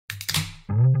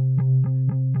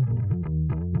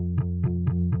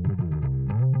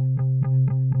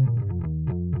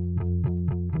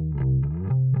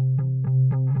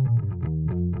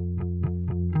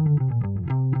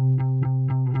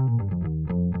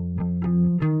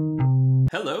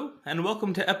Hello, and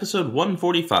welcome to episode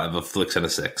 145 of Flix and a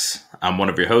Six. I'm one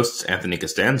of your hosts, Anthony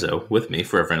Costanzo. With me,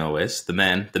 forever and always, the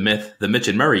man, the myth, the Mitch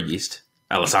and Murray yeast,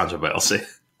 Alessandro Baelsi.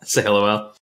 Say hello,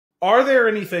 Al. Are there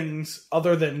any things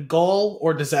other than gall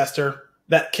or disaster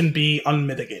that can be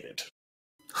unmitigated?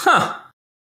 Huh.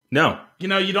 No. You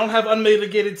know, you don't have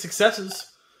unmitigated successes.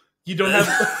 You don't have...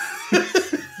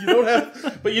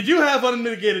 but you do have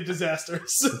unmitigated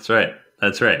disasters.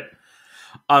 That's right.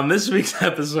 On this week's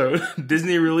episode,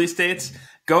 Disney release dates,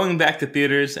 going back to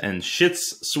theaters, and shits,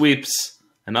 sweeps,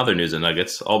 and other news and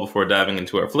nuggets, all before diving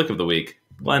into our flick of the week,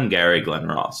 Glen, Garry, Glen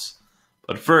Ross.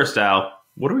 But first, Al,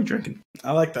 what are we drinking?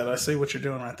 I like that. I see what you're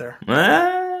doing right there.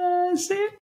 See?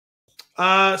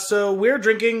 So we're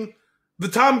drinking the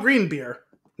Tom Green beer,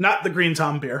 not the Green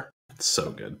Tom beer. It's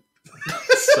so good.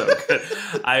 So good.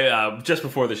 I just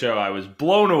before the show, I was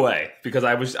blown away because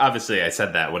I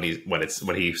said that when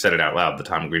he said it out loud, the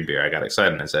Tom Green beer. I got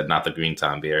excited and I said not the Green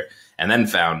Tom beer, and then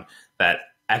found that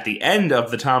at the end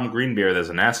of the Tom Green beer there's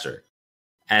an asterisk,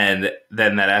 and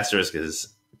then that asterisk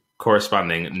is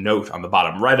corresponding note on the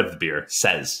bottom right of the beer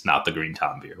says not the Green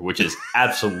Tom beer, which is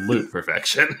absolute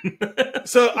perfection.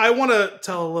 So I want to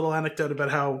tell a little anecdote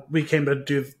about how we came to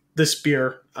do this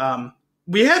beer.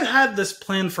 We had this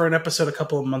planned for an episode a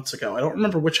couple of months ago. I don't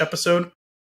remember which episode.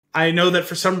 I know that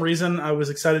for some reason I was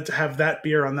excited to have that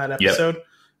beer on that episode. Yep.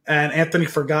 And Anthony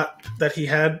forgot that he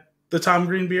had the Tom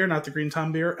Green beer, not the Green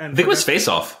Tom beer. And I think it was Face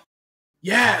Off.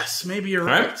 Yes, maybe you're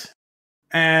right.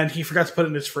 And he forgot to put it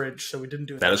in his fridge, so we didn't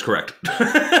do it. That is correct.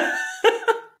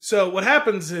 So what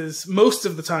happens is most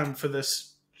of the time for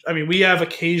this, I mean, we have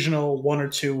occasional one or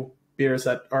two beers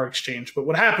that are exchanged. But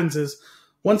what happens is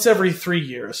once every 3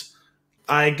 years,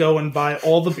 I go and buy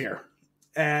all the beer.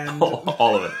 And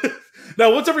all of it.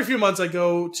 Now, once every few months, I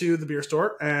go to the beer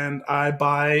store and I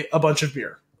buy a bunch of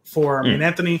beer for me and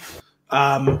Anthony.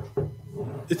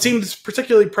 It seems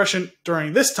particularly prescient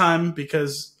during this time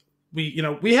because we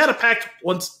had a pact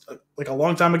once, like a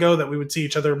long time ago, that we would see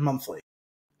each other monthly.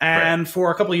 And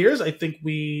for a couple of years, I think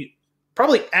we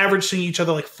probably averaged seeing each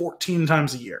other like 14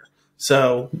 times a year.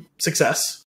 So,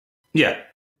 success. Yeah.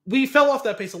 We fell off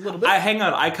that pace a little bit. Hang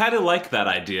on. I kind of like that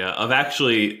idea of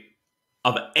adding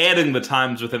the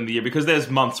times within the year, because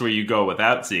there's months where you go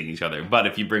without seeing each other. But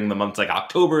if you bring the months like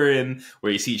October in,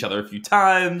 where you see each other a few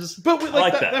times, but I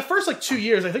like that first 2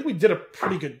 years, I think we did a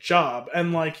pretty good job.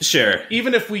 And sure,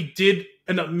 even if we did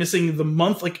end up missing the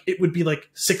month, it would be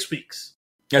 6 weeks.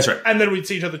 That's right. And then we'd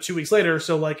see each other 2 weeks later,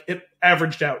 so it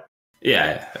averaged out.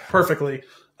 Yeah, perfectly.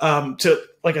 To,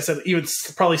 like I said, even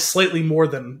probably slightly more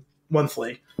than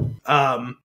monthly.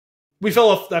 We fell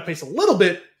off that pace a little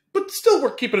bit, but still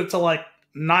we're keeping it to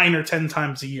 9 or 10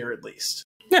 times a year at least.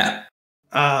 Yeah.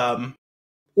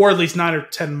 Or at least 9 or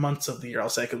 10 months of the year, I'll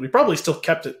say, because we probably still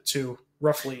kept it to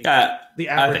roughly the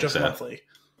average of monthly.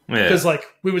 Because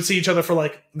we would see each other for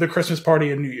the Christmas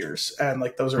party and New Year's, and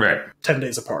those are 10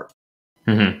 days apart.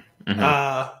 Mm-hmm.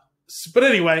 Mm-hmm. But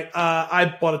anyway,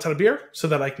 I bought a ton of beer so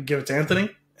that I could give it to Anthony.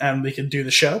 And we could do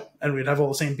the show, and we'd have all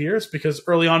the same beers, because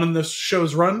early on in the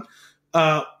show's run,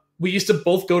 we used to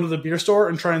both go to the beer store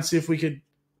and try and see if we could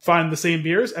find the same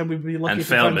beers, and we'd be lucky to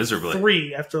find miserably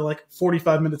 3 after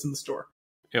 45 minutes in the store.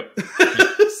 Yep.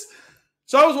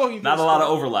 So I was walking. Not a lot of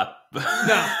overlap.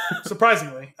 No,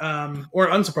 surprisingly, or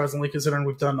unsurprisingly, considering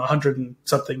we've done 100 and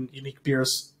something unique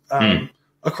beers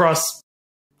across,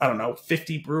 I don't know,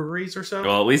 50 breweries or so.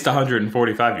 Well, at least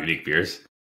 145 unique beers.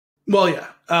 Well, yeah,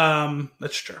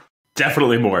 that's true.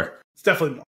 Definitely more. It's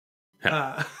definitely more.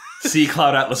 Yeah. See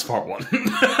Cloud Atlas Part 1.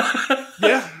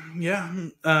 Yeah.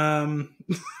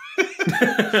 It's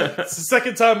the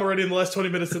second time already in the last 20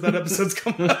 minutes that episode's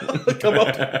come up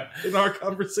in our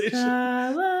conversation. La,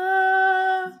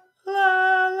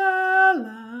 la, la,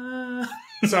 la.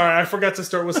 Sorry, I forgot to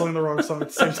start whistling the wrong song at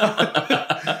the same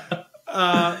time.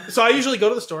 So I usually go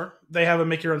to the store. They have a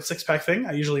make your own 6-pack thing.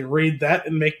 I usually read that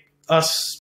and make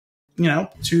us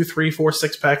 2, 3, 4,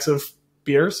 6-packs of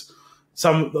beers.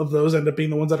 Some of those end up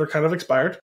being the ones that are kind of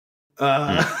expired.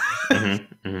 And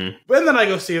then I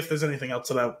go see if there's anything else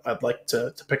that I'd like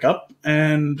to pick up.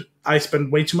 And I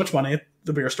spend way too much money at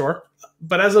the beer store.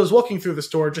 But as I was walking through the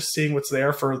store, just seeing what's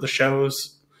there for the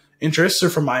show's interests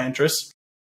or for my interests,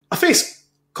 a face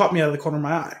caught me out of the corner of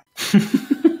my eye.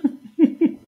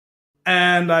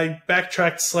 And I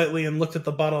backtracked slightly and looked at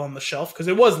the bottle on the shelf, because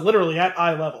it was literally at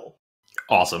eye level.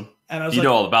 Awesome. And I was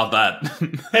know all about that.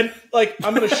 And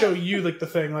I'm going to show you the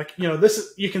thing, this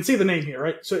is, you can see the name here,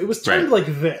 right? So it was turned like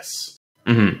this.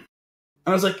 Mm-hmm. And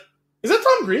I was like, is that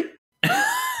Tom Green?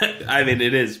 I mean,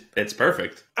 it is. It's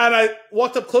perfect. And I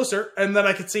walked up closer, and then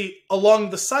I could see along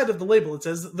the side of the label, it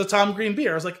says the Tom Green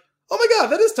beer. I was like, oh my God,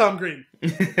 that is Tom Green.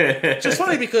 It's just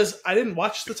funny because I didn't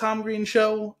watch the Tom Green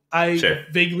show. I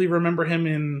vaguely remember him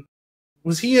in...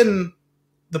 Was he in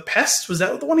The Pest? Was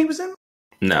that the one he was in?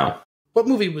 No. What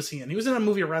movie was he in? He was in a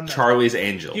movie around that. Charlie's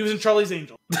Angel. He was in Charlie's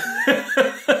Angel. There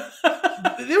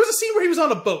was a scene where he was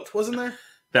on a boat, wasn't there?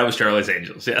 That was Charlie's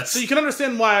Angels, yes. So you can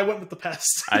understand why I went with The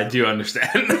Pest. I do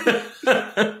understand.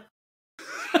 The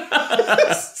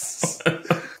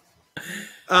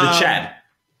Chad.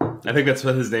 I think that's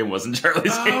what his name was in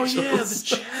Charlie's Angels. Oh, yeah, the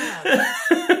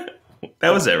Chad. That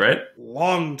was it, right?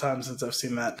 Long time since I've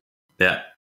seen that. Yeah.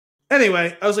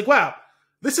 Anyway, I was like, wow,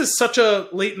 this is such a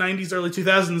late 90s, early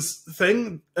 2000s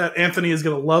thing that Anthony is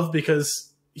going to love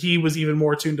because he was even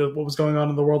more attuned to what was going on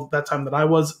in the world at that time than I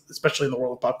was, especially in the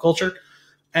world of pop culture.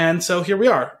 And so here we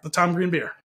are, the Tom Green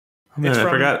beer. Oh, man, I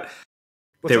forgot.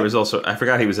 I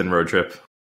forgot he was in Road Trip.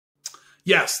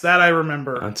 Yes, that I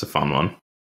remember. That's a fun one.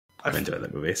 I enjoyed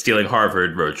that movie. Stealing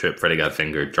Harvard, Road Trip, Freddy Got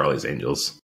Fingered, Charlie's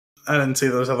Angels. I didn't see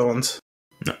those other ones.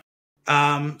 No.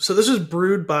 So this was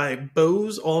brewed by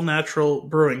Bose All Natural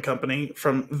Brewing Company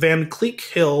from Van Cleek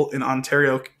Hill in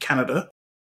Ontario, Canada.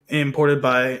 Imported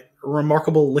by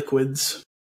Remarkable Liquids.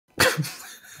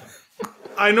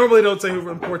 I normally don't say who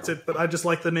imports it, but I just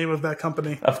like the name of that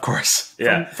company. Of course.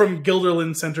 Yeah. From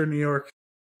Guilderland Center, New York.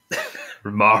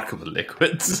 Remarkable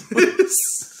Liquids.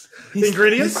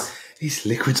 Ingredients? These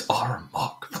liquids are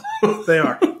remarkable. They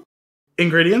are.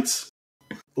 Ingredients: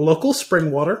 local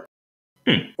spring water,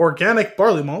 organic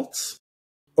barley malts,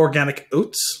 organic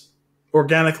oats,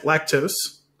 organic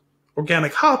lactose,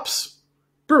 organic hops,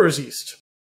 brewer's yeast.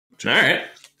 All right.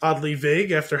 Oddly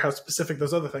vague after how specific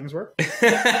those other things were.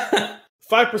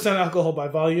 5% alcohol by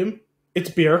volume. It's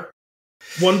beer.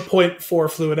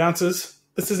 1.4 fluid ounces.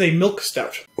 This is a milk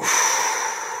stout.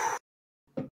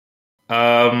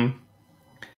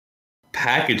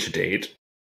 Package date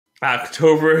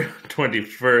October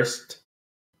 21st,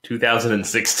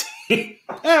 2016.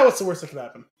 What's the worst that could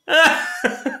happen?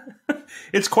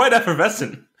 It's quite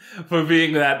effervescent for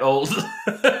being that old.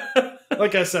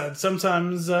 Like I said,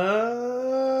 sometimes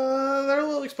they're a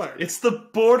little expired. It's the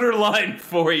borderline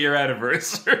 4-year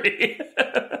anniversary.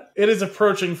 It is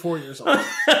approaching 4 years old.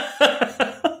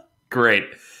 Great.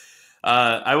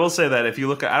 I will say that if you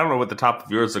look at, I don't know what the top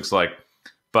of yours looks like,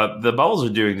 but the bubbles are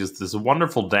doing just this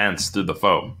wonderful dance through the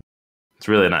foam. It's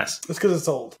really nice. It's because it's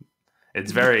old.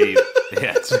 It's very,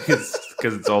 yeah, it's because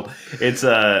it's old. It's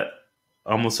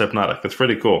almost hypnotic. It's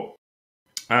pretty cool.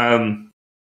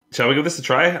 Shall we give this a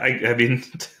try? I mean,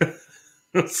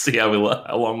 let's see how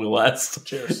long we last.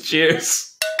 Cheers.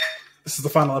 Cheers. This is the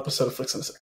final episode of Flix in a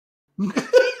Second.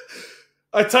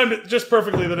 I timed it just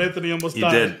perfectly that Anthony almost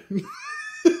died. You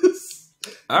did.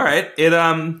 All right.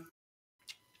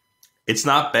 It's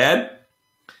not bad.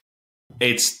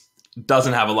 It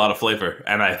doesn't have a lot of flavor,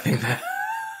 and I think that...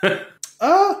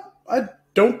 I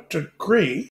don't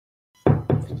agree.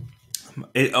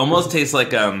 It almost tastes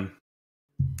like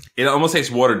it almost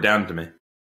tastes watered down to me.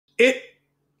 It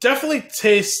definitely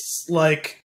tastes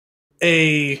like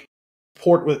a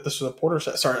port with a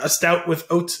stout with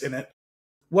oats in it.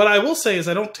 What I will say is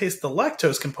I don't taste the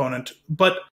lactose component,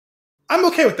 but I'm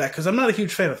okay with that because I'm not a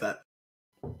huge fan of that.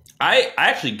 I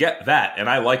actually get that, and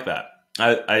I like that.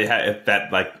 I have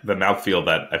that, like the mouthfeel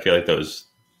that I feel like those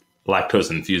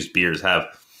lactose-infused beers have.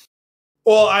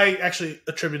 Well, I actually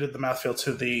attributed the mouthfeel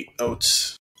to the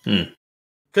oats.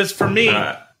 Because for me,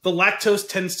 the lactose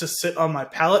tends to sit on my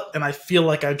palate, and I feel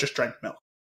like I just drank milk.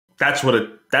 That's what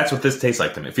this tastes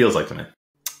like to me. It feels like to me.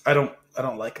 I don't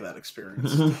like that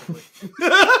experience.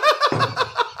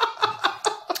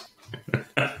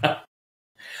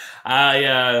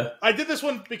 I did this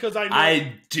one because I know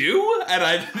I do,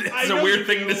 and it's a weird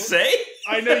thing to say.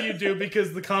 I know you do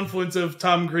because the confluence of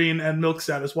Tom Green and Milk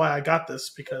Stout is why I got this,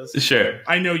 because sure,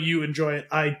 I know you enjoy it.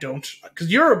 I don't,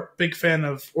 because you're a big fan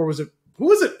of, or was it, who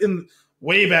was it in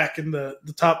way back in the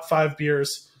top 5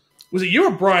 beers? Was it you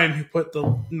or Brian who put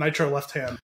the Nitro Left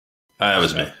Hand? That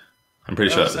was me. I'm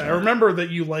pretty sure. I remember that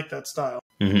you like that style.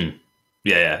 Mm-hmm.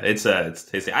 Yeah, it's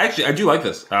tasty. I do like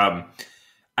this.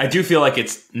 I do feel like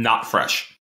it's not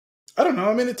fresh. I don't know.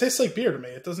 I mean, it tastes like beer to me.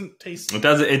 It doesn't taste. It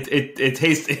does.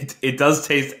 It does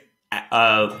taste.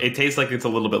 It tastes like it's a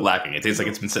little bit lacking. It tastes like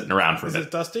it's been sitting around for a bit. Is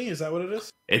it dusty? Is that what it is?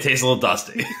 It tastes a little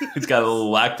dusty. It's got a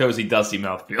little lactosey, dusty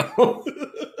mouthfeel.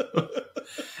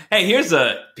 Hey, here's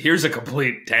a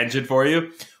complete tangent for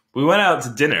you. We went out to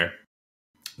dinner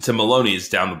to Maloney's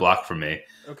down the block from me.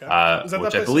 Okay.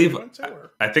 Which I believe.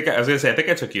 I think I was gonna say. I think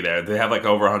I took you there. They have like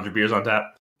over 100 beers on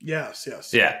tap. Yes.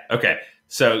 Yeah. Okay.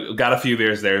 So got a few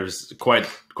beers there. It was quite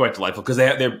delightful because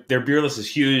their beer list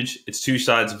is huge. It's 2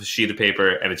 sides of a sheet of paper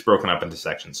and it's broken up into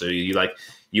sections. So you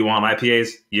want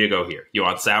IPAs, you go here. You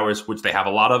want sours, which they have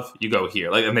a lot of, you go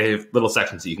here. And they have little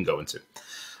sections that you can go into.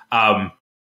 The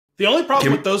only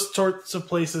problem with those sorts of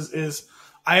places is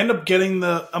I end up getting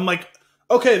I'm like,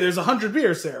 okay, there's 100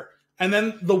 beers there. And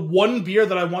then the one beer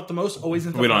that I want the most always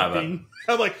ends up being.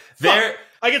 I'm like, fuck.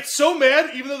 I get so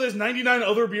mad even though there's 99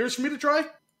 other beers for me to try.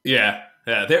 Yeah.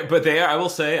 Yeah, I will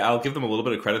say, I'll give them a little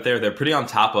bit of credit there. They're pretty on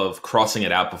top of crossing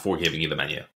it out before giving you the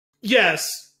menu.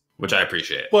 Yes. Which I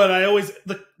appreciate. But I always,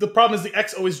 the problem is the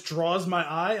X always draws my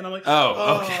eye, and I'm like,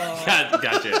 oh. Okay.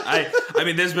 Gotcha. I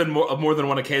mean, there's been more than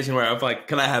one occasion where I'm like,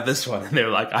 can I have this one? And they're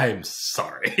like, I am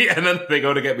sorry. And then they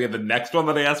go to get me the next one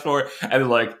that I asked for, and they're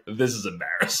like, this is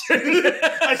embarrassing.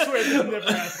 I swear this never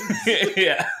happens.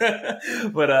 Yeah.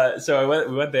 But, so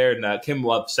we went there, and Kim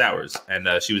loved sours, and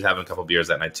she was having a couple beers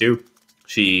that night, too.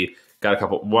 She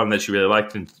got one that she really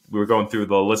liked, and we were going through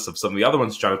the list of some of the other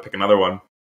ones, trying to pick another one,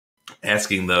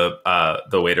 asking the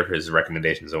waiter for his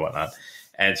recommendations and whatnot.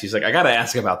 And she's like, I gotta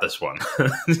ask about this one.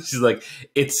 She's like,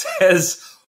 it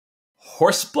says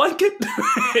horse blanket?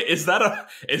 Is that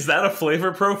a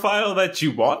flavor profile that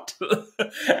you want?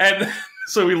 And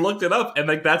so we looked it up, and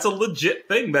like that's a legit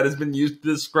thing that has been used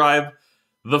to describe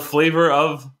the flavor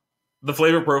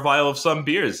profile of some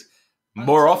beers.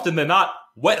 More often than not,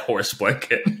 wet horse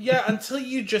blanket. Yeah, until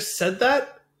you just said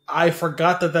that, I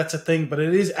forgot that that's a thing, but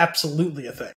it is absolutely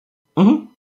a thing. Mm-hmm.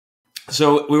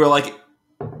 So we were like,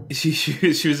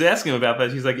 she was asking him about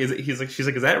that. She's like, she's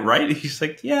like, is that right? He's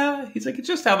like, yeah. He's like, it's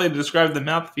just how they describe the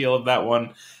mouthfeel of that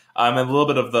one, and a little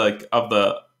bit of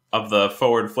the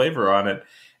forward flavor on it.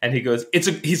 And he goes,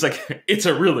 he's like, it's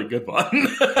a really good one.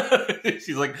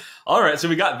 She's like, all right. So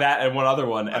we got that and one other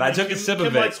one, and I took a sip of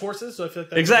it. Kim likes horses, so I feel like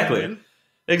that's exactly.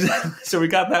 So we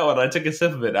got that one. I took a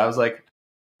sip of it. I was like,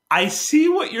 I see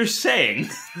what you're saying.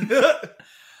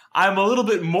 I'm a little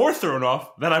bit more thrown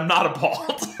off than I'm not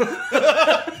appalled.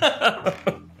 I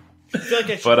feel like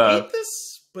I should eat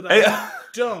this, but I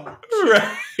don't.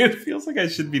 Right. It feels like I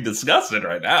should be disgusted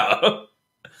right now.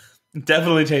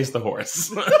 Definitely taste the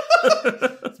horse.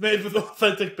 It's made with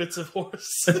authentic bits of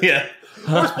horse. Yeah.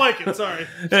 Horse blanket, sorry,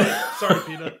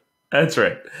 Peanut. That's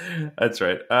right.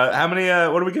 How many,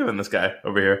 what are we giving this guy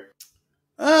over here?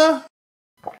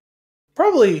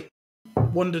 Probably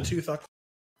 1 to 2 thuckles.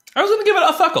 I was going to give it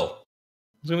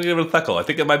a thuckle. I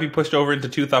think it might be pushed over into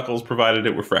 2 thuckles, provided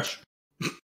it were fresh.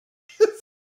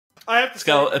 It's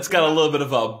got a little bit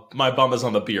of my bum is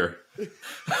on the beer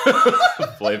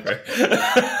flavor.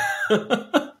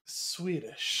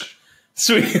 Swedish.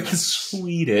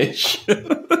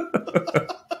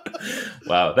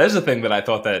 Wow, there's a thing that I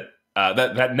thought that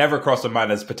never crossed my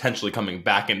mind as potentially coming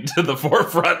back into the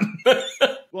forefront.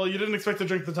 Well, you didn't expect to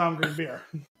drink the Tom Green beer.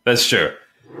 That's true.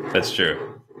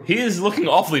 He is looking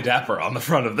awfully dapper on the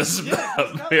front of this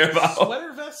beer bottle.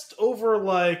 Sweater vest over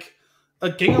like a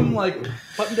gingham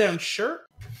button-down shirt.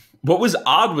 What was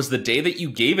odd was the day that you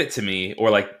gave it to me,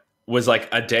 or was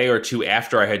a day or two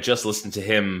after I had just listened to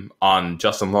him on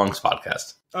Justin Long's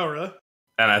podcast. Oh, really?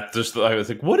 And I was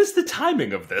like, what is the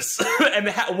timing of this? And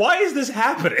why is this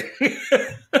happening?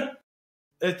 I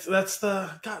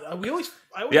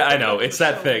know. It's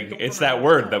that thing. It's that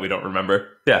word that we don't remember.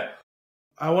 Yeah.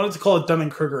 I wanted to call it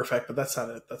Dunning-Kruger Effect, but that's not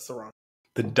it. That's the wrong.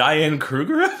 The Diane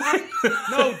Kruger Effect?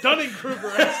 No,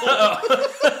 Dunning-Kruger.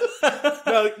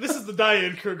 No, this is the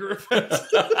Diane Kruger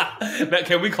Effect.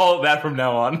 Can we call it that from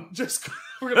now on?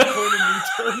 We're going to coin a new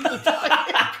term. The Diane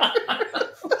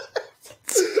Kruger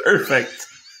Effect. Perfect.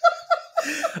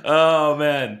 Oh,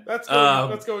 man. That's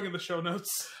going in the show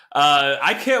notes.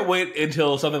 I can't wait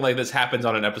until something like this happens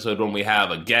on an episode when we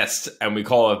have a guest and we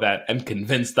call it that and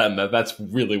convince them that that's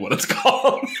really what it's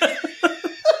called.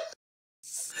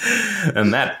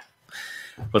 And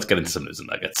let's get into some news and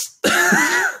nuggets.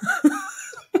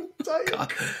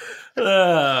 God.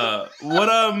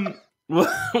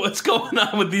 What's going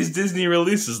on with these Disney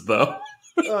releases, though?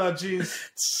 Oh, jeez.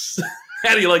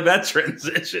 How do you like that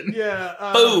transition? Yeah.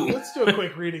 Boom. Let's do a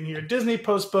quick reading here. Disney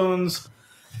postpones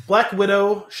Black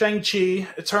Widow, Shang-Chi,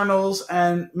 Eternals,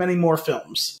 and many more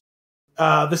films.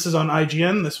 This is on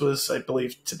IGN. This was, I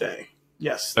believe, today.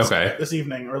 Yes. This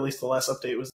evening, or at least the last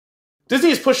update was. Disney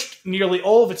has pushed nearly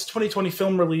all of its 2020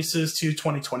 film releases to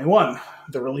 2021.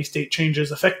 The release date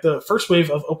changes affect the first wave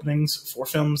of openings for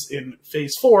films in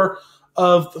Phase 4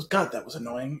 of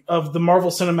the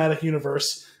Marvel Cinematic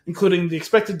Universe, including the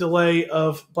expected delay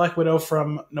of Black Widow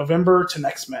from November to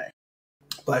next May.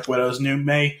 Black Widow's new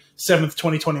May 7th,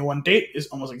 2021 date is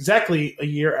almost exactly a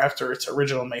year after its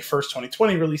original May 1st,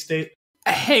 2020 release date.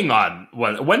 Hang on.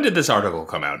 When did this article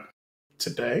come out?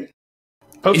 Today.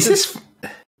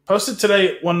 Posted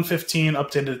today at 1:15,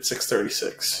 updated at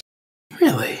 6:36.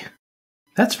 Really?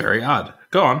 That's very odd.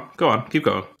 Go on. Keep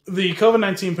going. The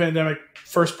COVID-19 pandemic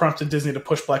first prompted Disney to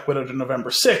push Black Widow to November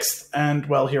 6th, and,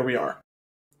 well, here we are.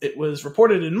 It was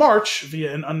reported in March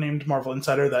via an unnamed Marvel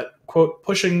insider that, quote,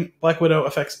 pushing Black Widow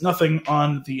affects nothing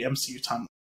on the MCU timeline.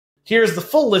 Here's the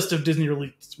full list of Disney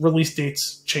release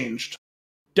dates changed.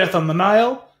 Death on the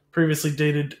Nile, previously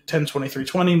dated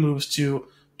 10/23/20, moves to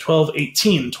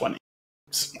 12/18/20.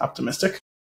 It's optimistic.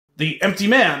 The Empty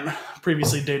Man,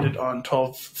 previously dated on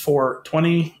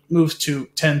 12/4/20, moves to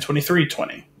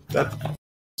 10/23/20. That's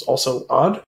also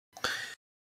odd.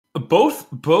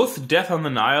 Both Death on the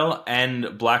Nile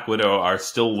and Black Widow are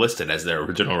still listed as their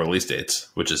original release dates,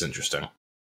 which is interesting.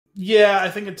 Yeah, I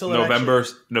think until November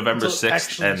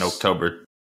 6th and October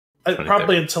 23rd.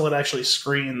 Probably until it actually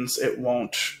screens, it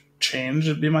won't change,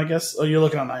 would be my guess. Oh, you're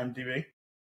looking on IMDb?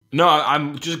 No,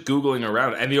 I'm just Googling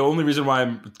around, and the only reason why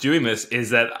I'm doing this is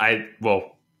that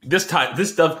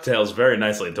this dovetails very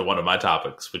nicely into one of my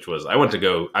topics, which was I went to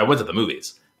the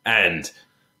movies, and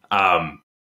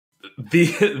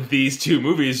these two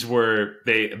movies were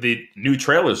the new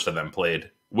trailers for them played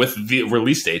with the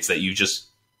release dates that you just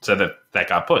said that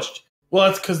got pushed. Well,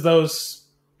 that's because those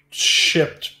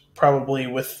shipped probably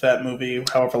with that movie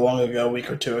however long ago, a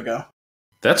week or two ago.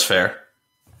 That's fair.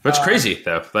 That's crazy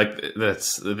though. Like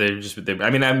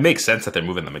that makes sense that they're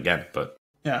moving them again, but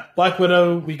yeah, Black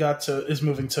Widow is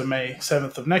moving to May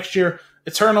 7th of next year.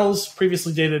 Eternals,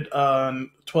 previously dated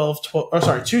on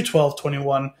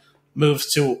 2/12/21,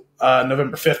 moves to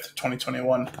November 5th,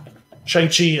 2021.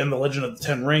 Shang-Chi and the Legend of the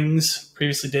Ten Rings,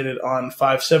 previously dated on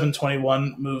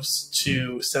 5/7/21, moves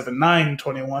to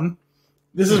 7/9/21.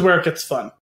 This is where it gets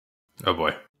fun. Oh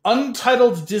boy.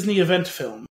 Untitled Disney event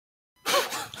film.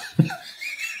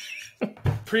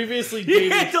 Previously dated... You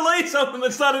can't delay something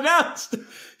that's not announced.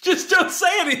 Just don't say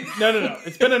anything. No.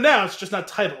 It's been announced, just not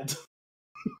titled.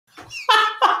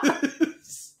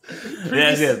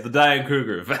 Yes, the Diane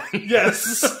Kruger Effect.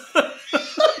 Yes.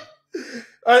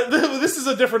 This is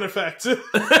a different effect.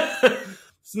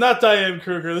 It's not Diane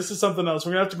Kruger. This is something else.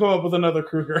 We're going to have to come up with another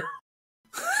Kruger.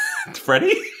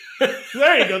 Freddy?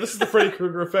 There you go. This is the Freddy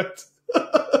Kruger Effect.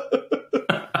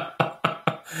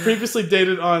 Previously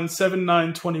dated on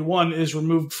 7/9/21 is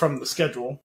removed from the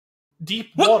schedule.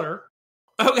 Deep Water.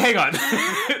 Oh, hang on.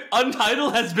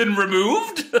 Untitled has been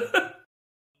removed?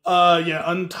 Yeah,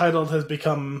 Untitled has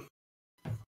become...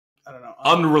 I don't know.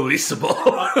 Unreleasable.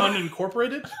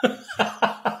 Unincorporated?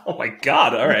 Oh my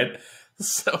god, alright.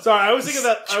 Sorry, I was thinking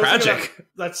that... Tragic.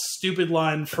 That stupid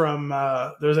line from...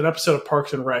 there was an episode of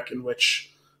Parks and Rec in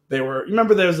which they were... You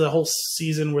remember there was a whole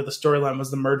season where the storyline was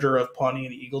the merger of Pawnee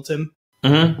and Eagleton?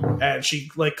 Mm-hmm. And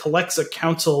she collects a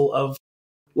council of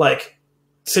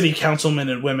city councilmen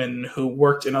and women who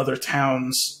worked in other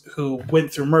towns who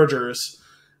went through mergers.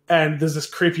 And there's this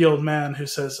creepy old man who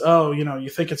says, "Oh, you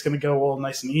think it's going to go all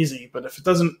nice and easy, but if it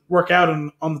doesn't work out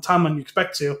on the timeline you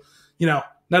expect to, not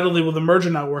only will the merger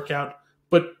not work out,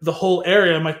 but the whole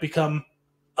area might become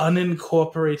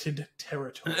unincorporated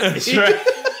territory." That's right.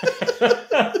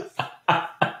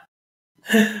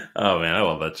 Oh man, I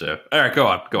love that show. All right, go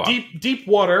on. Deep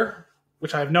Water,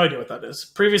 which I have no idea what that is,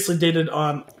 previously dated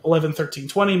on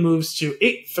 11/13/20, moves to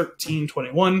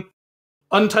 8/13/21.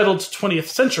 Untitled 20th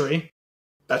Century,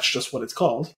 that's just what it's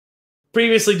called,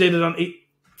 previously dated on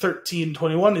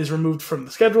 8/13/21, is removed from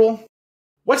the schedule.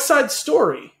 West Side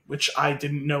Story, which I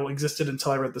didn't know existed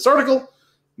until I read this article,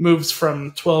 moves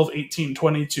from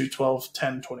 12/18/20 to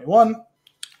 12/10/21.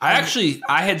 I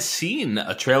had seen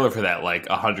a trailer for that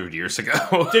 100 years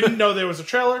ago. Didn't know there was a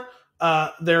trailer.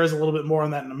 There is a little bit more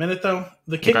on that in a minute, though.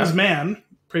 The King's Man,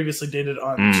 previously dated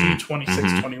on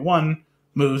 2/26/21,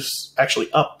 moves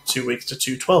actually up 2 weeks to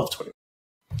 2/12/21.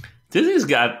 Disney's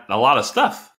got a lot of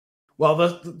stuff.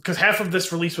 Well, because half of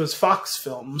this release was Fox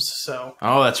Films, so...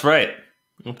 Oh, that's right.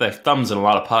 With their thumbs in a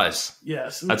lot of pies.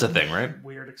 Yes. That's a thing, right?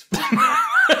 Weird expression.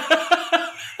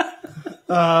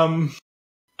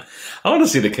 I want to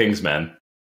see The King's Man.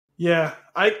 Yeah,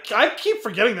 I keep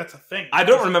forgetting that's a thing. I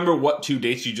don't remember what 2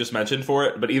 dates you just mentioned for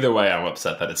it, but either way, I'm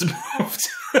upset that it's moved.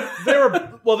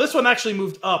 This one actually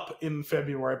moved up in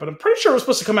February, but I'm pretty sure it was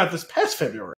supposed to come out this past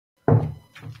February.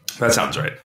 That sounds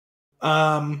right.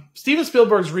 Steven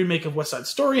Spielberg's remake of West Side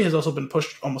Story has also been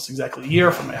pushed almost exactly a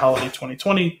year from a holiday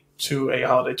 2020 to a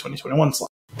holiday 2021 slot.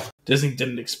 Disney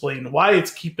didn't explain why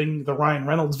it's keeping the Ryan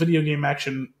Reynolds video game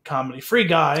action comedy Free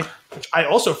Guy, which I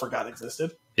also forgot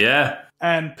existed. Yeah.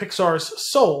 And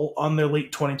Pixar's Soul on their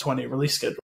late 2020 release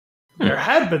schedule. There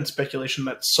had been speculation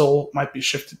that Soul might be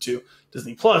shifted to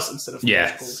Disney Plus instead of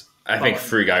Yes, I think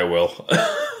Free Guy will.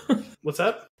 What's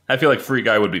that? I feel like Free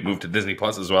Guy would be moved to Disney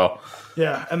Plus as well.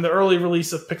 Yeah, and the early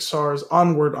release of Pixar's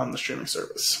Onward on the streaming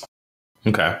service.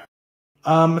 Okay.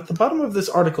 At the bottom of this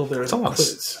article, there is a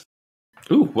quiz.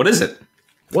 Ooh, what is it?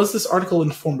 Was this article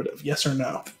informative? Yes or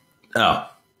no? Oh.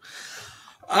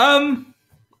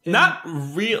 Not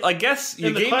real. I guess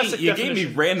you gave me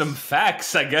random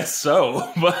facts. I guess so,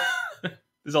 but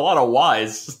there's a lot of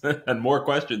whys and more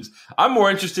questions. I'm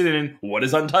more interested in what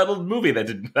is untitled movie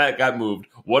that got moved.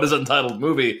 What is untitled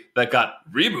movie that got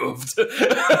removed? It's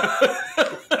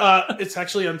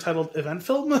actually untitled event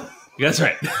film. That's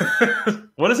right.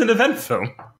 What is an event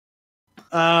film?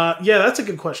 Yeah, that's a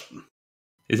good question.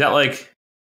 Is that like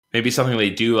maybe something they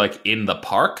do like in the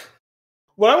park?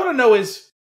 What I want to know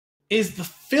is the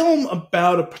film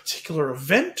about a particular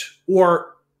event,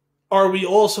 or are we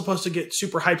all supposed to get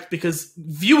super hyped because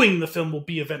viewing the film will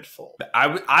be eventful?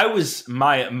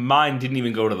 My mind didn't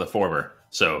even go to the former,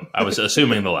 so I was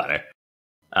assuming the latter.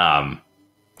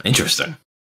 Interesting.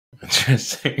 That's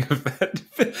just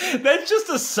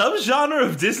a subgenre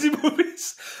of Disney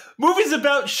movies. Movies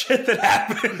about shit that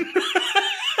happened.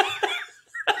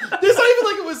 It's not even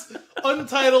like it was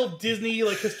untitled Disney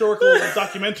like historical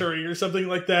documentary or something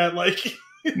like that. Like,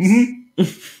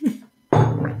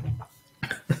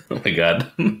 oh my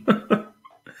god!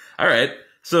 All right,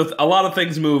 so a lot of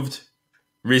things moved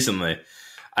recently.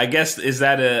 I guess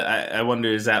I wonder,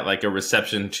 is that like a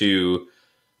reception to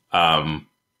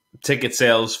ticket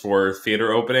sales for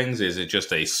theater openings? Is it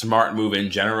just a smart move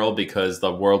in general because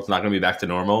the world's not going to be back to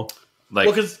normal? Like,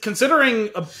 well, because considering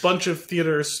a bunch of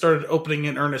theaters started opening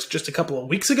in earnest just a couple of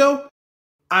weeks ago,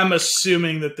 I'm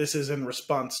assuming that this is in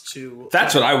response to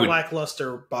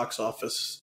lackluster box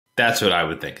office. That's what I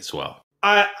would think as well.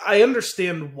 I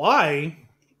understand why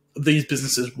these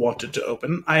businesses wanted to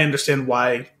open. I understand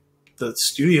why the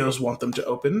studios want them to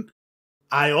open.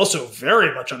 I also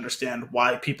very much understand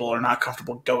why people are not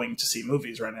comfortable going to see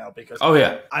movies right now because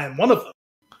I am one of them.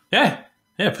 Yeah,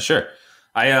 for sure.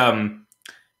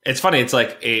 It's funny. It's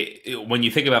like when you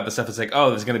think about the stuff, it's like,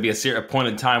 oh, there's going to be a point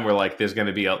in time where like there's going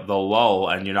to be the lull,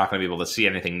 and you're not going to be able to see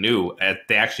anything new. And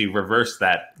they actually reverse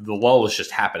that. The lull is just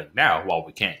happening now while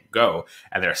we can't go,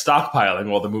 and they're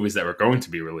stockpiling all the movies that were going to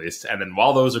be released. And then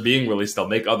while those are being released, they'll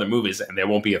make other movies, and there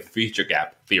won't be a feature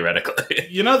gap theoretically.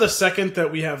 You know, the second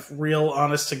that we have real,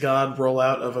 honest to God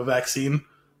rollout of a vaccine,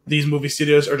 these movie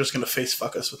studios are just going to face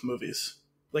fuck us with movies.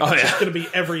 Like, it's just going to be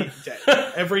every day.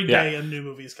 Every day a new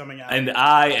movie is coming out. And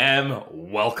I am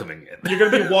welcoming it. You're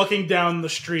going to be walking down the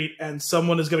street and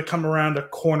someone is going to come around a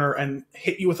corner and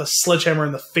hit you with a sledgehammer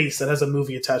in the face that has a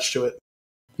movie attached to it.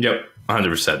 Yep,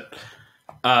 100%.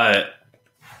 I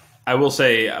will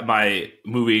say my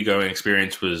movie-going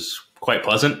experience was quite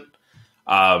pleasant.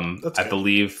 I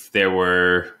believe there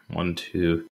were 1,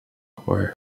 2,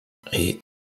 4, 8,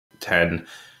 10.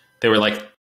 There were like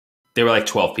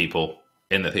 12 people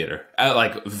in the theater,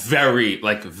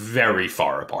 very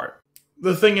far apart.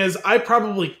 The thing is, I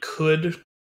probably could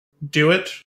do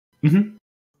it. Mm-hmm.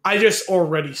 I just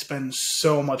already spend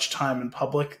so much time in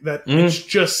public that it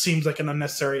just seems like an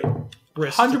unnecessary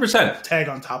risk. 100% tag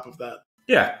on top of that.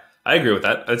 Yeah, I agree with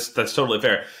that. That's totally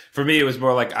fair. For me, it was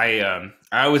more like I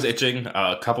was itching.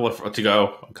 A couple of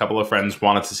friends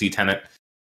wanted to see Tenet,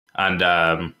 and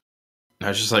I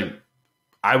was just like,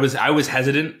 I was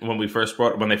hesitant when they first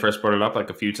brought it up,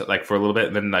 like for a little bit,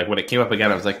 and then like when it came up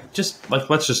again, I was like,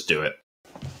 let's just do it,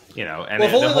 you know. And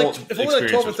if only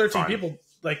 12 or 13 people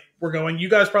like were going, you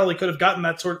guys probably could have gotten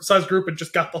that sort of size group and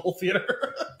just got the whole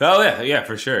theater. Oh yeah,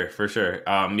 for sure.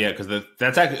 Because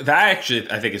that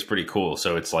actually I think is pretty cool.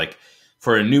 So it's like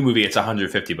for a new movie, it's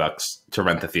 $150 to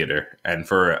rent the theater, and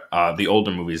for the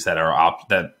older movies that are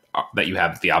that you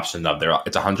have the option of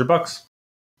it's $100,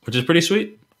 which is pretty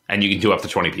sweet. And you can do up to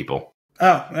 20 people.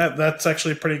 Oh, that's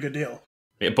actually a pretty good deal.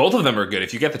 Yeah, both of them are good.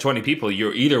 If you get the 20 people,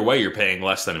 either way you're paying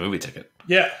less than a movie ticket.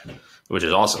 Yeah, which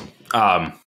is awesome.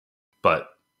 But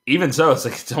even so,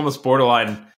 it's almost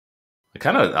borderline.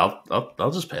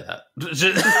 I'll just pay that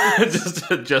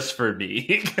just for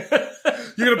me.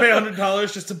 You're gonna pay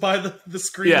 $100 just to buy the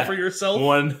screen for yourself.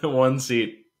 One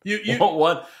seat.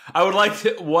 One. I would like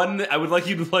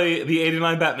you to play the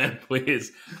 '89 Batman,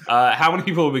 please. How many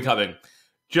people will be coming?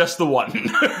 Just the one.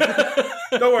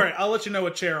 Don't worry, I'll let you know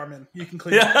what chair I'm in. You can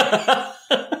clean it.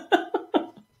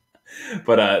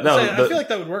 But no, I feel like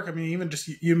that would work. I mean, even just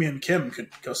you, me, and Kim could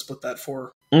go split that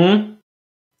for. Mm-hmm.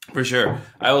 For sure.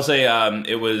 I will say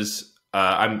it was.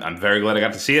 I'm very glad I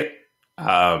got to see it.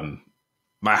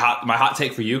 my hot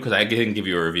take for you, because I didn't give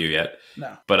you a review yet.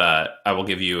 No, but I will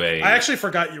give you a. I actually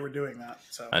forgot you were doing that.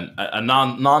 So a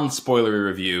non spoilery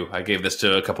review. I gave this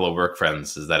to a couple of work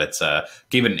friends. Is that it's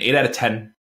gave it an 8 out of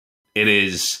 10. It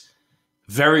is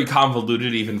very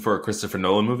convoluted, even for a Christopher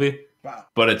Nolan movie. Wow.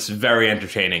 But it's very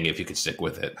entertaining if you could stick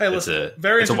with it. Hey, listen,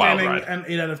 very entertaining, and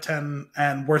 8 out of 10,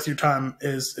 and worth your time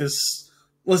is.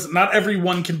 Listen, not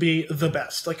everyone can be the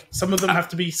best. Like, some of them have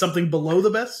to be something below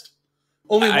the best.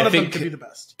 Only one of them can be the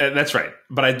best. That's right.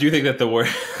 But I do think that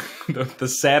the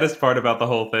saddest part about the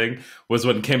whole thing was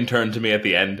when Kim turned to me at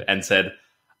the end and said,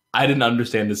 I didn't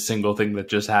understand a single thing that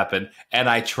just happened, and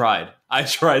I tried. I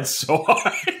tried so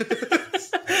hard.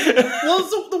 Well,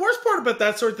 so the worst part about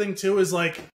that sort of thing, too, is,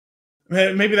 like,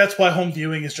 maybe that's why home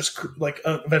viewing is just, like,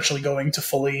 eventually going to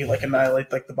fully, like,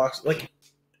 annihilate, like, the box. Like,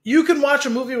 you can watch a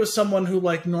movie with someone who,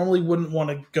 like, normally wouldn't want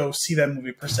to go see that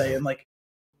movie, per se, and, like,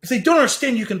 if they don't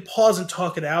understand, you can pause and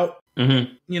talk it out.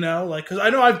 Mm-hmm. You know, like, because I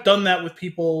know I've done that with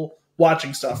people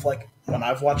watching stuff. Like, when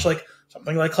I've watched, like,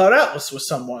 something like Cloud Atlas with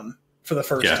someone for the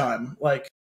first time. Like,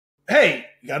 hey,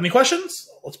 you got any questions?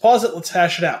 Let's pause it. Let's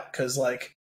hash it out. Because,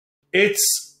 like,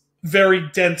 it's very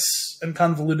dense and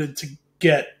convoluted to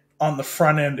get on the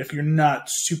front end if you're not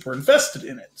super invested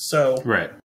in it. So,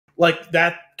 right. Like,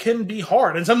 that can be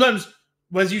hard. And sometimes,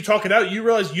 as you talk it out, you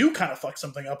realize you kind of fucked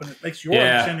something up, and it makes your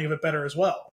understanding of it better as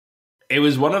well. It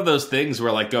was one of those things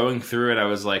where, like, going through it, I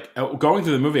was like, going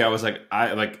through the movie, I was like,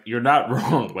 you're not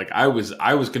wrong. Like, I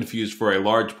was confused for a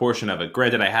large portion of it.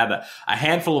 Granted, I had a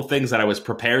handful of things that I was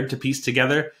prepared to piece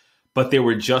together, but they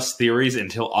were just theories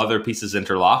until other pieces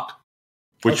interlocked,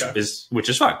 which is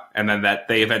fine. And then that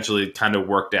they eventually kind of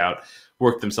worked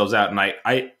themselves out. And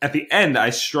I at the end, I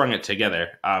strung it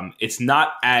together. It's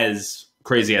not as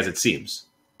crazy as it seems.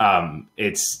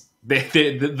 It's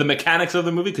the mechanics of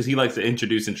the movie, because he likes to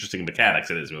introduce interesting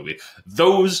mechanics in his movie.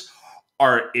 Those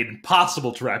are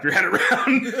impossible to wrap your head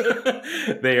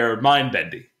around. They are mind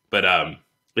bendy, but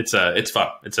it's fun.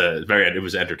 It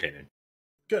was entertaining.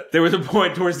 Good. There was a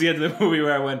point towards the end of the movie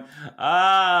where I went,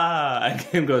 and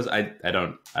Kim goes, I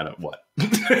don't what?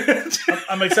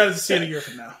 I'm excited to see it a year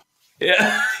from now.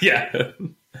 Yeah.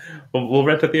 We'll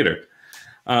rent a theater.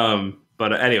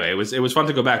 But anyway, it was fun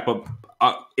to go back. But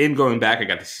in going back, I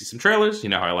got to see some trailers. You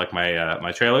know how I like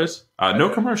my trailers. No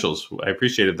commercials. I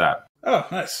appreciated that. Oh,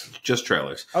 nice. Just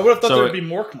trailers. I would have thought there would be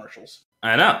more commercials.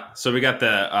 I know. So we got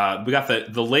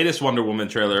the latest Wonder Woman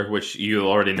trailer, which you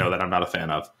already know that I'm not a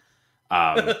fan of.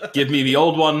 Give me the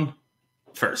old one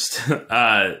first.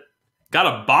 Got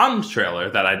a Bond trailer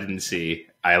that I didn't see.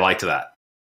 I liked that.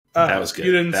 That was good.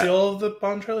 You didn't see all of the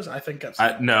Bond trailers? I think I've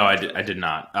seen No, I did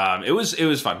not. It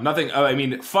was fun. Nothing. I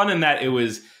mean, fun in that it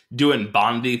was doing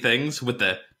Bondy things with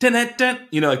the Tenet,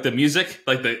 like the music,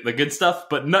 like the good stuff,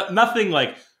 but nothing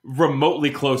like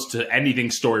remotely close to anything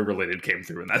story related came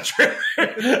through in that trailer.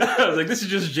 I was like, this is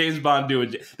just James Bond doing.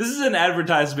 This is an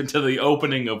advertisement to the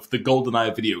opening of the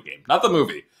GoldenEye video game, not the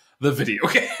movie. The video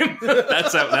game.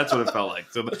 That's what it felt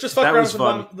like. So let's just fuck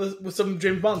around with some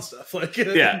James Bond stuff. Like,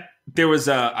 yeah, there was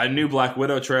a new Black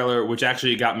Widow trailer, which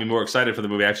actually got me more excited for the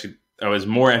movie. Actually, I was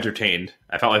more entertained.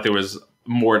 I felt like there was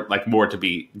more to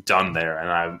be done there,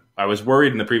 and I was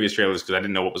worried in the previous trailers because I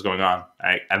didn't know what was going on.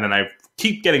 And then I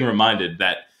keep getting reminded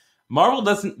that Marvel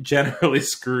doesn't generally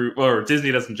or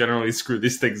Disney doesn't generally screw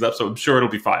these things up, so I'm sure it'll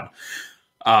be fine.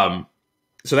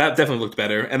 So that definitely looked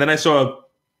better. And then I saw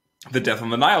the Death on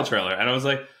the Nile trailer, and I was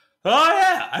like, oh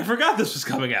yeah, I forgot this was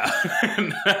coming out.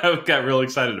 And I got real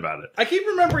excited about it. I keep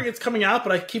remembering it's coming out,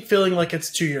 but I keep feeling like it's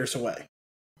 2 years away.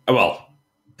 Well,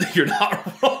 you're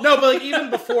not wrong. No, but like even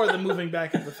before the moving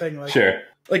back of the thing, like sure,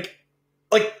 like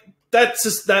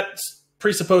that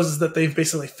presupposes that they've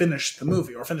basically finished the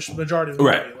movie or finished the majority of the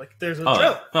movie. Right. Like there's a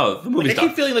trailer. Oh, the movie's I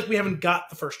keep feeling like we haven't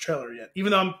got the first trailer yet, even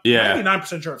though I'm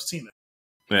 99% sure I've seen it.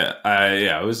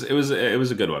 Yeah, it was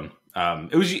a good one.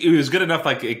 It was good enough.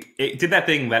 Like it did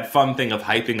that fun thing of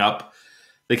hyping up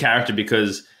the character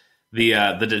because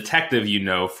the detective,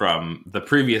 from the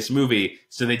previous movie.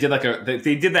 So they did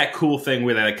they did that cool thing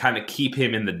where they kind of keep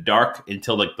him in the dark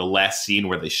until like the last scene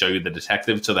where they show you the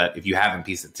detective, so that if you haven't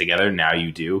pieced it together, now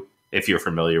you do. If you're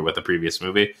familiar with the previous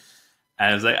movie,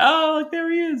 and it's like, oh, there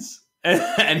he is,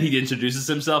 and he introduces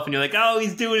himself, and you're like, oh,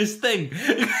 he's doing his thing.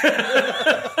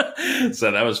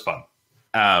 So that was fun.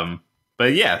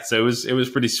 But yeah, so it was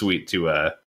pretty sweet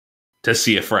to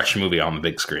see a fresh movie on the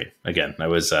big screen again.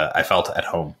 I felt at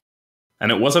home,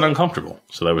 and it wasn't uncomfortable.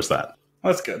 So there was that.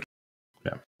 That's good.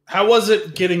 Yeah. How was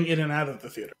it getting in and out of the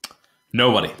theater?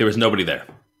 There was nobody there.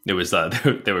 It was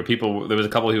there were people. There was a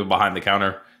couple of people behind the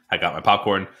counter I got my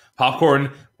popcorn.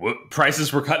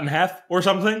 Prices were cut in half or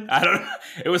something. I don't know.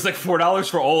 It was like $4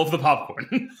 for all of the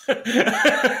popcorn.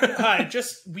 Hi,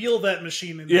 just wheel that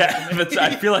machine in. Yeah, but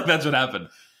I feel like that's what happened.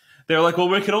 They were like, well,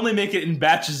 we can only make it in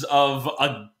batches of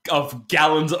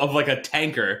gallons of like a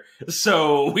tanker,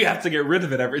 so we have to get rid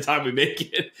of it every time we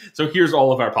make it. So here's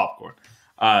all of our popcorn.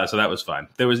 So that was fine.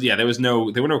 There were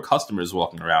no customers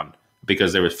walking around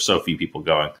because there were so few people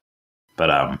going. But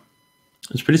it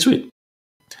was pretty sweet.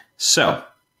 So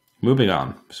moving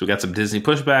on. So we got some Disney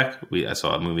pushback. I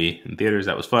saw a movie in theaters.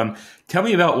 That was fun. Tell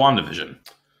me about WandaVision.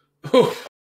 Ooh,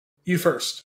 you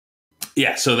first.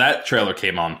 Yeah, so that trailer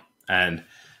came on, and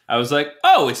I was like,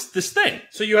 oh, it's this thing.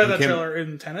 So you had that trailer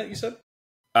in Tenet, you said?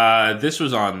 This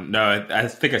was on... No, I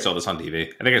think I saw this on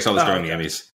TV. I think I saw this during the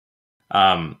Emmys.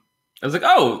 I was like,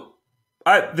 oh,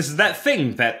 this is that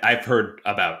thing that I've heard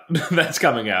about that's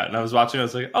coming out. And I was watching, I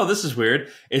was like, oh, this is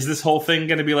weird. Is this whole thing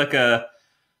going to be like a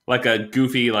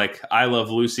goofy, like, I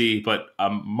Love Lucy, but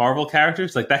Marvel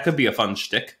characters? Like, that could be a fun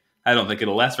shtick. I don't think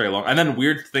it'll last very long. And then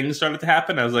weird things started to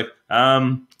happen. I was like,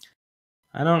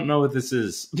 I don't know what this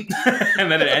is.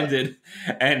 And then it ended,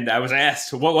 and I was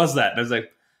asked, what was that? And I was like,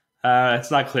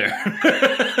 it's not clear.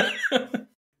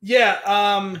 Yeah,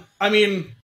 I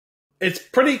mean, it's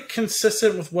pretty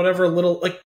consistent with whatever little,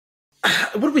 like,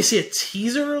 what did we see, a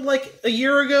teaser, like, a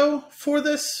year ago for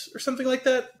this, or something like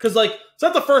that? Because, like, it's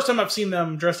not the first time I've seen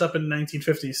them dressed up in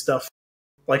 1950s stuff,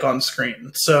 like, on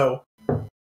screen. So,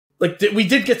 like, we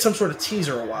did get some sort of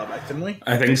teaser a while back, didn't we?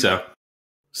 I think so.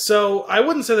 So I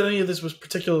wouldn't say that any of this was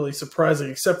particularly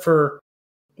surprising, except for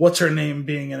what's her name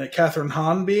being in it, Catherine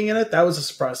Hahn being in it. That was a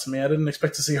surprise to me. I didn't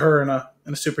expect to see her in a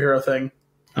superhero thing.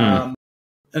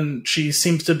 And she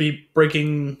seems to be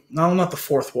breaking, not the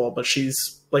fourth wall, but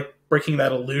she's like breaking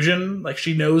that illusion. Like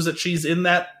she knows that she's in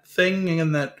that thing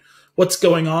and that what's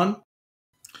going on.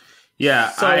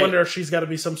 Yeah. So I wonder if she's got to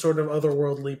be some sort of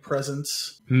otherworldly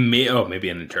presence. Maybe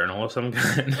an Eternal of some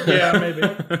kind. Yeah,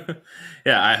 maybe.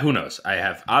 Yeah, who knows? I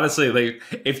have honestly, like,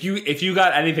 if you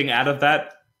got anything out of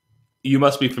that, you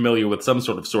must be familiar with some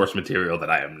sort of source material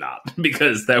that I am not,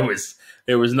 because there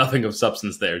was nothing of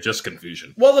substance there, just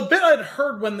confusion. Well, the bit I'd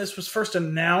heard when this was first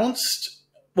announced,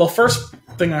 first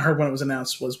thing I heard when it was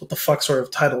announced was, what the fuck sort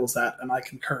of title is that? And I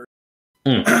concurred.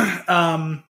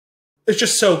 It's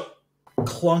just so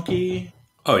clunky.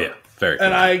 Oh yeah, very.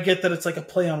 And I get that it's like a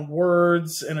play on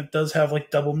words, and it does have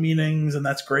like double meanings, and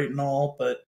that's great and all,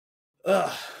 but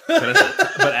but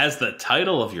as the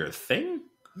title of your thing,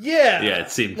 yeah, it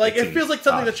seems like it feels like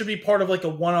something that should be part of like a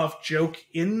one-off joke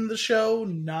in the show,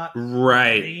 not the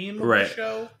name of the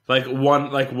show. Like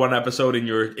one episode in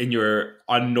your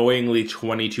annoyingly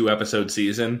 22 episode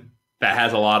season that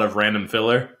has a lot of random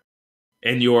filler.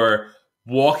 In your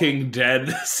Walking Dead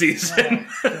season.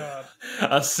 Oh, God.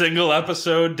 A single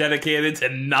episode dedicated to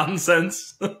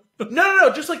nonsense.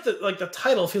 No. Just like the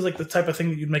title feels like the type of thing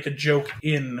that you'd make a joke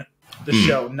in the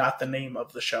show, not the name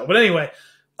of the show. But anyway,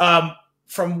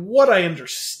 from what I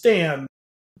understand,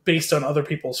 based on other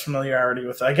people's familiarity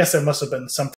with it, I guess there must have been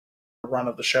something run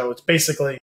of the show. It's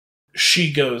basically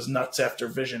she goes nuts after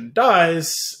Vision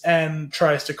dies and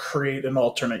tries to create an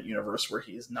alternate universe where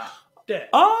he's not dead.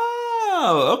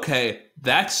 Oh, okay.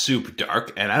 That's super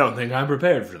dark, and I don't think I'm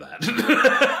prepared for that.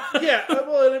 Yeah,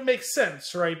 well, it makes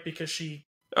sense, right? Because she...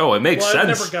 Oh, it makes sense. I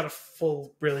never got a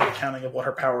full, really, accounting of what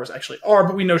her powers actually are,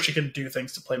 but we know she can do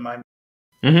things to play mind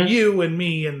you and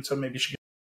me, and so maybe she can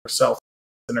do herself.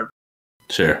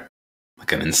 Sure.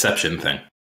 Like an Inception thing.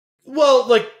 Well,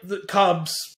 like the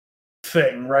Cobb's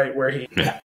thing, right? Where he,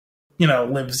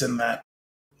 lives in that,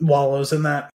 wallows in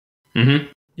that. Mm-hmm.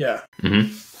 Yeah.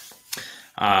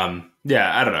 Mm-hmm.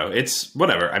 Yeah, I don't know. It's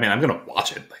whatever. I mean, I'm going to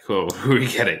watch it. Like, who are you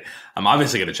kidding? I'm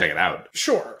obviously going to check it out.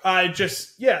 Sure. I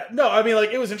mean, like,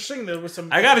 it was interesting. There was some...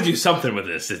 I got to do something with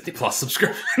this Disney Plus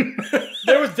subscription.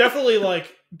 There was definitely,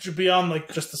 like, beyond,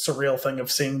 like, just the surreal thing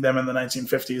of seeing them in the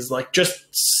 1950s, like,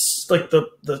 just, like,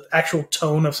 the actual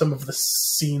tone of some of the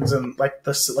scenes and, like,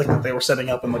 that they were setting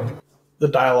up and, like, the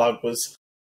dialogue was,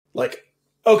 like,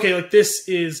 okay, like, this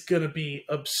is going to be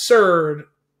absurd,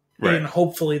 right, in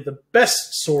hopefully the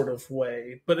best sort of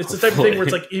way. But it's the type of thing where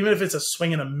it's like, even if it's a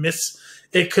swing and a miss,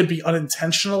 it could be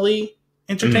unintentionally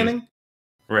entertaining.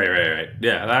 Right.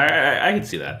 Yeah, I can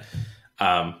see that.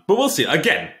 But we'll see.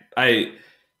 Again, I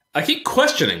keep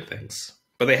questioning things,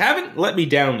 but they haven't let me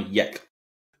down yet.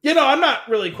 I'm not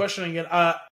really questioning it.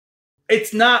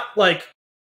 It's not like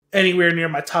anywhere near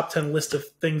my top 10 list of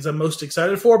things I'm most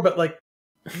excited for, but like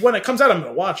when it comes out, I'm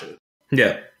going to watch it.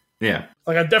 Yeah.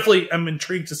 Like, I definitely am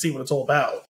intrigued to see what it's all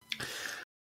about.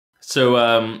 So,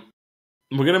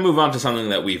 we're going to move on to something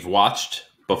that we've watched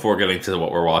before getting to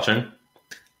what we're watching.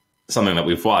 something that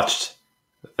we've watched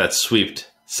that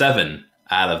sweeped 7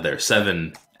 out of their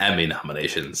 7 Emmy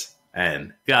nominations.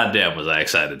 And goddamn was I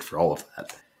excited for all of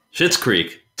that. Schitt's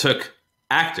Creek took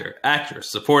actor, actress,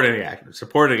 supporting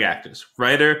actors,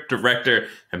 writer, director,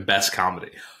 and best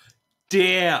comedy.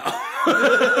 Damn.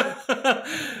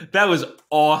 That was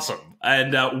awesome.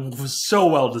 And was so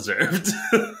well deserved.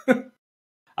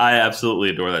 I absolutely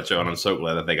adore that show, and I'm so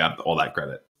glad that they got all that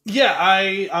credit. Yeah,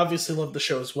 I obviously love the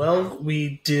show as well.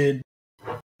 We did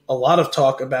a lot of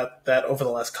talk about that over the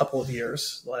last couple of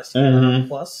years, the last year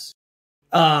plus.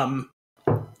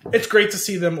 It's great to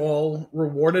see them all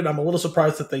rewarded. I'm a little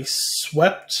surprised that they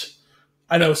swept.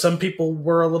 I know some people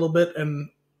were a little bit, and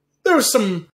there was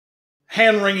some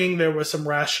hand-wringing, there was some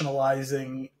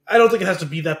rationalizing. I don't think it has to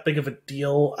be that big of a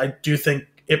deal. I do think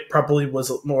it probably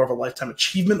was more of a Lifetime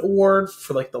Achievement Award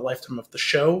for like the lifetime of the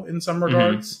show in some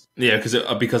regards. Yeah,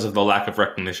 because of the lack of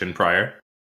recognition prior.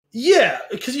 Yeah,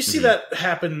 because you see that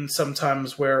happen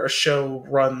sometimes where a show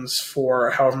runs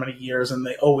for however many years and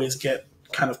they always get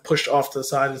kind of pushed off to the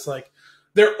side. It's like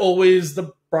they're always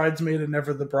the bridesmaid and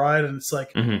never the bride, and it's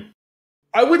like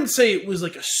I wouldn't say it was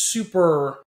like a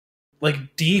super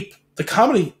like deep. The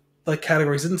comedy like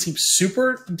categories didn't seem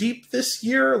super deep this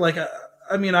year. Like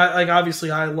I mean,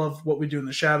 obviously I love What We Do in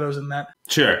the Shadows, and that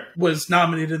was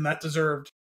nominated and that deserved.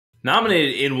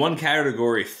 Nominated in one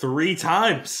category 3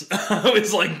 times. I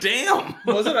was like, damn.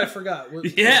 Was it? I forgot.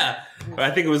 Yeah. I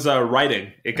think it was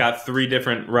writing. It got 3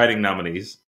 different writing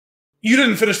nominees. You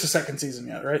didn't finish the second season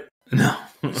yet, right? No.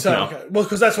 So, no. Okay. Well,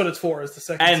 because that's what it's for, is the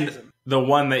second season. The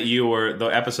one that the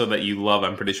episode that you love,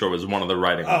 I'm pretty sure was one of the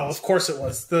writing ones. Oh, of course it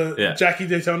was. The Jackie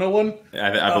Daytona one?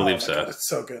 I believe so. God, it's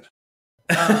so good.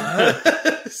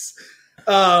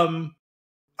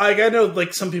 I know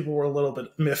like some people were a little bit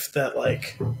miffed that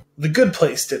like The Good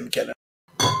Place didn't get it,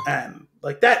 and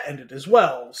like that ended as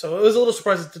well. So it was a little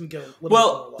surprised it didn't get a little.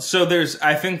 Well, so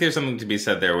I think there's something to be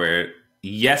said there where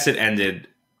yes, it ended.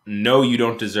 No, you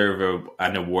don't deserve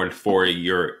an award for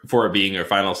it being your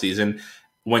final season.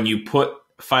 When you put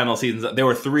final seasons, there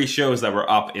were 3 shows that were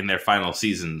up in their final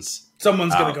seasons.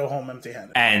 Someone's gonna go home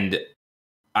empty-handed. And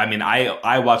I mean,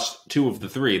 I watched 2 of the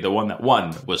 3. The one that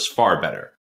won was far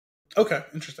better. Okay,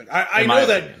 interesting. I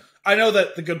know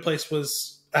that The Good Place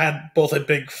had both a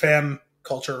big fan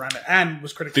culture around it and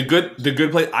was critically. The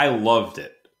Good Place, I loved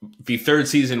it. The 3rd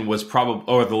season was probably,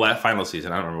 or the final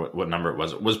season, I don't remember what number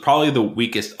it was probably the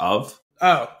weakest of.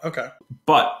 Oh, okay.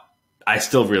 But I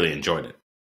still really enjoyed it.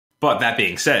 But that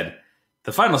being said,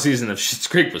 the final season of Schitt's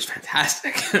Creek was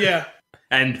fantastic. Yeah.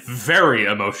 And very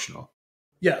emotional.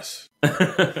 Yes.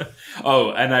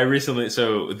 Oh, and I recently,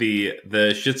 so the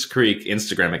Schitt's Creek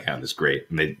Instagram account is great,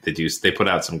 and they put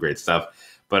out some great stuff.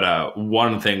 But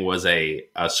one thing was a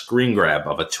screen grab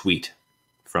of a tweet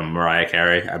from Mariah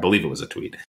Carey. I believe it was a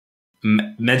tweet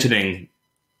mentioning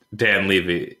Dan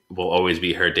Levy will always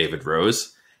be her David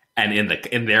Rose, and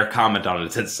in their comment on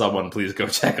it said, "Someone please go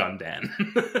check on Dan,"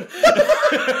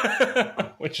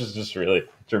 which is just really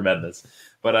tremendous.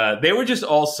 But they were just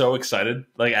all so excited,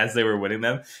 like as they were winning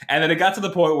them, and then it got to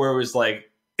the point where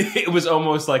it was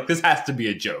almost like this has to be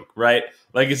a joke, right?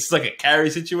 Like it's like a Carey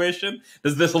situation.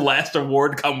 Does this last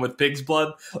award come with pig's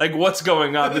blood? Like what's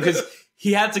going on? Because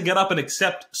he had to get up and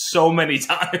accept so many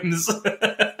times.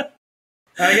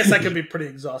 I guess that could be pretty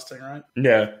exhausting, right?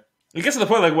 Yeah. It gets to the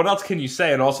point, like, what else can you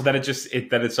say? And also that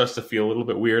it starts to feel a little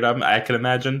bit weird, I can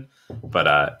imagine.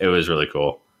 But it was really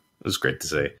cool. It was great to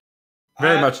see.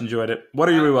 Very much enjoyed it. What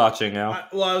are you rewatching now? I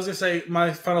was going to say,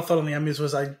 my final thought on the Emmys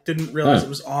was I didn't realize it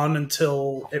was on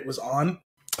until it was on.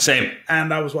 Same.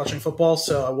 And I was watching football,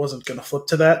 so I wasn't going to flip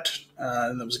to that.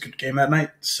 And there was a good game that night.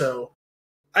 So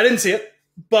I didn't see it.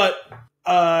 But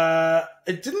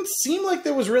it didn't seem like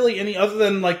there was really any, other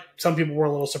than like some people were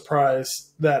a little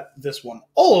surprised that this won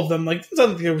all of them. Like, it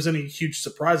doesn't think there was any huge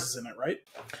surprises in it, right?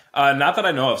 Not that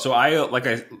I know of. So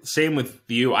same with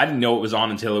you. I didn't know it was on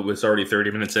until it was already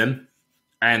 30 minutes in.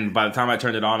 And by the time I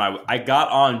turned it on, I got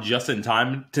on just in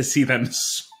time to see them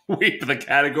sweep the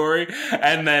category.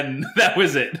 And then that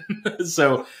was it.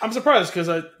 So I'm surprised because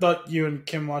I thought you and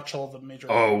Kim watch all the major.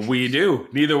 Oh, we do.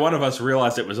 Neither one of us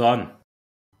realized it was on.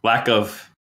 Lack of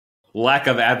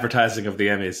advertising of the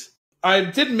Emmys. I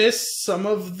did miss some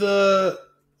of the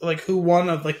who won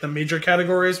of the major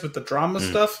categories with the drama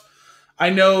stuff.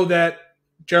 I know that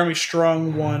Jeremy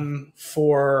Strong won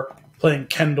for playing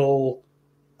Kendall.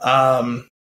 Oh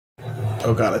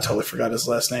god, I totally forgot his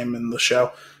last name in the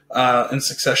show. In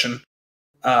Succession,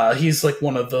 he's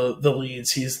one of the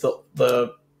leads. He's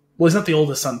he's not the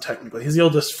oldest son technically. He's the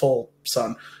oldest full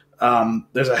son.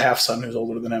 There's a half son who's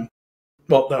older than him.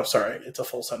 Well, no, sorry, it's a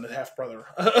full son, a half brother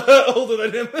older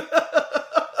than him.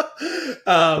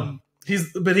 He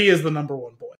is the number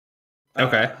one boy.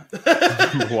 Okay.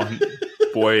 Number one.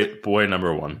 Boy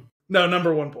number one. No,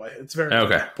 number one boy. It's very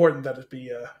important that it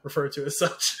be referred to as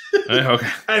such. Okay.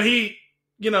 And he,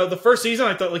 the first season,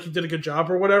 I thought like he did a good job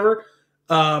or whatever.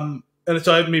 And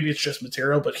so maybe it's just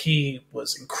material, but he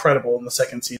was incredible in the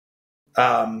second season.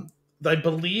 I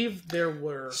believe there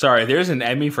were... Sorry, there's an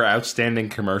Emmy for Outstanding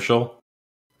Commercial.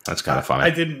 That's kind of funny. I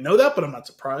didn't know that, but I'm not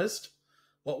surprised.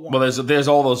 What one? Well, there's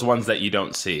all those ones that you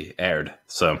don't see aired.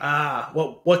 So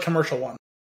what commercial one?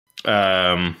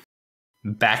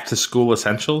 Back to School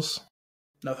Essentials.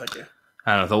 No, thank you.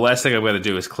 I don't know. The last thing I'm going to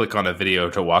do is click on a video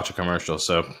to watch a commercial,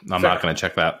 so I'm not going to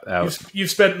check that out.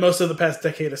 You've spent most of the past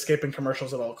decade escaping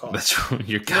commercials at all costs. That's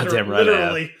you're goddamn right.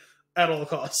 Literally at all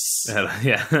costs.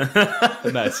 Yeah.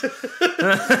 Nice.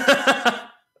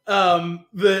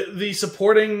 The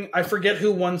supporting, I forget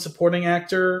who won supporting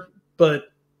actor, but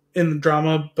in the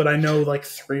drama, but I know like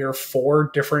 3 or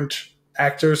 4 different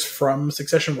actors from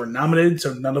Succession were nominated,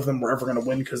 so none of them were ever going to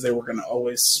win because they were going to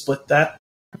always split that.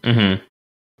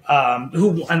 Mm-hmm.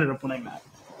 Who ended up winning that?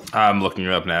 I'm looking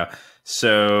it up now.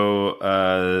 So,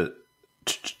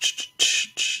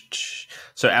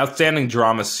 Outstanding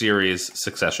Drama Series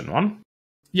Succession won.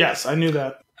 Yes, I knew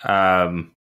that.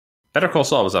 Better Call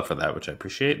Saul was up for that, which I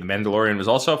appreciate. The Mandalorian was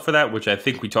also up for that, which I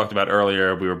think we talked about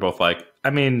earlier. We were both like,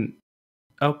 I mean,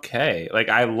 okay. Like,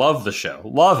 I love the show.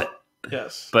 Love it.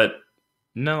 Yes. But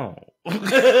no. All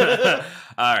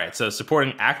right. So,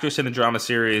 supporting actress in the drama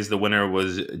series, the winner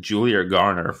was Julia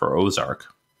Garner for Ozark.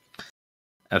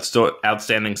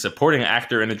 Outstanding supporting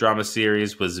actor in the drama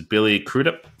series was Billy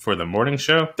Crudup for The Morning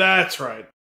Show. That's right.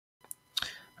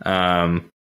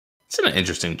 It's an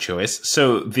interesting choice.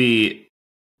 So,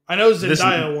 I know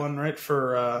Zendaya won, right,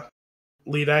 for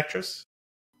lead actress?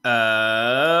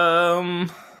 For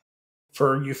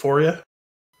Euphoria?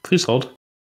 Please hold.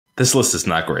 This list is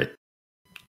not great.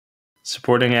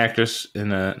 Supporting actress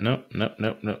in a... No.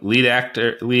 Lead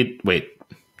actor... Wait.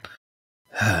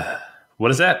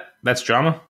 What is that? That's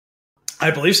drama?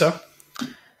 I believe so.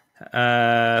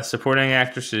 Supporting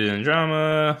actress in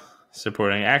drama.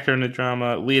 Supporting actor in the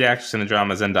drama. Lead actress in the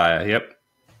drama, Zendaya. Yep.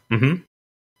 Mm-hmm.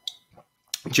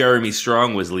 Jeremy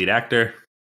Strong was lead actor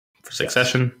for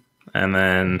Succession. Yes. And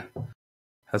then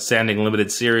Outstanding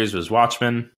Limited Series was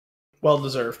Watchmen. Well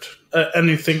deserved.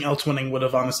 Anything else winning would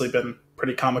have honestly been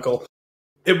pretty comical.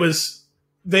 It was...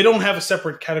 They don't have a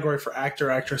separate category for actor,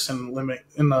 actress in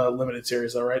the limited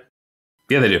series, though, right?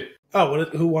 Yeah, they do. Oh,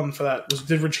 who won for that?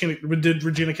 Did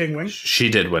Regina King win? She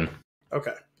did win.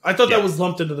 Okay. I thought that was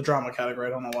lumped into the drama category. I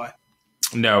don't know why.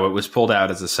 No, it was pulled out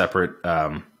as a separate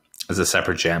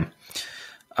jam.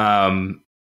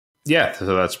 Yeah,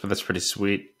 so that's pretty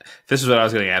sweet. This is what I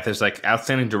was getting at. There's like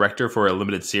outstanding director for a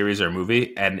limited series or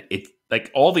movie, and it like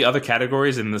all the other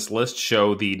categories in this list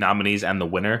show the nominees and the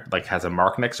winner like has a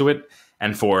mark next to it.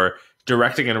 And for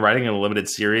directing and writing in a limited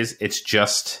series, it's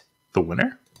just the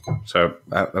winner. So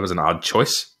that was an odd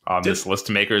choice on this list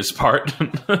maker's part.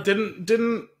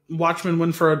 Didn't Watchmen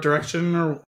win for a direction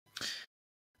or?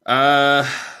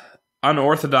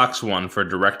 Unorthodox one for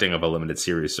directing of a limited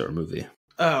series or movie.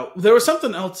 Oh, there was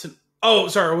something else.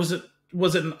 Sorry.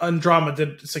 Was it on drama?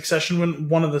 Did Succession win?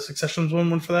 One of the Successions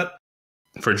win for that?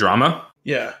 For drama?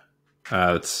 Yeah.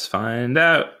 Let's find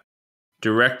out.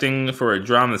 Directing for a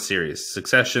drama series,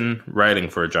 Succession. Writing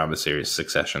for a drama series,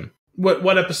 Succession.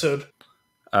 What episode?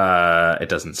 It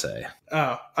doesn't say.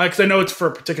 Oh, because I know it's for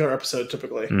a particular episode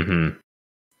typically. Mm-hmm.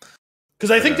 Because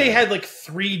I think they had like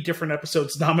 3 different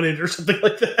episodes nominated or something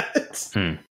like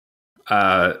that.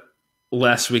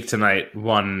 Last Week Tonight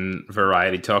won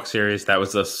Variety Talk Series. That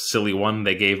was a silly one.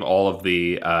 They gave all of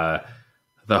the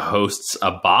hosts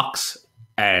a box,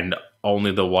 and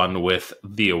only the one with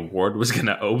the award was going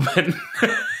to open,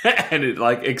 and it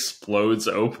like explodes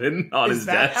open on his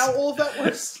desk. Is that how all of that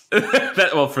works?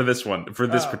 For this one, for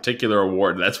this particular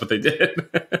award, that's what they did.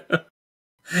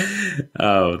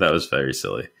 Oh, that was very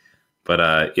silly,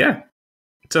 but yeah.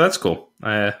 So that's cool.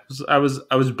 I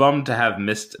was bummed to have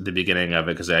missed the beginning of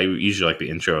it because I usually like the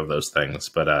intro of those things,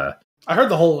 but I heard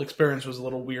the whole experience was a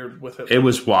little weird with it. It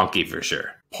was wonky for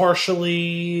sure.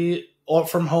 Partially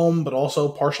from home, but also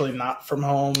partially not from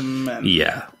home. And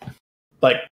yeah.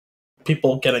 Like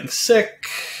people getting sick.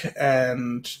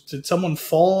 And did someone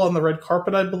fall on the red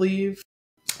carpet, I believe?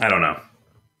 I don't know.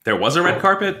 There was a red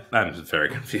carpet? I'm very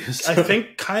confused. I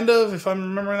think kind of, if I'm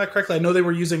remembering that correctly. I know they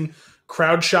were using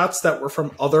crowd shots that were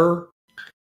from other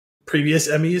previous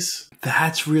Emmys.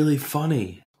 That's really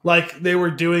funny. Like they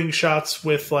were doing shots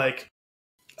with like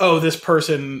oh, this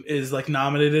person is like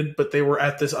nominated, but they were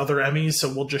at this other Emmys,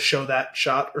 so we'll just show that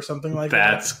shot or something like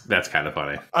that. That's kind of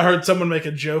funny. I heard someone make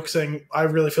a joke saying, I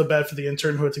really feel bad for the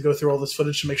intern who had to go through all this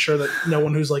footage to make sure that no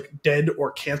one who's like dead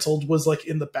or canceled was like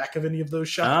in the back of any of those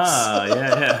shots.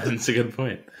 Yeah. That's a good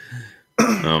point.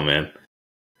 Oh, man.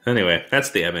 Anyway, that's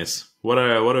the Emmys. What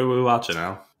are we watching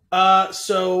now?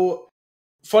 So,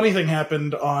 funny thing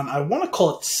happened on, I want to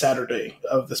call it Saturday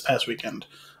of this past weekend.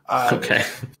 Okay.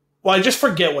 Well, I just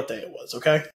forget what day it was,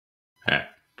 okay? Right.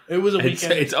 It was a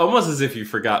weekend. It's almost as if you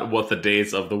forgot what the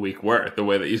days of the week were, the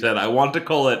way that you said, I want to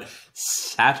call it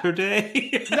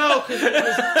Saturday. No, because it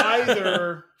was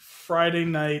either Friday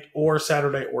night or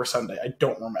Saturday or Sunday. I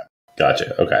don't remember.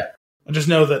 Gotcha. Okay. I just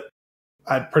know that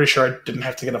I'm pretty sure I didn't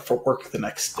have to get up for work the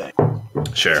next day.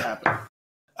 Sure.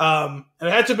 And it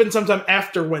had to have been sometime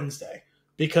after Wednesday,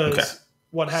 because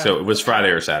what happened... So it was Friday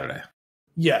or Saturday?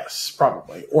 Yes,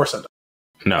 probably. Or Sunday.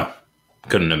 No.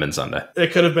 Couldn't have been Sunday.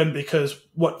 It could have been because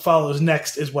what follows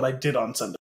next is what I did on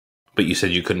Sunday. But you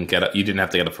said you couldn't get up. You didn't have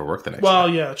to get up for work the next day. Well,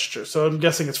 yeah, that's true. So I'm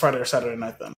guessing it's Friday or Saturday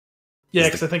night then. Yeah,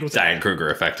 because I think it was... Diane Kruger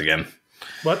Effect again.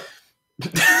 What?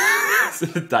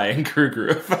 The Diane Kruger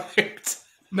Effect.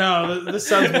 No, this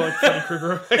sounds more like Freddy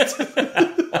Kruger Effect.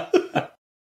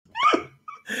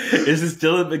 Is this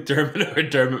Dylan McDermott or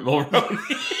Dermot Mulroney?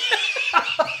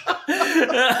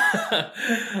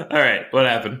 All right, what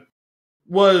happened?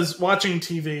 Was watching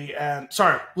TV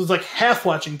was like half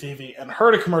watching TV and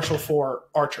heard a commercial for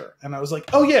Archer. And I was like,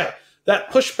 oh yeah,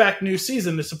 that pushback new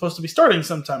season is supposed to be starting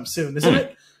sometime soon, isn't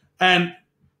it? And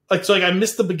I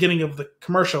missed the beginning of the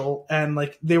commercial, and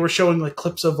like they were showing like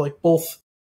clips of like both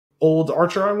old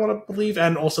Archer, I want to believe,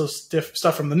 and also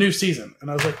stuff from the new season.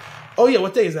 And I was like, oh yeah,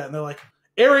 what day is that? And they're like,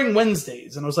 airing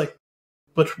Wednesdays. And I was like,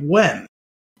 but when?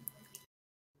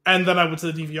 And then I went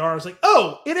to the DVR. I was like,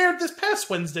 oh, it aired this past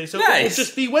Wednesday, so It will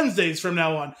just be Wednesdays from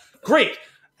now on. Great.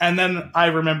 And then I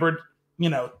remembered,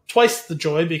 twice the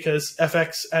joy, because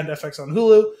FX and FX on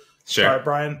Hulu, sorry,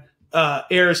 Brian,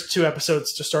 airs 2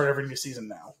 episodes to start every new season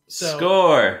now. So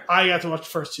Score! I got to watch the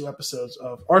first 2 episodes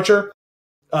of Archer.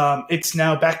 It's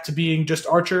now back to being just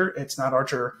Archer. It's not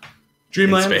Archer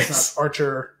Dreamland. It's not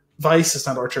Archer Vice. It's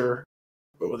not Archer...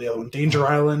 What was the other one? Danger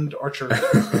Island, Archer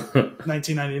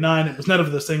 1999. It was none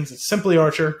of those things. It's simply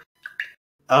Archer.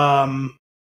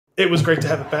 It was great to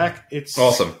have it back. It's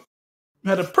awesome.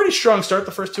 Had a pretty strong start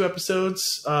the first 2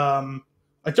 episodes. I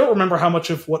don't remember how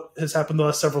much of what has happened the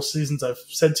last several seasons I've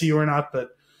said to you or not,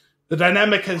 but the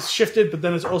dynamic has shifted, but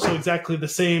then it's also exactly the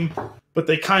same. But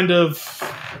they kind of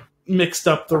mixed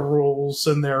up the rules,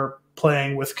 and they're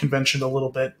playing with convention a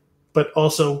little bit, but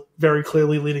also very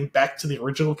clearly leading back to the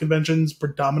original conventions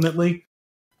predominantly.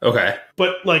 Okay.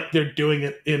 But like they're doing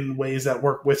it in ways that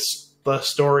work with the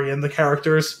story and the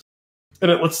characters,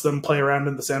 and it lets them play around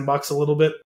in the sandbox a little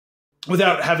bit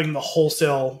without having the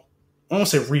wholesale, I don't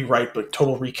want to say rewrite, but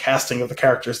total recasting of the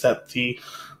characters that the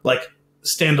like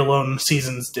standalone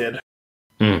seasons did.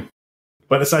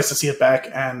 But it's nice to see it back,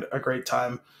 and a great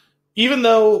time. Even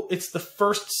though it's the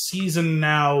first season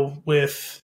now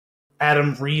with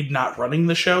Adam Reed not running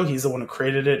the show. He's the one who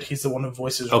created it. He's the one who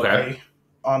voices Ray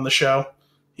on the show.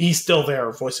 He's still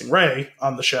there voicing Ray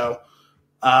on the show.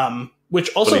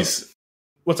 Which also...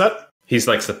 What's that? He's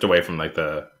like stepped away from like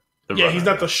the yeah, he's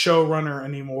not the showrunner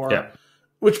anymore. Yeah.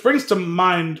 Which brings to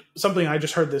mind something I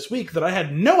just heard this week that I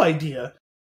had no idea.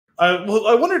 I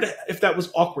wondered if that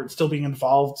was awkward, still being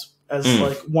involved as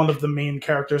like one of the main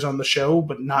characters on the show,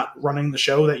 but not running the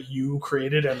show that you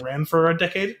created and ran for a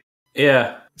decade.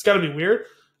 Yeah. It's got to be weird.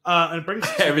 And it brings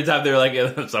every time they're like, yeah,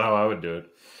 that's not how I would do it.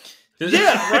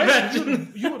 Yeah,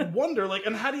 right? You would wonder, like,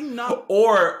 and how do you not...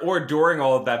 Or during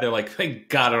all of that, they're like, thank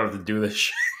God I don't have to do this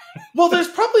shit. Well, there's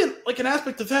probably, like, an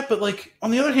aspect of that, but, like,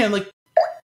 on the other hand, like,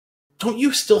 don't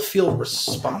you still feel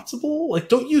responsible? Like,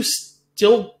 don't you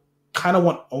still kind of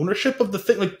want ownership of the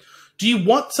thing? Like, do you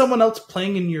want someone else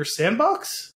playing in your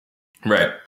sandbox?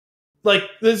 Right. Like,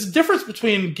 there's a difference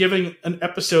between giving an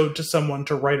episode to someone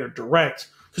to write or direct,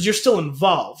 because you're still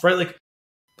involved, right? Like,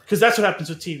 because that's what happens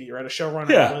with TV, right? A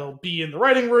showrunner will be in the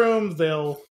writing room,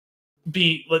 they'll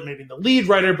be like maybe the lead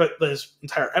writer, but there's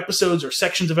entire episodes or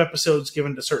sections of episodes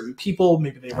given to certain people.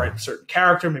 Maybe they write a certain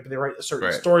character, maybe they write a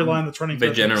certain storyline that's running.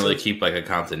 They generally keep like a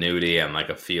continuity and like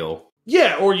a feel.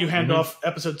 Yeah, or you hand off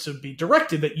episodes to be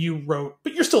directed that you wrote,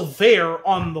 but you're still there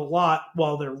on the lot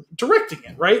while they're directing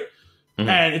it, right?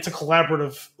 And it's a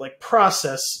collaborative like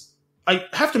process. I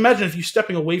have to imagine if you're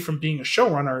stepping away from being a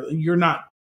showrunner, you're not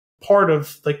part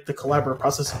of like the collaborative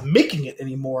process of making it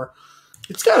anymore.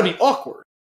 It's got to be awkward.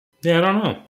 Yeah, I don't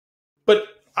know. But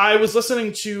I was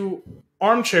listening to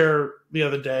Armchair the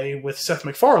other day with Seth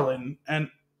MacFarlane, and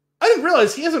I didn't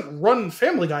realize he hasn't run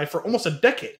Family Guy for almost a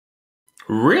decade.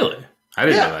 Really? I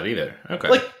didn't know that either. Okay.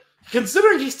 Like,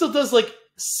 considering he still does, like,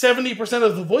 70%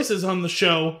 of the voices on the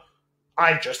show,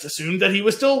 I just assumed that he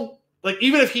was still, like,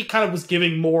 even if he kind of was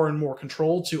giving more and more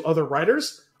control to other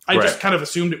writers, I just kind of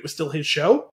assumed it was still his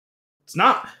show. It's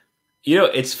not. You know,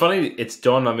 it's funny. It's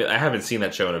dawned on me. I haven't seen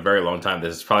that show in a very long time.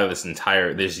 There's probably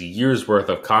there's years worth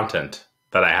of content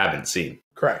that I haven't seen.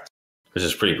 Correct. Which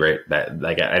is pretty great. That,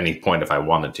 like, at any point, if I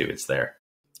wanted to, it's there.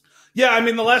 Yeah, I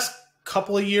mean, the last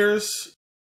couple of years,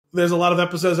 there's a lot of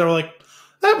episodes that were like,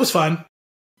 that was fun.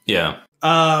 Yeah.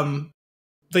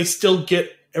 They still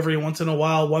get every once in a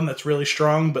while one that's really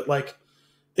strong, but, like,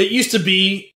 it used to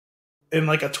be in,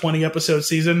 like, a 20 episode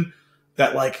season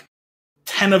that, like,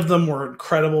 10 of them were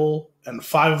incredible and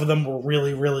 5 of them were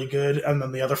really, really good, and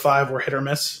then the other 5 were hit or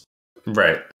miss.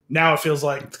 Right. Now it feels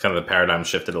like it's kind of the paradigm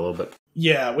shifted a little bit.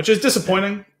 Yeah, which is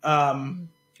disappointing.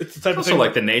 It's the type of thing. Also,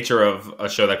 like, the nature of a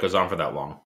show that goes on for that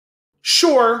long.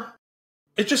 Sure.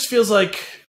 It just feels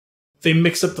like they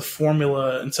mix up the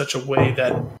formula in such a way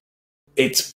that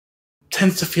it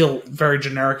tends to feel very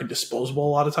generic and disposable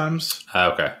a lot of times.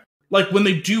 Okay. Like, when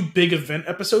they do big event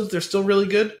episodes, they're still really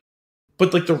good.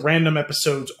 But, like, the random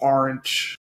episodes aren't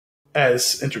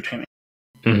as entertaining.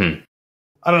 Mm-hmm.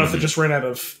 I don't know if they just ran out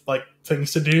of, like,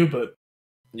 things to do, but...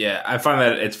 Yeah, I find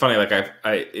that it's funny, like,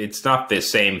 it's not the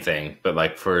same thing, but,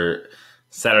 like, for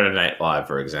Saturday Night Live,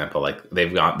 for example, like,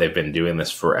 they've been doing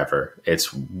this forever.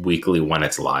 It's weekly when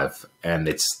it's live, and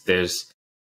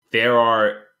there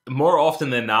are, more often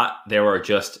than not, there are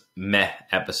just meh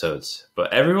episodes,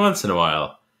 but every once in a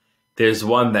while, there's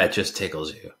one that just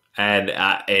tickles you, and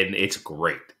it's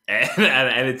great.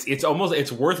 And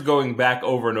it's worth going back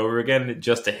over and over again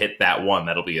just to hit that one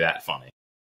that'll be that funny.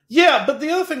 Yeah, but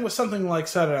the other thing was something like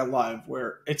Saturday Night Live,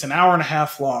 where it's an hour and a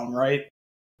half long, right?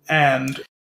 And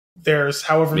there's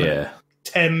however many,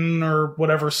 10 or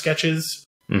whatever sketches.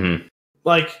 Mm-hmm.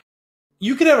 Like,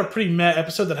 you could have a pretty meh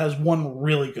episode that has one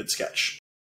really good sketch.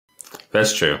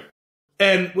 That's true.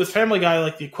 And with Family Guy,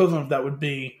 like, the equivalent of that would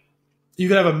be, you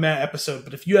could have a meh episode,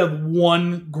 but if you have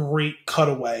one great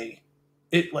cutaway,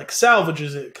 it, like,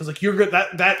 salvages it, because, like, you're good.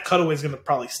 That cutaway is going to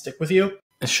probably stick with you.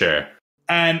 Sure.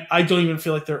 And I don't even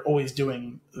feel like they're always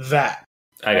doing that.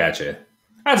 I got you.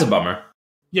 That's a bummer.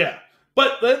 Yeah.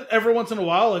 But then every once in a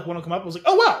while, like, one will come up, I was like,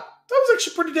 oh, wow, that was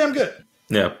actually pretty damn good.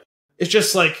 Yeah. It's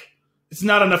just, like, it's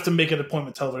not enough to make it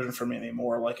appointment television for me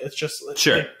anymore. Like, it's just,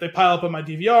 sure. They pile up on my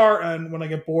DVR, and when I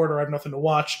get bored or I have nothing to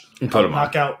watch, I'll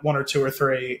knock out 1 or 2 or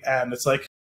 3, and it's like,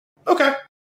 okay.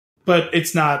 But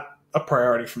it's not a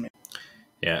priority for me.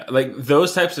 Yeah, like,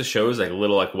 those types of shows, like,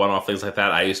 little, like, one-off things like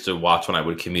that, I used to watch when I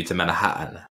would commute to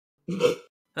Manhattan.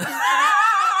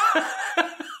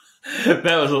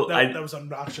 That was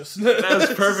obnoxious. That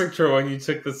was perfect for when you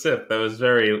took the sip. That was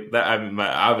very...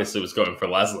 I obviously was going for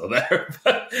Laszlo there,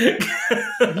 but...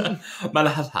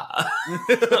 Manhattan.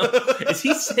 Is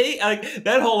he saying... Like,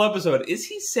 that whole episode, is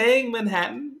he saying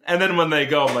Manhattan? And then when they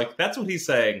go, I'm like, that's what he's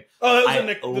saying. Oh, that was the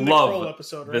Nick Kroll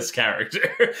episode, right? This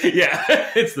character.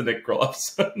 Yeah, it's the Nick Kroll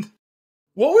episode.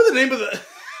 What were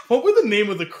the name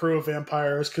of the crew of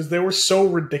vampires? Because they were so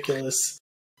ridiculous.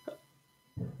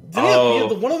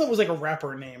 One of them was like a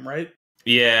rapper name, right?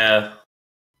 Yeah,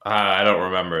 I don't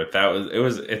remember. That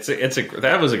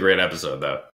was a great episode,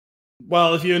 though.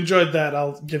 Well, if you enjoyed that,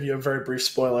 I'll give you a very brief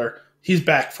spoiler. He's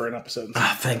back for an episode.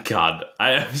 Oh, thank God!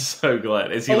 I am so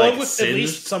glad. Is he along like with singed? At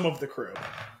least some of the crew?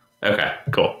 Okay,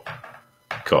 cool,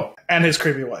 and his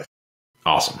creepy wife.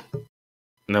 Awesome.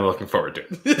 And I'm looking forward to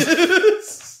it.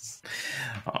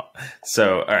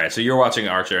 So, all right. So you're watching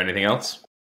Archer. Anything else?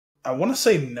 I want to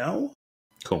say no.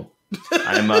 Cool.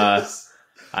 I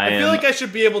feel like I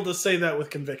should be able to say that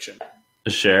with conviction.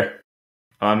 Sure.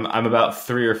 I'm about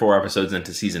 3 or 4 episodes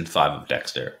into season 5 of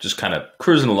Dexter. Just kind of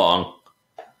cruising along.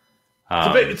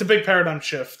 It's a big paradigm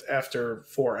shift after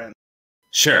 4 ends.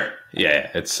 Sure. Yeah,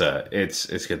 it's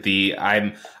good.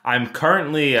 I'm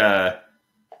currently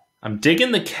I'm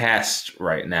digging the cast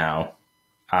right now.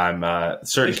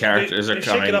 Certain characters are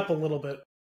coming. Shake it up a little bit.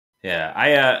 Yeah,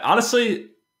 I honestly,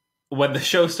 when the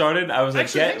show started, I was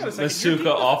like, get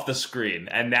Masuka off the screen.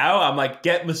 And now I'm like,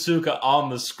 get Masuka on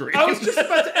the screen. I was just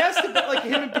about to ask about like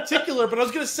him in particular, but I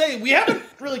was going to say, we haven't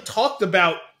really talked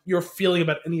about your feeling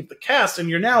about any of the cast, and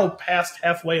you're now past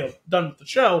halfway done with the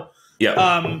show.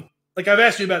 Yeah. Like, I've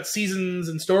asked you about seasons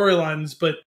and storylines,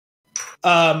 but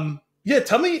yeah,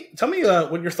 tell me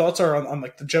what your thoughts are on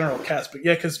like the general cast. But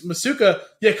yeah, because Masuka,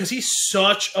 because he's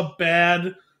such a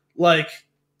bad like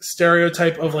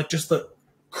stereotype of like just the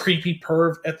creepy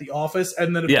perv at the office,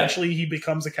 and then eventually he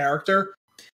becomes a character.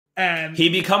 And he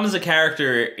becomes a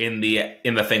character in the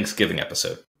Thanksgiving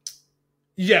episode.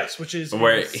 Yes, which is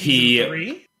where he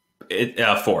 3?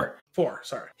 4. 4,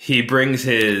 sorry. He brings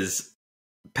his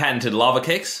patented lava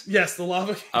cakes. Yes, the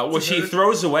lava cakes. Which he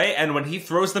throws away, and when he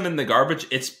throws them in the garbage,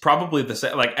 it's probably the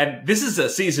same. Like, and this is a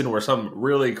season where some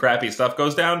really crappy stuff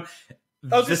goes down.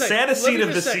 The saddest scene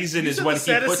of the season is when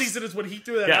he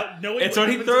threw that out. It's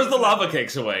when he throws the lava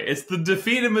cakes away. It's the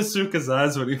defeat of Masuka's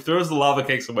eyes when he throws the lava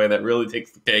cakes away that really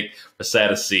takes the cake. The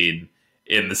saddest scene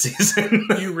in the season.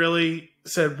 You really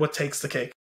said what takes the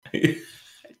cake. I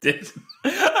did.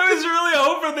 I was really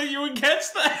hoping that you would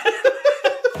catch that.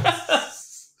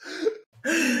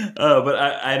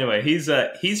 Anyway, he's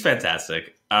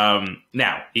fantastic.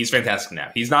 Now he's fantastic. Now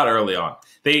he's not early on.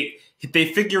 He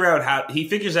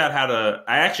figures out how to.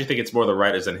 I actually think it's more the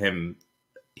writers than him.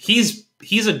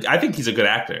 I think he's a good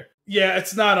actor. Yeah,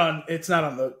 it's not on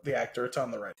the actor. It's on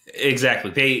the writer.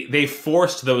 Exactly. They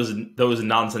forced those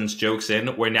nonsense jokes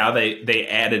in where now they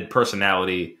added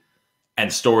personality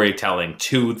and storytelling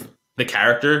to the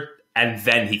character, and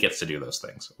then he gets to do those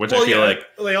things. Which I feel like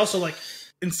they also like,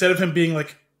 instead of him being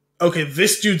like, okay,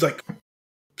 this dude's like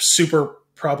super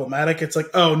problematic, it's like,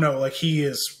 oh no, like he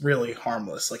is really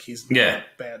harmless, like he's not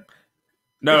bad.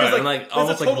 No, because, and like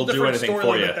almost like he'll do anything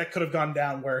for you. That could have gone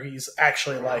down where he's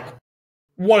actually like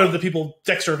one of the people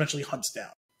Dexter eventually hunts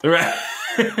down. Right.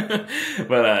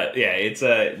 But it's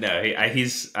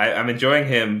I'm enjoying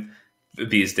him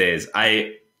these days.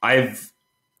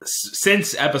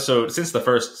 Since the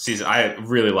first season, I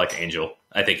really like Angel.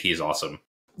 I think he's awesome.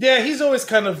 Yeah, he's always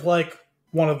kind of like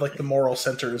one of like the moral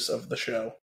centers of the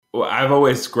show. Well, I've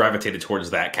always gravitated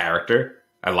towards that character.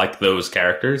 I like those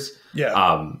characters.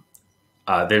 Yeah.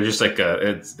 They're just like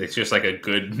it's just like a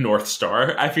good North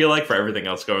Star, I feel like, for everything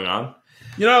else going on.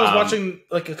 You know, I was watching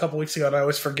like a couple weeks ago, and I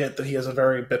always forget that he has a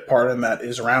very bit part in that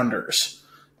is Rounders.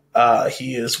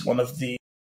 He's one of the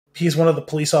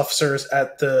police officers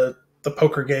at the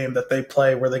poker game that they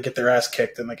play where they get their ass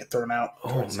kicked and they get thrown out.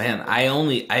 Oh man,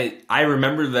 I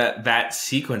remember that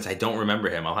sequence. I don't remember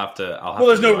him. I'll have to. Well,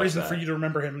 there's no reason for you to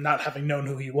remember him not having known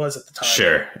who he was at the time.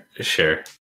 Sure.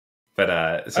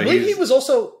 But so I believe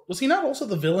was he not also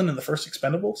the villain in the first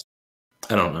Expendables?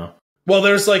 I don't know. Well,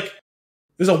 there's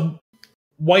a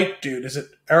white dude. Is it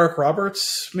Eric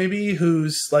Roberts maybe,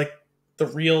 who's like the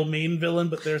real main villain?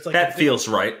 But there's like that feels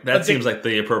right. That seems like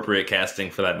the appropriate casting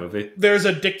for that movie. There's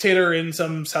a dictator in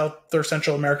some South or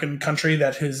Central American country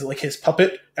that is like his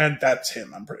puppet, and that's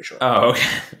him. I'm pretty sure. Oh,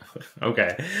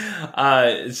 okay.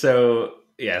 So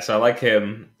I like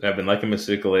him. I've been liking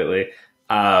Masuka lately.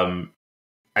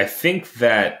 I think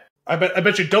that I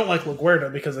bet you don't like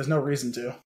LaGuardia because there's no reason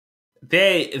to.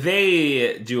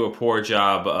 They do a poor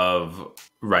job of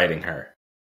writing her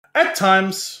at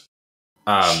times.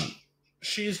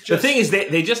 She's just, the thing is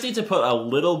they just need to put a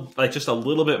little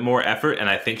bit more effort, and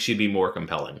I think she'd be more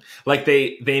compelling. Like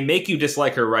they make you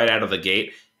dislike her right out of the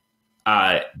gate,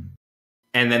 and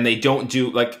then they don't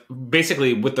do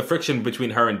basically with the friction between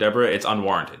her and Deborah, it's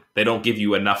unwarranted. They don't give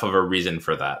you enough of a reason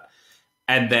for that.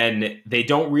 And then they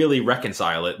don't really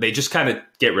reconcile it. They just kind of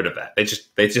get rid of that. They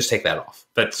just take that off.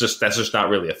 That's just not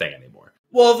really a thing anymore.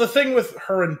 Well, the thing with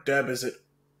her and Deb is it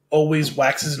always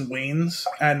waxes and wanes,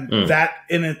 and that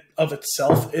in it of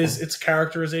itself is its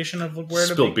characterization of where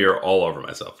to spilled beer all over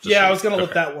myself. I was going to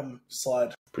let that one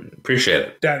slide. Appreciate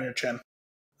it. Down your chin.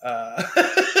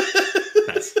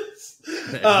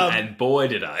 And boy,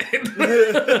 did I.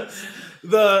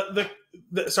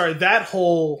 That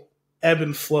whole ebb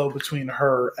and flow between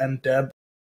her and Deb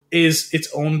is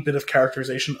its own bit of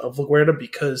characterization of LaGuardia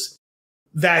because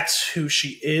that's who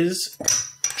she is.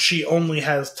 She only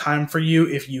has time for you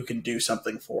if you can do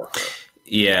something for her.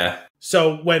 Yeah.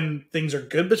 So when things are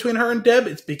good between her and Deb,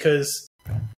 it's because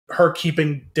her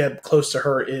keeping Deb close to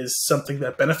her is something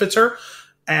that benefits her.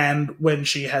 And when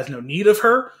she has no need of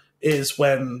her is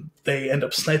when they end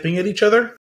up sniping at each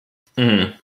other.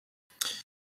 Mm-hmm.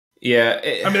 Yeah,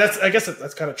 I guess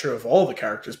that's kind of true of all the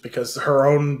characters because her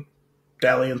own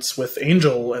dalliance with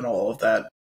Angel and all of that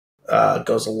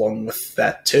goes along with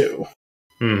that too.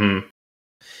 Mm-hmm.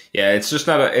 Yeah, it's just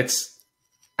not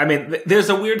there's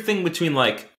a weird thing between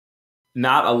like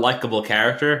not a likable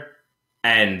character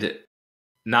and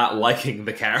not liking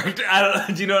the character. I don't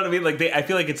know. Do you know what I mean? Like I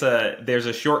feel like there's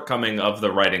a shortcoming of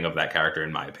the writing of that character,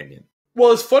 in my opinion.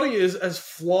 Well, as funny as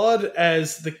flawed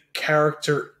as the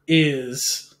character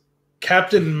is,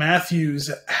 Captain Matthews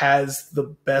has the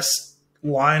best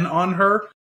line on her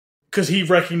because he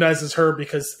recognizes her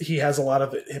because he has a lot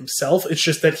of it himself. It's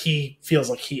just that he feels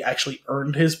like he actually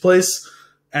earned his place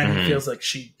and he feels like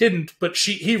she didn't, but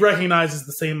he recognizes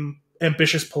the same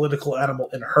ambitious political animal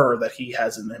in her that he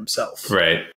has in himself.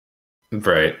 Right.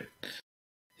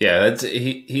 Yeah,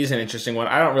 he's an interesting one.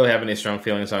 I don't really have any strong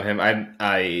feelings on him.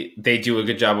 They do a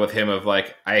good job with him of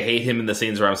like, I hate him in the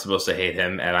scenes where I'm supposed to hate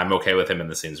him, and I'm okay with him in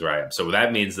the scenes where I am. So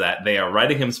that means that they are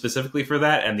writing him specifically for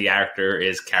that, and the actor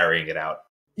is carrying it out.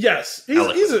 Yes,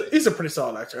 he's a pretty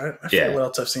solid actor. I forget what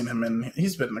else I've seen him in.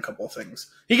 He's been in a couple of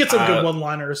things. He gets some good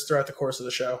one-liners throughout the course of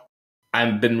the show.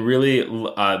 I've been really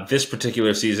this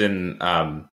particular season.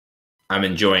 I'm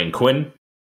enjoying Quinn,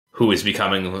 who is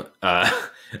becoming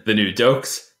the new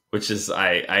Dokes. Which is,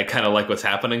 I kind of like what's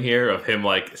happening here of him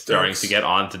like starting to get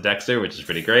on to Dexter, which is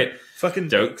pretty great. Fucking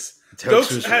Dokes.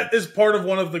 Dokes is part of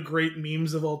one of the great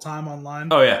memes of all time online.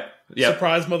 Oh yeah, yeah.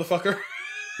 Surprise, motherfucker.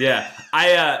 Yeah,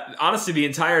 I honestly the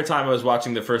entire time I was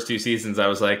watching the first 2 seasons, I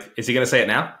was like, is he gonna say it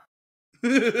now?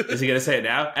 Is he gonna say it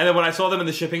now? And then when I saw them in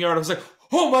the shipping yard, I was like,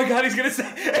 oh my god, he's gonna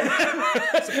say it.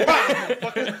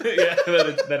 Yeah,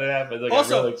 then it happened. Like,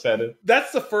 also, I'm really excited.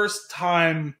 That's the first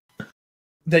time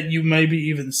that you maybe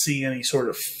even see any sort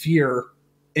of fear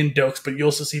in Dokes, but you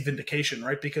also see vindication,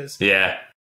 right? Because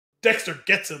Dexter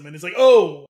gets him and he's like,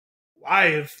 oh, I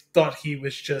have thought he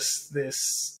was just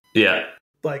this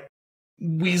like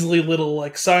Weasley little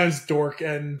like science dork,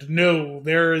 and no,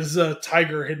 there is a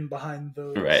tiger hidden behind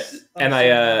those. Right. And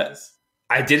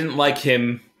I didn't like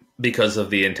him because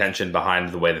of the intention behind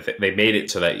the way that they made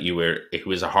it so that it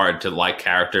was a hard to like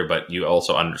character, but you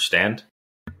also understand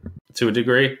to a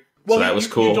degree. Well, so that was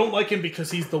cool. You don't like him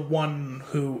because he's the one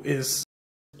who is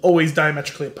always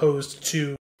diametrically opposed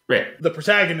to the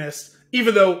protagonist,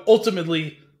 even though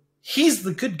ultimately he's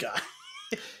the good guy.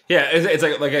 Yeah, it's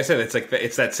like I said,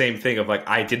 it's that same thing of like,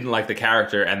 I didn't like the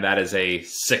character, and that is a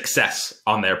success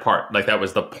on their part. Like that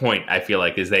was the point. I feel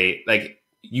like is they like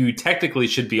you technically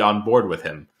should be on board with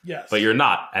him, yes, but you're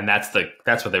not, and that's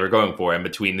what they were going for. And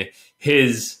between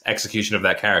his execution of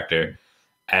that character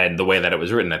and the way that it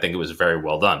was written, I think it was very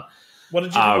well done. What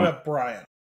did you think about Brian?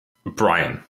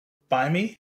 Brian. Buy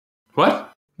me?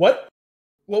 What? What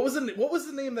was the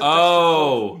name that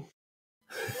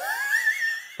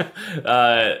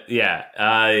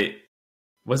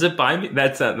was it Buy Me?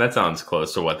 That sounds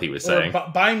close to what he was saying.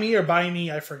 Buy Me or Buy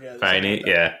Me, I forget. Buy Me,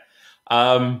 yeah.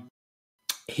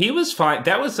 He was fine.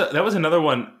 That was another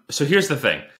one. So here's the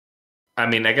thing. I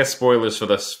mean, I guess spoilers for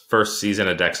the first season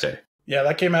of Dexter. Yeah,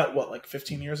 that came out, like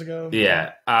 15 years ago?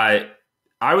 Yeah.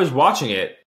 I was watching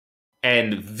it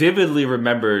and vividly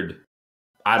remembered,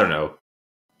 I don't know,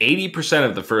 80%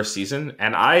 of the first season,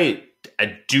 and I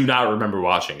do not remember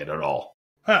watching it at all.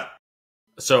 Huh.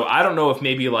 So I don't know if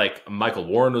maybe like Michael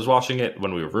Warren was watching it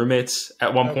when we were roommates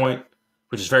at one point,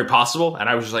 which is very possible, and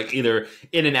I was just like either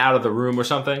in and out of the room or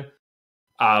something.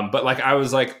 But like I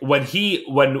was like when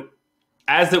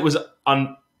as it was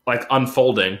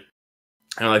unfolding,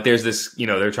 and like there's this,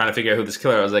 they're trying to figure out who this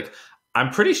killer. I was like, I'm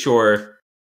pretty sure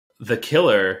the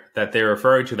killer that they're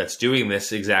referring to that's doing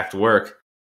this exact work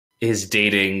is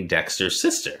dating Dexter's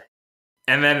sister.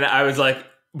 And then I was like,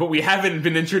 but we haven't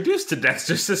been introduced to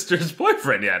Dexter's sister's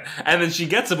boyfriend yet. And then she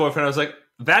gets a boyfriend. I was like,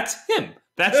 that's him.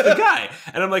 That's the guy.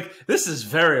 And I'm like, this is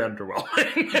very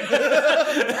underwhelming.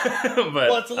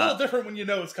 Well, it's a little different when you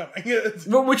know it's coming.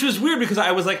 Which was weird because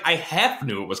I was like, I half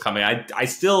knew it was coming. I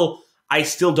still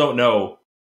don't know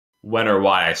when or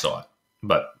why I saw it.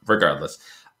 But regardless,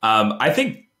 I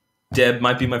think Deb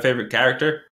might be my favorite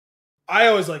character. I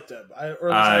always liked Deb.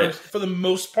 For the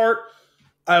most part,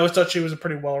 I always thought she was a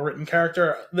pretty well-written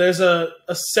character. There's a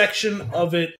section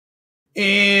of it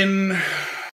in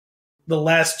the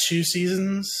last 2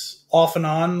 seasons, off and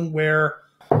on, where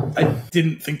I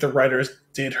didn't think the writers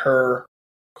did her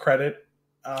credit.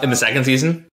 In the second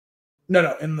season?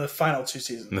 No, in the final 2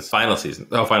 seasons. In the final season.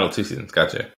 Oh, final 2 seasons.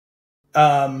 Gotcha.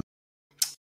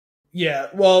 Yeah,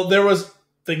 well, there was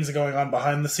things going on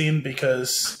behind the scene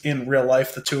because in real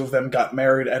life, the two of them got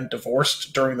married and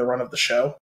divorced during the run of the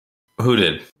show. Who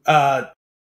did?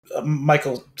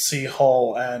 Michael C.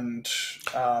 Hall and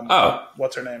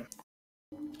what's her name?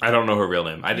 I don't know her real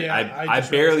name. I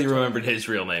barely remembered his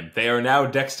real name. They are now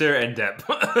Dexter and Deb.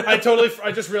 I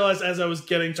just realized as I was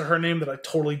getting to her name that I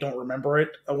totally don't remember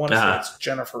it. I want to say it's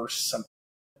Jennifer something.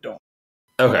 I don't.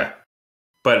 Okay.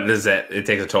 But it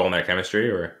takes a toll on their chemistry,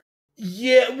 or?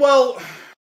 Yeah, well,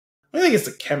 I think it's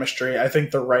the chemistry. I think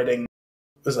the writing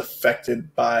was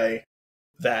affected by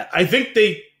that. I think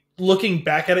looking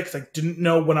back at it, because I didn't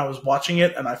know when I was watching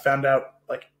it, and I found out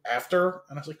like after,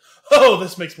 and I was like, oh,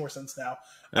 this makes more sense now.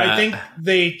 I think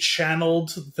they channeled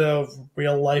the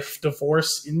real life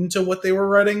divorce into what they were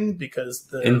writing because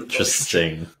the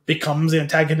interesting becomes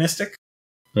antagonistic.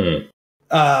 There's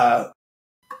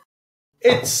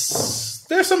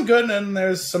some good and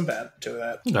there's some bad to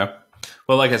that. Okay.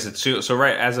 Well, like I said, so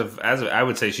right as of I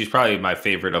would say she's probably my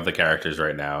favorite of the characters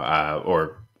right now,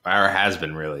 or has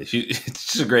been really.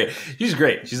 She's great. She's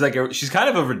great. She's kind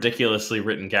of a ridiculously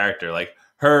written character. Like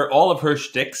all of her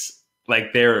shticks,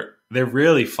 like they're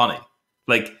really funny.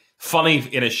 Like funny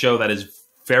in a show that is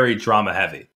very drama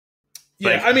heavy. Yeah,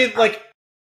 like, I mean, like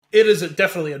it is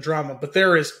definitely a drama, but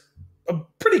there is a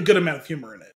pretty good amount of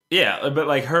humor in it. Yeah, but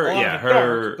like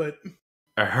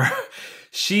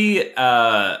she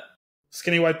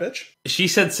skinny white bitch. She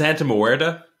said Santa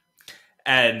Muerta,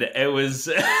 and it was,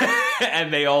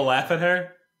 and they all laugh at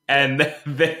her, and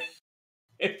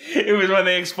it was when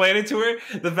they explained it to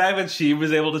her. The fact that she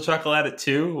was able to chuckle at it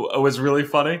too was really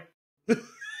funny, and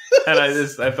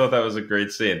I thought that was a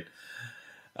great scene.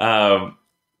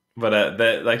 But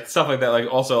that like stuff like that,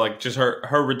 like also like just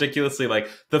her ridiculously like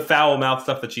the foul mouth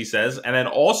stuff that she says, and then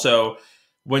also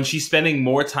when she's spending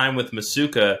more time with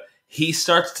Masuka, he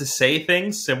starts to say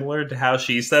things similar to how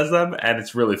she says them, and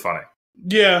it's really funny.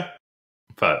 Yeah.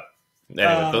 But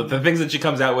anyway, the things that she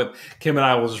comes out with, Kim and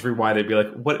I will just rewind it and be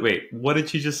like, "What? Wait, what did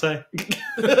she just say?"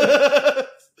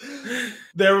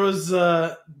 There was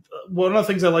one of the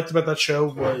things I liked about that show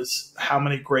was how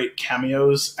many great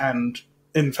cameos and,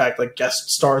 in fact, like guest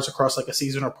stars across like a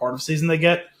season or part of a season they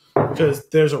get, because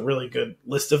there's a really good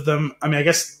list of them. I mean, I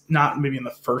guess not maybe in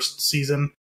the first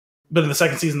season, but in the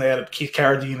second season they added Keith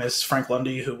Carradine as Frank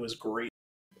Lundy, who was great.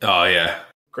 Oh yeah,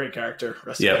 great character.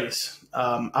 Rest in peace.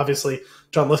 Obviously,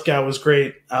 John Lithgow was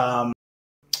great.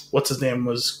 What's his name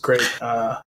was great.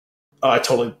 I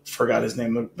totally forgot his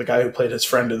name. The guy who played his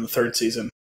friend in the third season.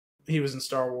 He was in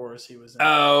Star Wars. He was in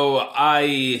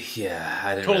I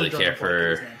didn't totally really care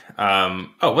for.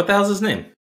 What the hell's his name?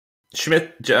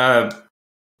 Schmidt.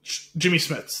 Jimmy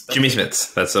Smits. Jimmy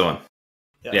Smits. That's the one.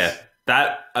 Yes.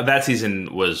 Yeah, that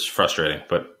season was frustrating,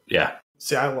 but yeah.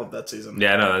 See, I love that season.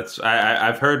 Yeah, no, that's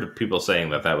I've heard people saying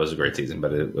that was a great season,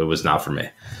 but it was not for me.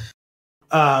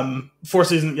 Fourth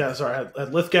season, I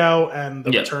had Lithgow and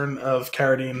the return of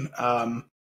Carradine.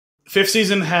 Fifth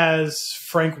season has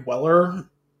Frank Weller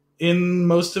in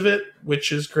most of it,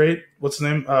 which is great. What's his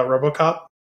name? RoboCop.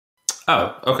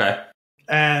 Oh, okay.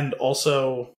 And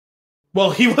also,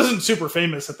 well, he wasn't super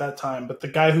famous at that time, but the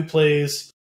guy who plays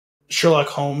Sherlock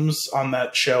Holmes on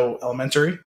that show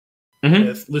Elementary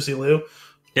with Lucy Liu.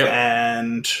 Yep.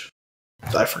 And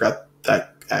I forgot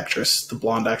that actress, the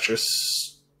blonde actress.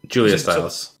 Julia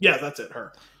Stiles. Yeah, that's it,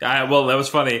 her. Well, that was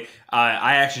funny.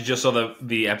 I actually just saw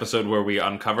the episode where we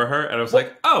uncover her, and I was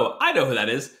like, oh, I know who that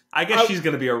is. I guess she's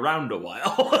going to be around a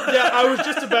while. Yeah, I was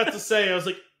just about to say, I was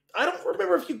like, I don't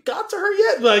remember if you got to her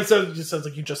yet. Like, so it just sounds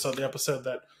like you just saw the episode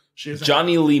that she was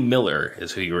Johnny Lee Miller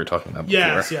is who you were talking about before.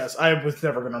 Yes. I was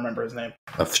never going to remember his name.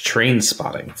 Of Train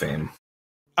Spotting fame.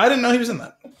 I didn't know he was in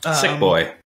that. Sick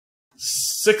Boy.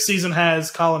 Sixth season has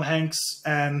Colin Hanks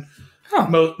and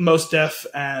Mos Def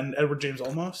and Edward James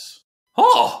Olmos.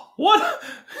 Oh, what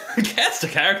cast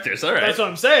of characters! All right, that's what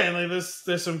I'm saying. Like,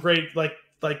 there's some great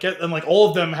and all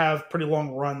of them have pretty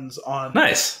long runs on.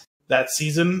 Nice that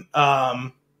season.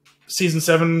 Season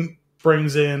 7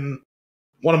 brings in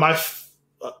one of my.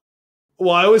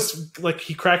 I always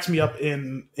he cracks me up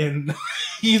in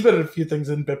he's been in a few things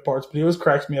in bit parts, but he always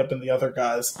cracks me up in the other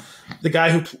guys. The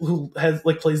guy who has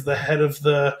plays the head of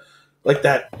the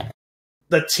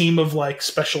that team of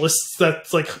specialists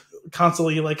that's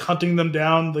constantly hunting them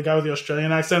down. The guy with the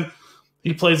Australian accent,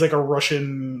 he plays a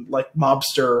Russian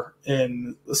mobster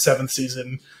in the 7th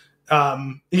season.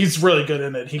 He's really good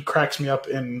in it. He cracks me up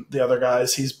in the other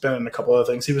guys. He's been in a couple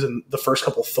other things. He was in the first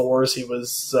couple Thors. He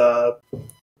was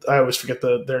I always forget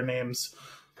their names.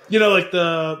 You know,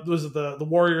 the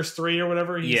Warriors 3 or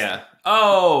whatever. Yeah.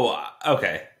 Oh,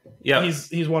 okay. Yeah.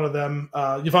 He's one of them.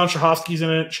 Yvonne Strahovski's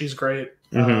in it. She's great.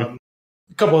 Mm-hmm.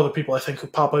 A couple other people I think who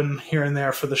pop in here and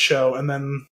there for the show, and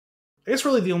then I guess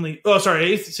really the only. Oh, sorry.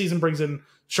 8th season brings in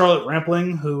Charlotte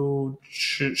Rampling, who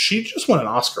she just won an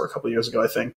Oscar a couple years ago, I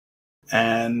think,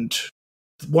 and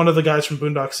one of the guys from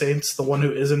Boondock Saints, the one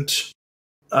who isn't.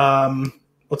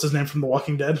 What's his name from The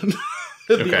Walking Dead?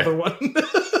 The other one.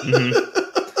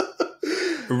 Mm-hmm.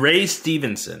 Ray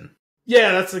Stevenson.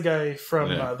 Yeah, that's the guy from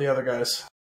the other guys.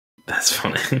 That's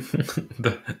funny.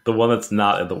 the one that's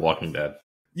not in The Walking Dead.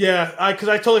 Yeah, because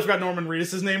I totally forgot Norman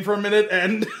Reedus' name for a minute,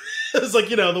 and it's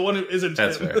the one who isn't.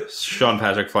 That's him. fair. Sean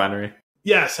Patrick Flannery.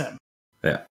 Yes, him.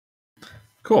 Yeah.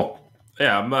 Cool.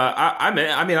 Yeah, I'm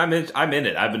in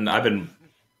it. I've been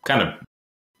kind of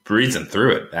breezing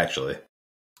through it, actually.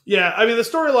 Yeah, I mean, the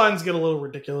storylines get a little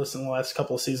ridiculous in the last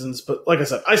couple of seasons, but like I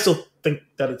said, I still think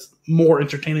that it's more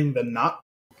entertaining than not.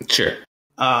 Sure.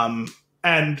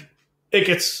 And it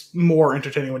gets more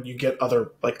entertaining when you get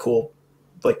other, cool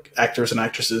like actors and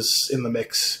actresses in the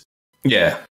mix.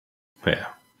 Yeah.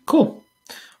 Cool.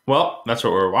 Well, that's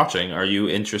what we're watching. Are you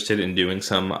interested in doing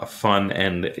some fun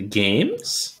and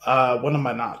games? When am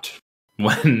I not?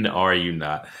 When are you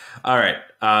not? All right.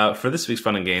 For this week's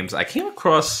fun and games, I came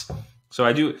across. So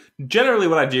I do. Generally,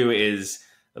 what I do is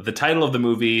the title of the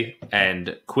movie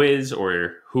and quiz,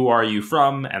 or who are you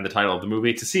from, and the title of the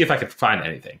movie to see if I could find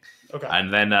anything. Okay.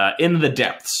 And then in the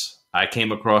depths, I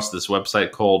came across this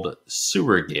website called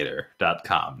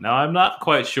sewergator.com. Now, I'm not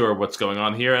quite sure what's going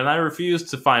on here, and I refuse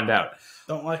to find out.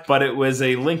 Don't like it. But it was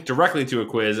a link directly to a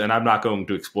quiz, and I'm not going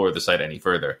to explore the site any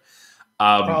further.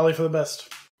 Probably for the best.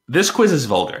 This quiz is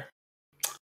vulgar.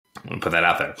 I'm going to put that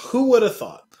out there. Who would have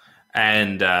thought?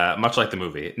 And much like the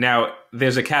movie. Now,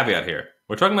 there's a caveat here.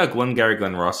 We're talking about Glen, Garry,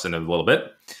 Glen Ross in a little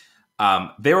bit.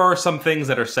 There are some things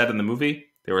that are said in the movie.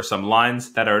 There are some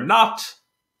lines that are not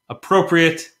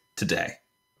appropriate today.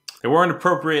 They weren't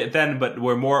appropriate then, but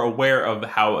we're more aware of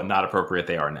how not appropriate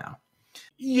they are now.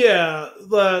 Yeah,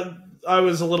 I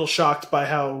was a little shocked by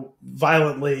how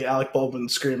violently Alec Baldwin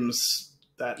screams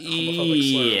that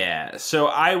homophobic slur. Yeah, so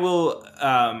I will.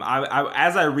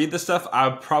 As I read this stuff,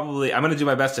 I'm going to do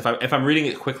my best. If I'm reading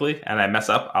it quickly and I mess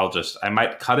up, I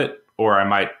might cut it, or I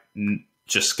might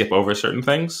just skip over certain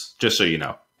things, just so you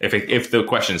know. If the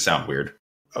questions sound weird.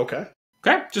 Okay,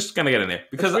 just gonna get in there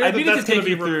because I needed to take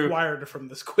you through. Required from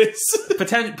this quiz,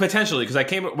 potentially, because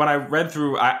when I read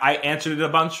through, I answered it a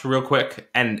bunch real quick,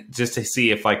 and just to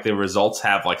see if like the results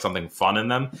have like something fun in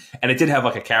them, and it did have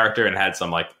like a character and had some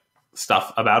like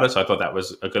stuff about it, so I thought that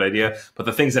was a good idea. But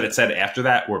the things that it said after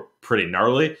that were pretty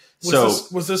gnarly.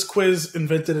 Was this quiz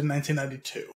invented in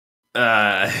 1992?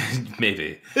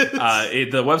 Maybe.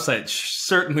 The website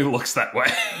certainly looks that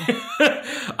way.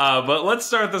 But let's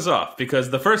start this off, because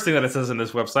the first thing that it says in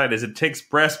this website is it takes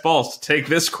brass balls to take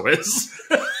this quiz.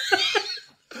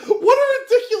 What a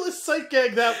ridiculous sight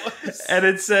gag that was. And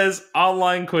it says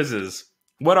online quizzes.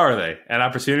 What are they? An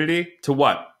opportunity to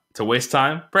what? To waste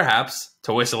time? Perhaps.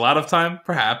 To waste a lot of time?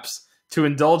 Perhaps. To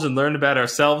indulge and learn about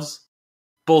ourselves?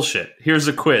 Bullshit. Here's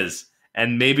a quiz.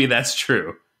 And maybe that's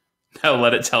true. Now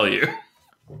let it tell you.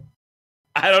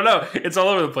 I don't know. It's all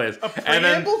over the place. A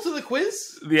preamble to the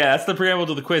quiz? Yeah, that's the preamble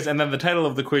to the quiz. And then the title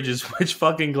of the quiz is Which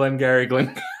Fucking Glen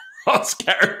Ross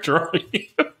Character Are You?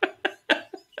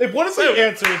 If one of the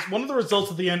answers, one of the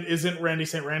results at the end isn't Randy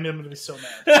St. Randy, I'm going to be so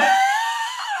mad.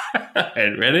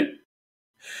 Alright, ready?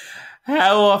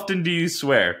 How often do you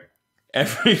swear?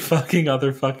 Every fucking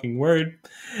other fucking word.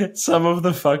 Some of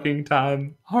the fucking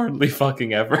time. Hardly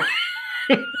fucking ever.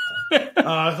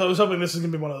 I was hoping this is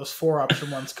going to be one of those 4-option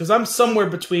ones, because I'm somewhere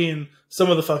between some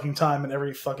of the fucking time and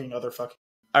every fucking other fucking...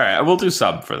 Alright, we'll do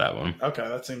some for that one. Okay,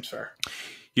 that seems fair.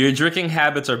 Your drinking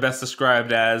habits are best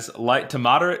described as light to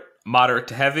moderate, moderate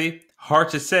to heavy, hard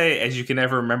to say as you can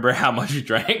never remember how much you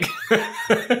drank.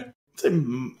 I'd say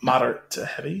moderate to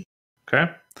heavy.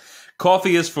 Okay.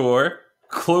 Coffee is for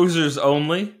closers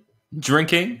only,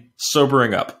 drinking,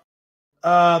 sobering up.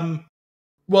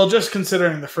 Well, just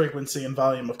considering the frequency and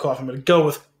volume of coffee, I'm going to go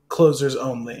with closers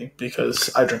only,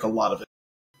 because I drink a lot of it.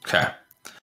 Okay.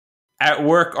 At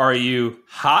work, are you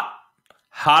hot?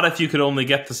 Hot if you could only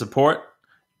get the support?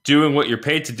 Doing what you're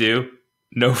paid to do?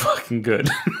 No fucking good.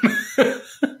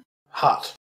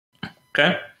 Hot.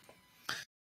 Okay.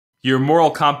 Your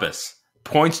moral compass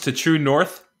points to true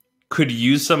north? Could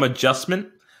use some adjustment?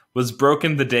 Was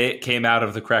broken the day it came out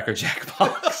of the Cracker Jack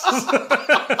box?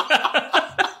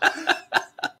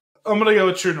 I'm going to go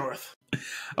with true north.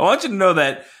 I want you to know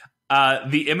that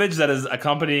the image that is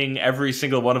accompanying every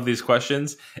single one of these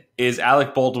questions is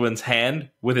Alec Baldwin's hand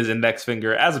with his index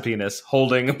finger as a penis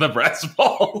holding the brass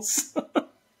balls.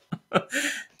 All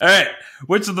right.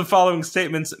 Which of the following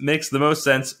statements makes the most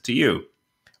sense to you?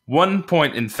 1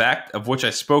 point, in fact, of which I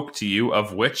spoke to you,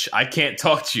 of which I can't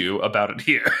talk to you about it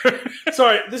here.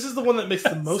 Sorry, this is the one that makes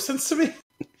the most sense to me?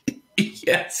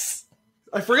 Yes.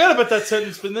 I forgot about that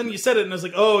sentence, but then you said it, and I was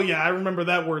like, oh, yeah, I remember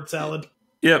that word salad.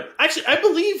 Yep. Actually, I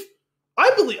believe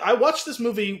I watched this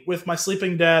movie with my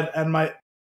sleeping dad and my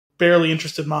barely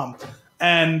interested mom,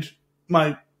 and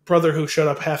my brother who showed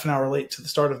up half an hour late to the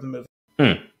start of the movie.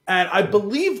 And I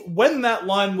believe when that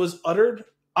line was uttered,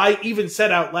 I even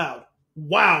said out loud,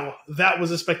 wow, that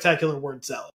was a spectacular word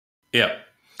salad. Yep.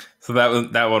 So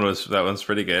that one's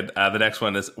pretty good. The next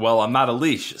one is, well, I'm not a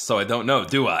leash, so I don't know,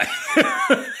 do I?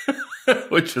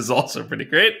 Which was also pretty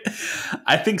great.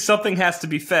 I think something has to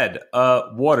be fed,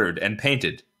 watered, and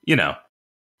painted. You know.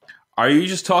 Are you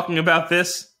just talking about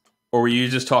this, or were you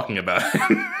just talking about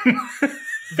it?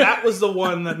 That was the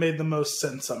one that made the most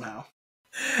sense somehow.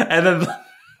 And then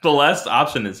the last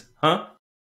option is, huh?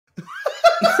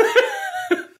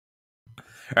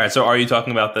 All right, so are you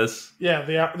talking about this? Yeah,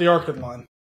 the Arkin line.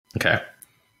 Okay.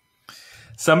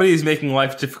 Somebody is making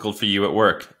life difficult for you at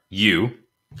work. You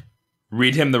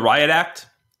read him the riot act,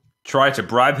 try to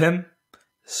bribe him,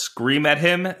 scream at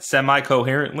him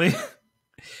semi-coherently,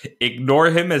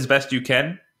 ignore him as best you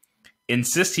can,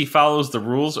 insist he follows the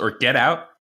rules or get out,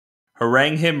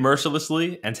 harangue him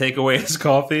mercilessly and take away his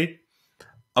coffee,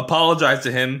 apologize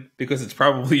to him because it's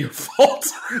probably your fault.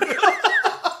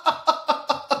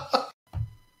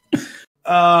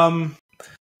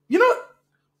 You know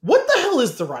what the hell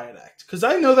is the riot act? Because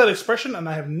I know that expression and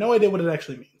I have no idea what it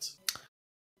actually means.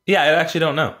 Yeah, I actually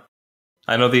don't know.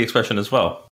 I know the expression as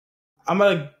well. I'm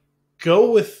gonna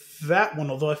go with that one,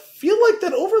 although I feel like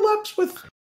that overlaps with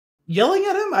yelling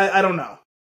at him. I don't know.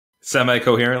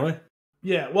 Semi-coherently?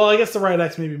 Yeah, well, I guess the riot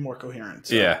act's maybe more coherent.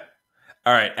 So. Yeah.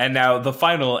 All right, and now the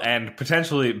final and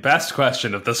potentially best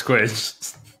question of this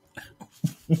quiz.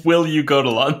 Will you go to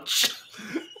lunch?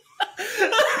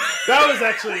 That was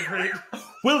actually great.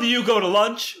 Will you go to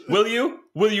lunch? Will you?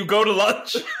 Will you go to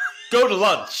lunch? Go to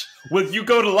lunch. Will you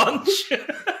go to lunch?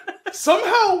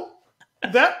 Somehow,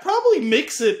 that probably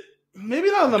makes it,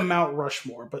 maybe not on the Mount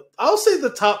Rushmore, but I'll say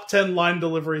the top 10 line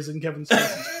deliveries in Kevin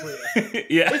Spacey's career.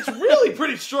 Yeah. It's really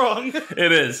pretty strong.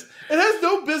 It is. It has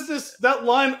no business, that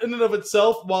line in and of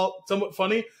itself, while somewhat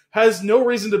funny, has no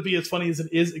reason to be as funny as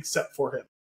it is except for him.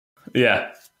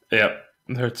 Yeah. Yep.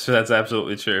 That's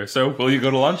absolutely true. So, will you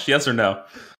go to lunch? Yes or no?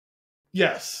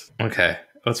 Yes. Okay.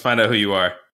 Let's find out who you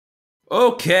are.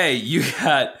 Okay, you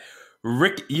got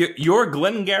Rick. Your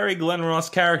Glengarry Glen Ross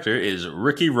character is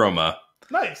Ricky Roma.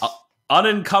 Nice.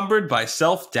 Unencumbered by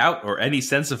self-doubt or any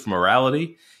sense of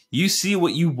morality, you see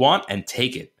what you want and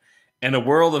take it. In a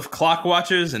world of clock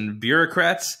watchers and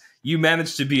bureaucrats, you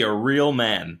manage to be a real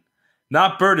man.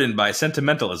 Not burdened by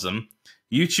sentimentalism,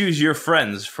 you choose your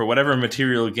friends for whatever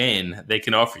material gain they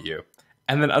can offer you.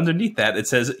 And then underneath that, it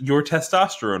says your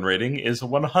testosterone rating is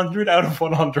 100 out of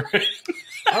 100.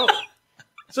 Oh.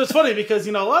 So it's funny because,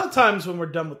 a lot of times when we're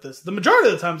done with this, the majority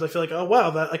of the times I feel like, oh, wow,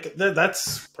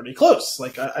 that's pretty close.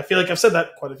 Like, I feel like I've said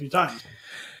that quite a few times.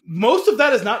 Most of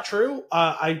that is not true.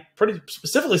 I pretty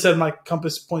specifically said my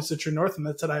compass points to true north, and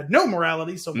that said I had no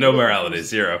morality. So no morality,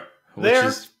 zero. Which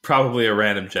is probably a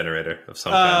random generator of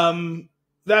some kind.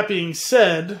 That being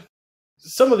said,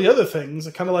 some of the other things,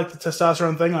 I kind of like the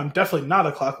testosterone thing. I'm definitely not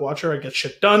a clock watcher. I get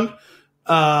shit done.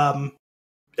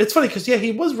 It's funny because,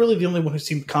 he was really the only one who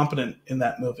seemed competent in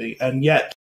that movie, and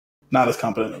yet not as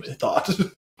competent as we thought.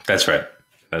 That's right.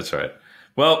 That's right.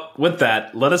 Well, with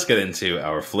that, let us get into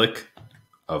our flick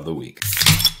of the week.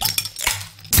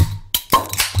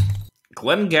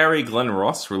 Glengarry Glen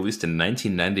Ross, released in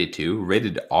 1992,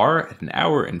 rated R at 1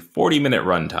 hour and 40-minute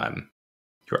runtime.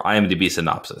 Your IMDb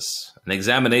synopsis: an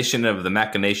examination of the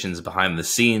machinations behind the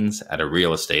scenes at a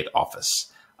real estate office.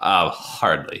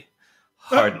 Hardly.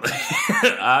 No,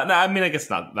 I mean, I guess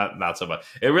not so much.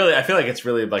 I feel like it's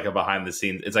really like a behind the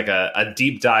scenes. It's like a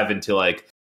deep dive into like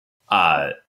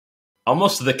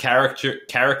almost the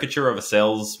caricature of a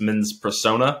salesman's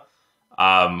persona.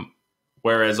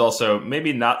 Whereas also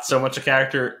maybe not so much a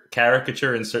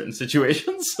caricature in certain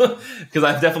situations, because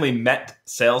I've definitely met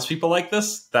salespeople like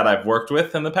this that I've worked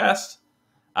with in the past.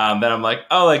 Then I'm like,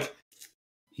 oh, like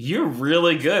you're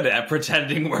really good at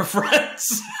pretending we're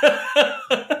friends.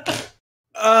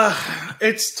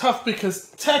 It's tough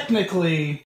because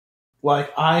technically,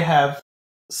 like, I have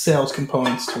sales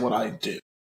components to what I do.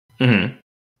 Mm-hmm.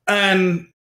 And,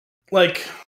 like,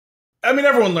 I mean,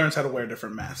 everyone learns how to wear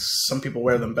different masks. Some people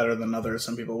wear them better than others.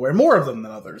 Some people wear more of them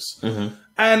than others. Mm-hmm.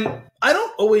 And I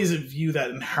don't always view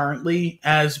that inherently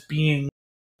as being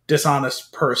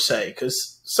dishonest per se,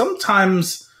 because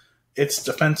sometimes it's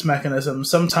defense mechanism.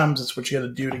 Sometimes it's what you got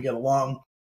to do to get along.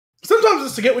 Sometimes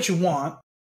it's to get what you want,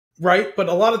 right? But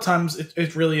a lot of times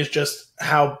it really is just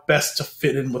how best to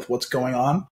fit in with what's going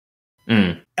on.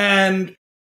 Mm. And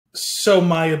so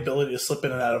my ability to slip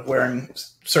in and out of wearing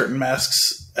certain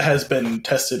masks has been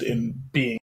tested in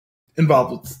being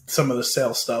involved with some of the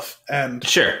sales stuff. And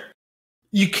sure,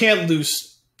 you can't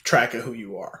lose track of who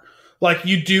you are. Like,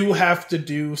 you do have to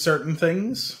do certain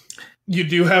things. You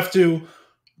do have to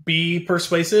be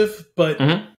persuasive, but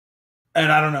mm-hmm. And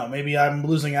I don't know, maybe I'm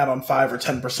losing out on 5 or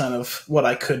 10% of what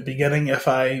I could be getting if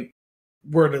I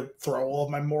were to throw all of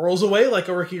my morals away like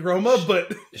a Ricky Roma,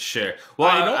 but sure. Well,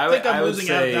 I don't think I'm losing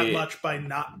out that much by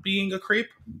not being a creep.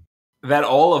 That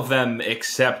all of them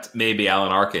except maybe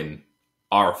Alan Arkin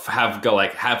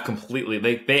have completely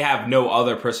they have no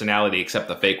other personality except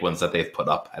the fake ones that they've put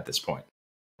up at this point.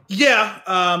 Yeah,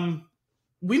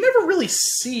 we never really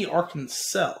see Arkin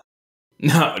sell.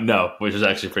 No, which is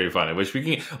actually pretty funny. Which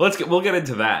we'll get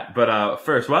into that. But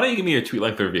first, why don't you give me your tweet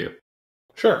length review?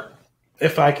 Sure,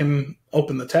 if I can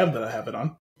open the tab that I have it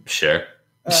on. Sure.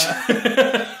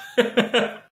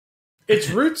 Its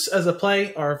roots as a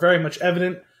play are very much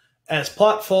evident, as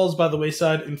plot falls by the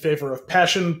wayside in favor of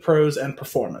passion, prose, and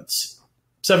performance.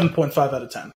 7.5 out of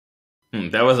 10.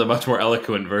 That was a much more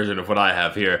eloquent version of what I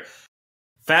have here.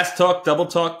 Fast talk, double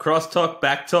talk, cross talk,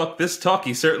 back talk. This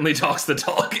talkie certainly talks the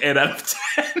talk. 8 out of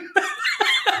 10.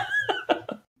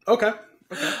 Okay.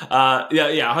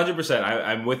 Yeah, 100%.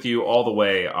 I'm with you all the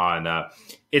way on.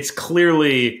 It's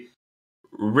clearly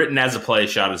written as a play,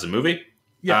 shot as a movie.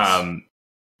 Yes.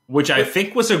 Which I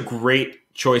think was a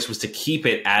great choice, was to keep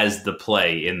it as the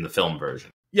play in the film version.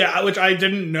 Yeah, which I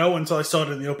didn't know until I saw it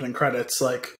in the opening credits,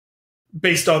 like,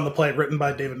 based on the play written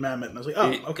by David Mamet. And I was like,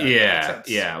 oh, okay.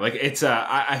 Yeah. Like, it's,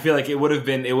 I feel like it would have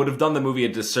done the movie a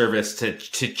disservice to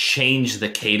change the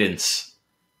cadence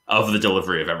of the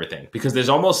delivery of everything. Because there's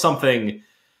almost something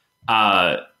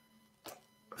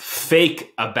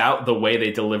fake about the way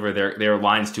they deliver their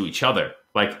lines to each other.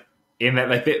 Like, in that,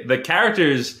 like, the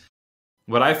characters...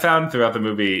 What I found throughout the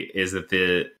movie is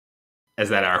that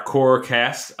our core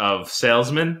cast of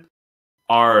salesmen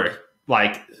are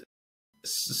like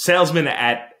salesmen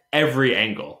at every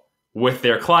angle, with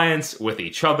their clients, with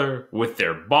each other, with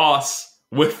their boss,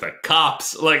 with the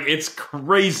cops. Like, it's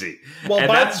crazy. Well,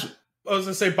 I was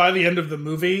gonna say, by the end of the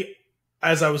movie,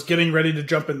 as I was getting ready to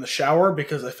jump in the shower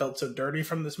because I felt so dirty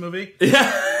from this movie,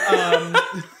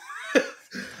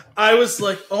 I was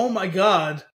like, oh my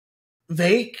god.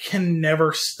 They can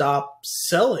never stop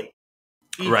selling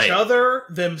each other,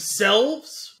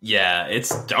 themselves. Yeah,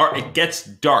 it's dark. It gets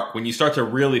dark when you start to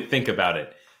really think about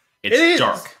it. It's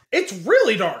dark. It's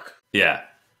really dark. Yeah,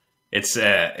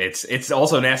 it's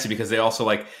also nasty because they also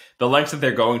like the lengths that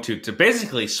they're going to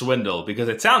basically swindle, because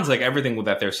it sounds like everything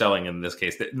that they're selling in this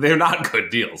case, they're not good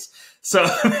deals. So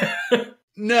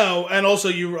no, and also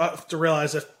you have to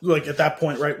realize that, like, at that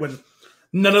point, right, when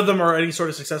none of them are any sort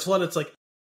of successful at it, it's like,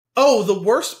 oh, the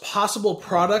worst possible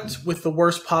product with the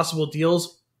worst possible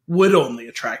deals would only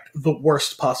attract the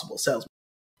worst possible salesman.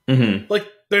 Mm-hmm. Like,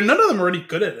 none of them are any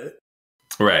good at it.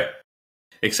 Right.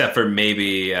 Except for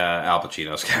maybe Al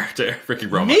Pacino's character, Ricky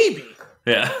Roma. Maybe.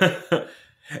 Yeah.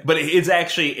 But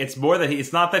it's more that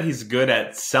it's not that he's good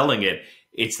at selling it,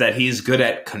 it's that he's good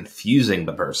at confusing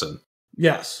the person.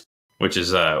 Yes. Which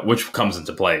comes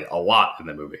into play a lot in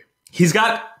the movie. He's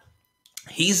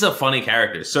a funny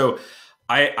character. So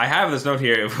I have this note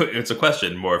here. It's a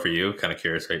question more for you. Kind of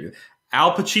curious.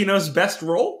 Al Pacino's best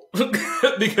role?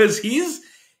 Because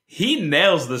he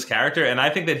nails this character, and I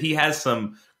think that he has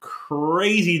some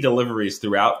crazy deliveries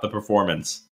throughout the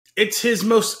performance. It's his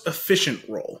most efficient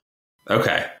role.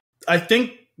 Okay. I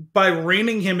think by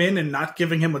reining him in and not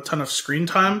giving him a ton of screen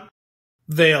time,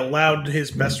 they allowed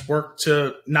his best work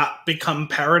to not become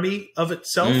parody of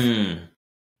itself. Mm.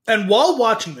 And while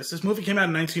watching this movie came out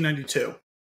in 1992.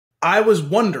 I was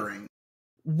wondering,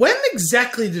 when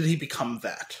exactly did he become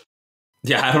that?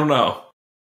 Yeah, I don't know.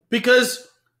 Because,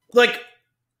 like,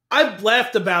 I've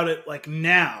laughed about it, like,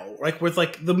 now. Like, with,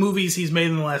 like, the movies he's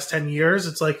made in the last 10 years,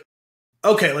 it's like,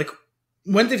 okay, like,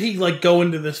 when did he, like, go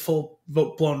into this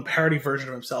full-blown parody version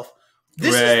of himself?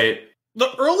 This is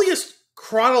the earliest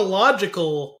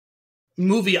chronological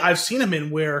movie I've seen him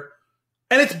in where...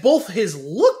 And it's both his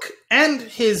look and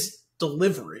his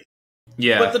delivery.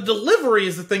 Yeah. But the delivery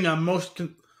is the thing I'm most...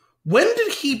 When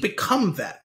did he become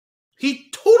that? He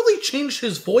totally changed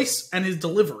his voice and his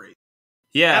delivery.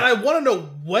 Yeah. And I want to know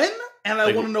when, and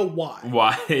I want to know why.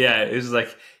 Why? Yeah, it was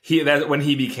like when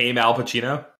he became Al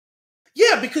Pacino?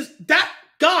 Yeah, because that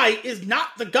guy is not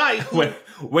the guy who...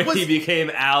 when he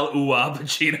became Al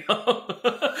Pacino.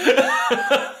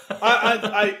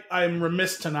 I'm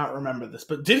remiss to not remember this,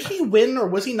 but did he win, or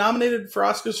was he nominated for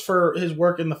Oscars for his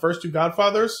work in the first two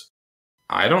Godfathers?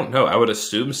 I don't know. I would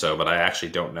assume so, but I actually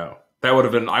don't know. I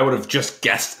would have just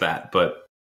guessed that, but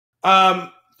I'm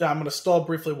going to stall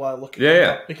briefly while I look at it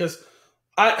up, because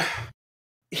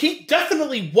he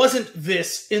definitely wasn't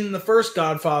this in the first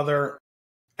Godfather,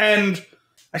 and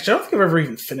actually I don't think I've ever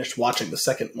even finished watching the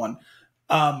second one.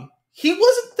 He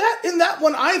wasn't that in that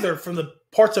one either, from the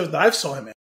parts of it that I've saw him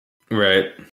in.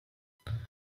 Right.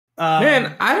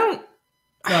 Man, I don't...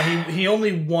 No, he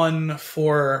only won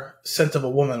for Scent of a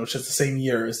Woman, which is the same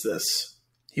year as this.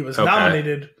 He was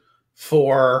nominated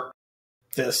for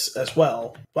this as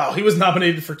well. Wow, he was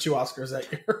nominated for 2 Oscars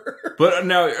that year. But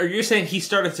now, are you saying he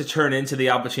started to turn into the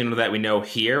Al Pacino that we know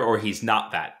here, or he's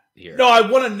not that here? No, I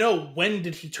want to know, when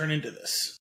did he turn into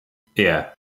this? Yeah.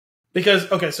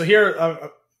 Because, okay, so here,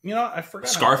 I forgot.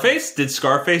 Scarface? Did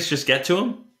Scarface just get to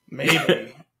him?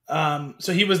 Maybe.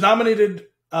 So he was nominated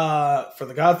for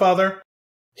The Godfather.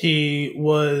 He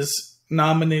was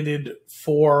nominated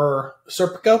for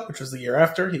Serpico, which was the year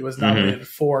after. He was nominated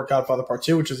for Godfather Part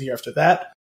 2, which was the year after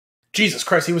that. Jesus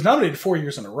Christ, he was nominated 4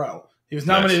 years in a row. He was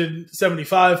nominated in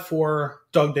 75 for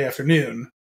Dog Day Afternoon.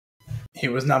 He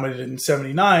was nominated in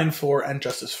 79 for And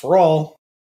Justice for All.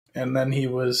 And then he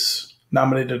was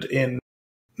nominated in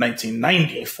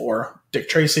 1990 for Dick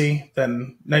Tracy,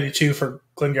 then 92 for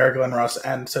Glen, Garry, Glen Ross,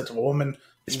 and Scent of a Woman.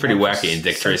 It's pretty wacky in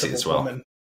Dick Tracy as well. Woman.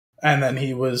 And then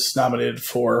he was nominated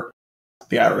for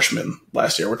The Irishman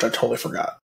last year, which I totally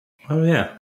forgot. Oh,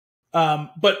 yeah.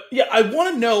 But yeah, I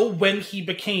want to know when he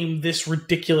became this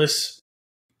ridiculous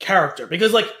character.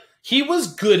 Because, like, he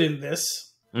was good in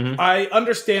this. Mm-hmm. I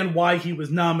understand why he was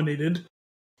nominated.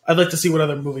 I'd like to see what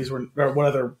other movies were, or what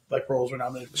other like roles were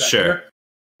nominated for that sure. year.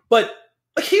 But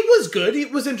like, he was good. He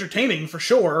was entertaining for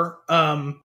sure.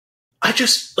 I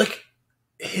just like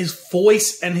his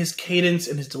voice and his cadence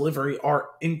and his delivery are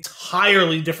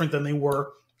entirely different than they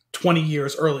were 20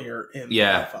 years earlier in The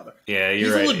Godfather. Yeah, you're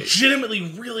He's right. a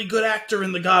legitimately really good actor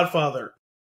in The Godfather.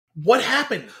 What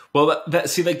happened? Well,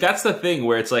 that's the thing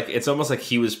where it's like, it's almost like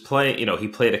he was playing, he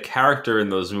played a character in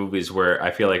those movies where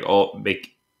I feel like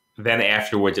then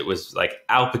afterwards it was like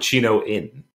Al Pacino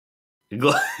in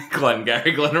Glen,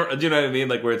 Garry, Glen. Do you know what I mean?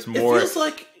 Like where it's more it feels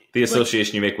like, the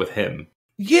association you make with him.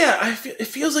 Yeah, it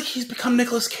feels like he's become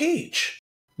Nicolas Cage.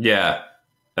 Yeah,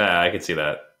 I could see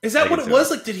that. Is that what it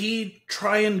was? Like, did he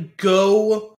try and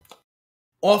go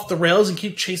off the rails and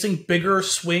keep chasing bigger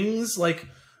swings? Like,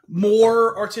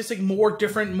 more artistic, more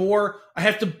different, more, I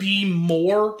have to be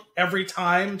more every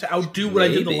time to outdo what I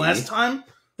did the last time?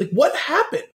 Like, what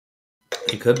happened?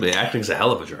 It could be. Acting's a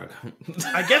hell of a drug.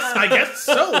 I guess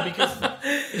so, because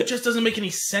it just doesn't make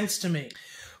any sense to me.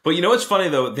 But you know what's funny,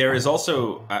 though? There is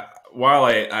also, while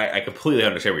I completely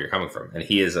understand where you're coming from, and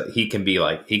he can be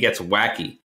like, he gets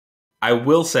wacky. I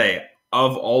will say,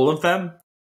 of all of them,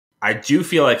 I do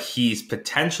feel like he's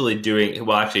potentially doing,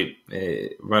 well, actually,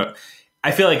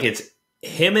 I feel like it's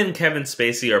him and Kevin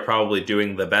Spacey are probably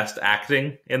doing the best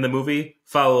acting in the movie,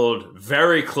 followed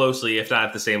very closely, if not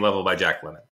at the same level, by Jack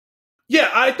Lemmon.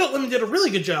 Yeah, I thought Lemmon did a really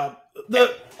good job.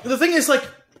 The thing is, like,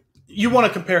 you want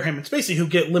to compare him and Spacey, who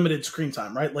get limited screen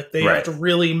time, right? Like, they have to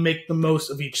really make the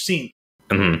most of each scene.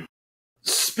 Mm-hmm.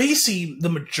 Spacey, the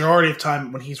majority of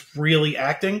time when he's really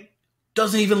acting,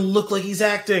 doesn't even look like he's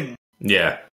acting.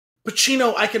 Yeah.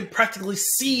 Pacino, I can practically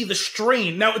see the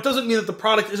strain. Now, it doesn't mean that the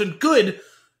product isn't good.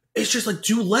 It's just like,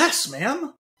 do less,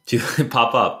 man.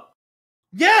 Pop up.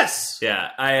 Yes.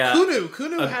 Yeah.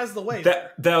 Kunu has the way.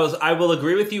 I will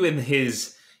agree with you in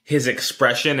his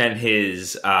expression and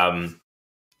his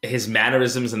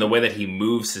mannerisms and the way that he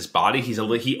moves his body. He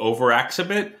overacts a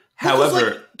bit.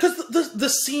 However, because the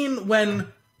scene when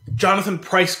Jonathan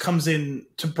Pryce comes in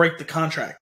to break the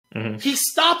contract, mm-hmm. he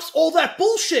stops all that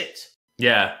bullshit.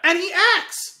 Yeah. And he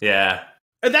acts. Yeah.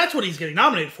 And that's what he's getting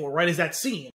nominated for, right? Is that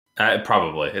scene.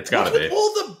 Probably. It's gotta be.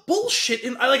 All the bullshit.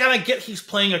 And I get he's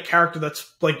playing a character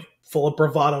that's, like, full of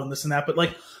bravado and this and that, but,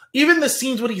 like, even the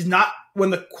scenes when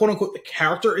the quote-unquote the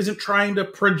character isn't trying to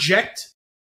project,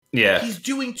 he's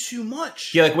doing too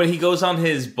much. Yeah, like when he goes on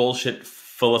his bullshit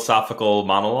philosophical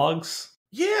monologues.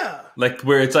 Yeah. Like,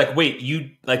 where it's like, wait, you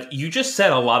just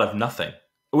said a lot of nothing.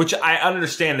 Which I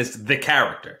understand is the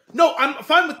character. No, I'm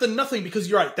fine with the nothing because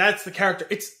you're right. That's the character.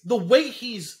 It's the way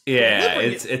he's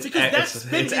delivering it's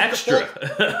extra.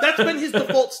 That's been his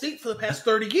default state for the past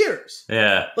 30 years.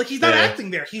 Yeah, like he's not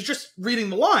acting there. He's just reading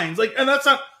the lines. Like, and that's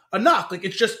not a knock. Like,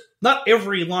 it's just not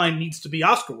every line needs to be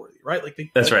Oscar worthy, right? Like,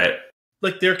 that's right.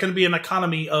 Like, there can be an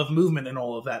economy of movement and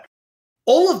all of that.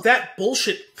 All of that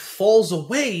bullshit falls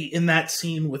away in that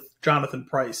scene with Jonathan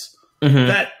Pryce.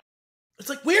 Mm-hmm. It's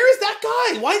like, where is that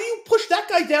guy? Why do you push that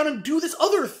guy down and do this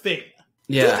other thing?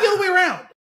 Yeah. Do it the other way around.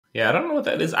 Yeah, I don't know what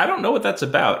that is. I don't know what that's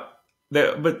about.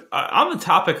 But on the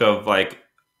topic of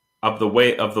the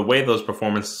way those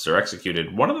performances are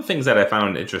executed, one of the things that I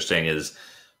found interesting is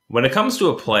when it comes to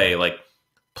a play, like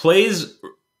plays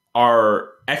are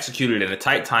executed in a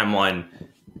tight timeline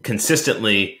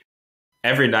consistently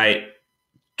every night,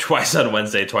 twice on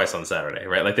Wednesday, twice on Saturday,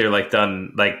 right? Like they're like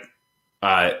done like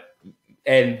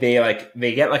and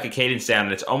they get like a cadence down,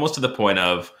 and it's almost to the point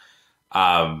of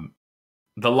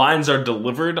the lines are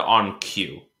delivered on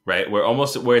cue, right? Where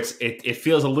it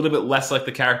feels a little bit less like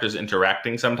the characters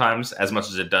interacting sometimes, as much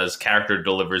as it does character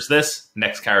delivers this,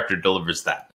 next character delivers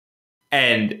that.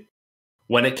 And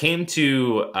when it came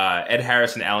to Ed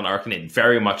Harris and Alan Arkin, it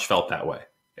very much felt that way.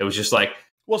 It was just like,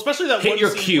 Well, especially that hit one your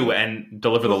scene cue and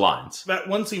deliver the lines. That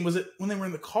one scene, was it when they were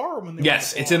in the car? Or when they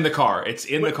Yes, it's in the car. It's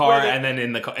in the car and then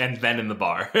in the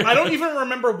bar. I don't even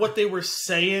remember what they were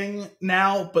saying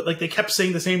now, but like they kept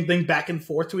saying the same thing back and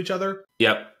forth to each other.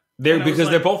 Yep,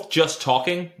 they're both just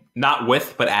talking, not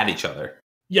with, but at each other.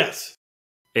 Yes,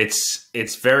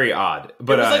 it's very odd.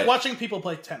 But it was like watching people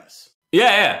play tennis.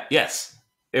 Yes.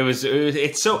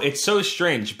 It's so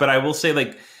strange. But I will say,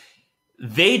 like,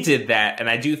 they did that, and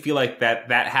I do feel like that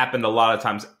happened a lot of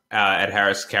times. Ed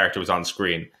Harris' character was on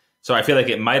screen, so I feel like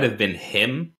it might have been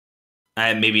him,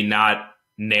 and maybe not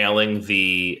nailing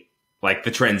the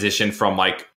transition from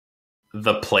like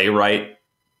the playwright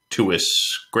to a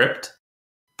script.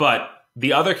 But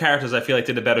the other characters, I feel like,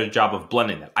 did a better job of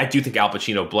blending that. I do think Al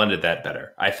Pacino blended that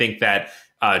better. I think that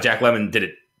Jack Lemmon did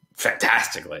it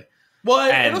fantastically.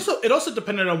 Well, it also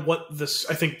depended on what the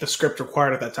script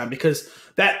required at that time, because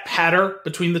that patter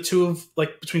between the two of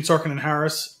between Sorkin and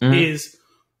Harris is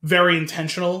very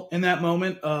intentional in that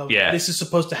moment. This is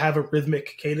supposed to have a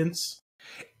rhythmic cadence.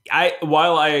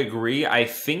 While I agree, I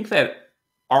think that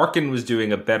Arkin was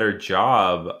doing a better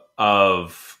job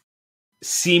of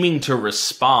seeming to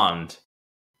respond,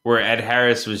 where Ed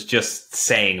Harris was just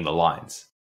saying the lines.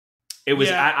 It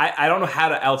was I don't know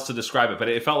how else to describe it, but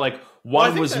it felt like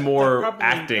one was more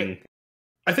acting.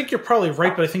 I think you're probably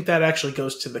right, but I think that actually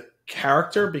goes to the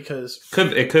character, because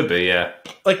it could be, yeah.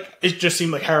 Like, it just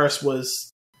seemed like Harris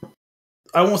was,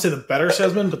 I won't say the better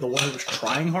salesman, but the one who was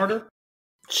trying harder.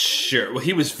 Sure. Well,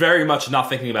 he was very much not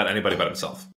thinking about anybody but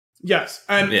himself. Yes,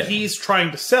 and he's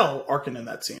trying to sell Arkin in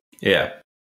that scene. Yeah.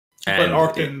 But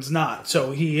Arkin's not,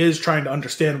 so he is trying to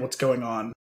understand what's going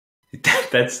on.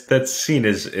 That scene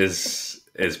is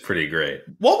pretty great.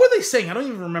 What were they saying? I don't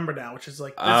even remember now, which is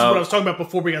like, this is what I was talking about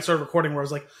before we got started recording, where I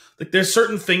was like there's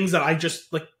certain things that I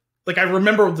just like I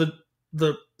remember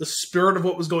the spirit of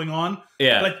what was going on.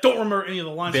 Yeah. But I don't remember any of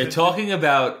the lines. They're talking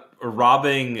about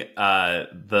robbing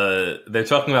they're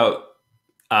talking about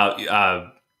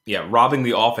robbing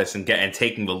the office and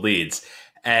taking the leads.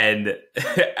 And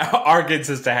Arkin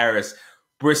says to Harris,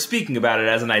 "We're speaking about it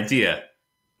as an idea,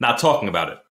 not talking about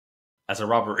it as a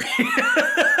robbery."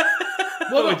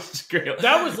 Well,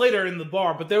 that was later in the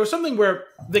bar, but there was something where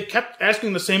they kept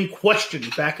asking the same question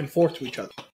back and forth to each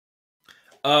other.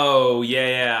 Oh,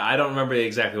 yeah. I don't remember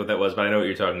exactly what that was, but I know what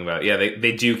you're talking about. Yeah,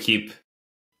 they do keep...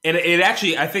 And it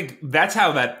actually, I think that's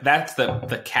how that's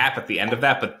the cap at the end of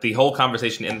that, but the whole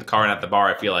conversation in the car and at the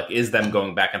bar, I feel like, is them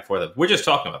going back and forth. We're just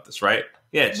talking about this, right?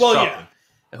 Yeah, it's talking.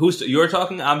 Yeah. You're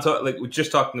talking? I'm talking. Like, we're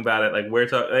just talking about it. Like, we're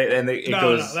talking, and it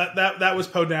goes. No, that was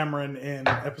Poe Dameron in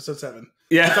episode 7.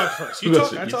 Yeah, you talk first. You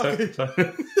talk. I talk.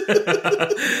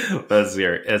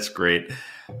 That's great.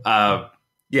 So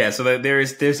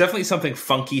there's definitely something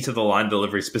funky to the line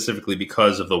delivery, specifically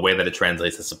because of the way that it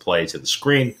translates as a play to the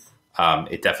screen.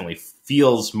 It definitely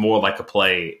feels more like a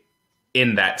play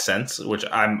in that sense, which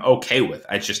I'm okay with.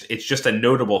 It's just a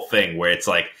notable thing where it's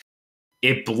like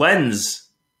it blends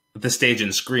the stage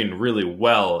and screen really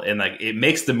well, and like it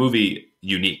makes the movie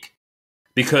unique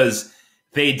because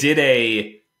they did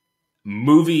a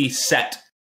movie set,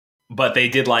 but they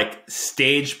did like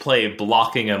stage play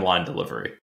blocking and line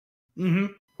delivery,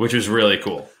 which was really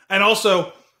cool. And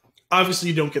also, obviously,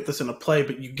 you don't get this in a play,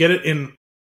 but you get it in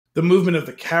the movement of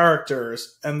the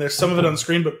characters, and there's some of it on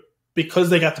screen, but because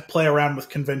they got to play around with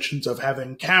conventions of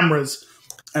having cameras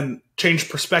and change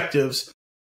perspectives,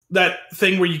 that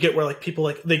thing where you get where like people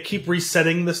like they keep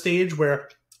resetting the stage where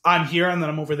I'm here and then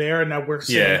I'm over there and now we're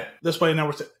sitting this way and now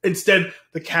we're instead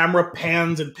the camera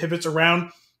pans and pivots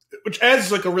around, which adds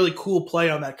like a really cool play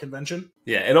on that convention.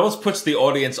 Yeah, it almost puts the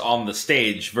audience on the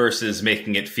stage versus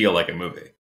making it feel like a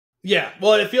movie. Yeah,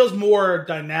 well, it feels more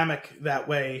dynamic that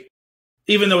way,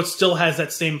 even though it still has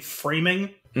that same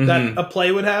framing that a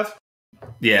play would have.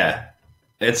 Yeah,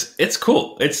 it's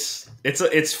cool. It's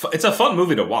a fun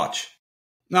movie to watch.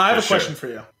 Now, I have a question for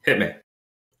you. Hit me.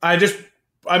 I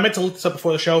meant to look this up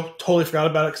before the show. Totally forgot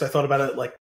about it because I thought about it at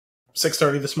like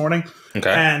 6:30 this morning. Okay.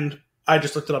 And I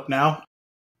just looked it up now.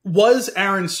 Was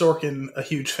Aaron Sorkin a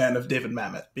huge fan of David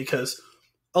Mamet? Because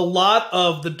a lot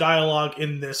of the dialogue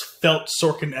in this felt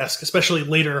Sorkin-esque, especially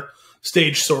later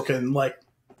stage Sorkin, like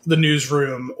The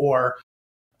Newsroom or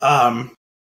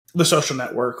The Social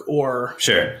Network or...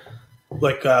 Sure.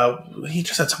 Like, he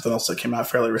just had something else that came out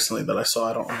fairly recently that I saw.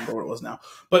 I don't remember what it was now.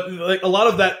 But, like, a lot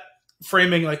of that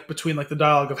framing, like, between, like, the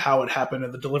dialogue of how it happened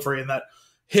and the delivery and that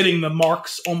hitting the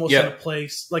marks almost in a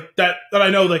place, like, that I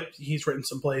know, like, he's written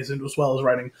some plays and as well as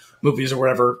writing movies or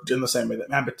whatever in the same way that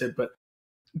Mamet did. But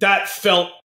that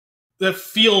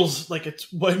feels like it's,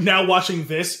 now watching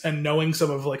this and knowing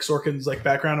some of, like, Sorkin's, like,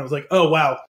 background, I was like, oh,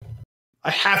 wow.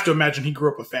 I have to imagine he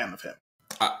grew up a fan of him.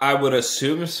 I would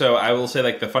assume so. I will say,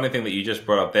 like, the funny thing that you just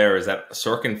brought up there is that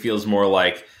Sorkin feels more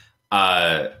like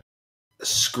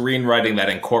screenwriting that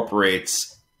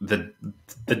incorporates the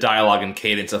dialogue and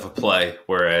cadence of a play,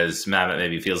 whereas Mamet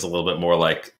maybe feels a little bit more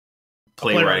like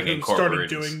playwriting incorporated.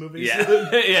 Started doing movies.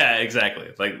 Yeah, yeah, exactly.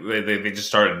 Like they just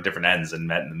started at different ends and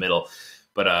met in the middle.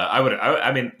 But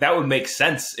I mean, that would make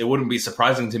sense. It wouldn't be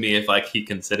surprising to me if, like, he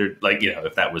considered, like, you know,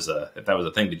 if that was a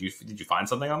thing. Did you find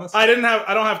something on this? I don't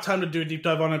have time to do a deep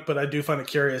dive on it, but I do find it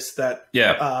curious that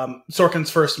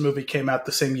Sorkin's first movie came out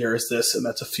the same year as this, and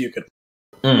that's A Fugitive.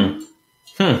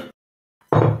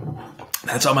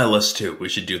 That's on my list too. We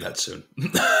should do that soon.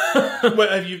 What,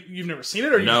 have you've never seen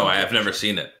it, or no? I have never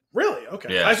seen it. Really?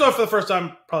 Okay. Yeah. I saw it for the first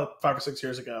time probably 5 or 6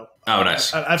 years ago. Oh,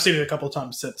 nice. I've seen it a couple of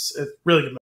times since. It's really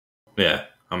good movie. Yeah,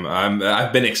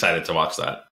 I've been excited to watch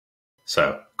that.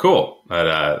 So cool.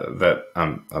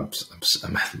 I'm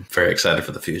very excited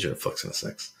for the future of Flix and the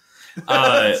Six.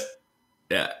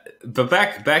 Yeah, but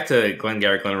back to Glen,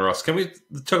 Garry, Glen Ross. Can we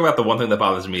talk about the one thing that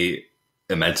bothers me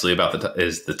immensely about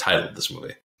is the title of this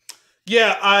movie?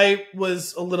 Yeah, I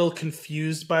was a little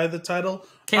confused by the title.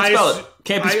 Can't spell it.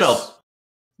 Can't be spelled.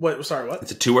 What? Sorry, what?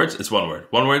 It's 2 words. It's 1 word.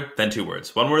 1 word, then 2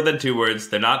 words. 1 word, then 2 words.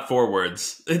 They're not 4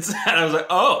 words. And I was like,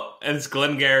 oh, and it's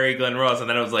Glen, Garry, Glen Ross, and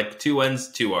then it was like 2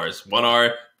 N's, 2 R's, 1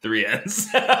 R, 3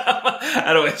 N's.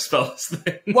 How do I spell this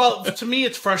thing? Well, to me,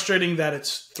 it's frustrating that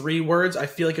it's 3 words. I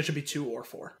feel like it should be 2 or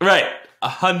 4. Right,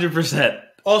 100%.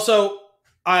 Also,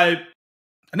 I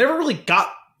never really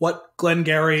got what Glen,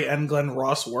 Garry, and Glen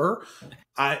Ross were.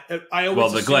 I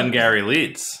always the Glen, Garry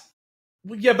leads.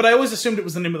 Yeah, but I always assumed it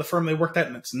was the name of the firm they worked at,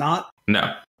 and it's not.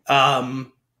 No.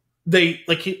 They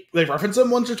reference them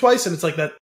once or twice, and it's like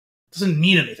that doesn't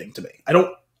mean anything to me. I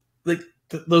don't like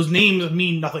those names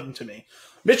mean nothing to me.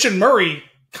 Mitch and Murray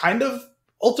kind of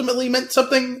ultimately meant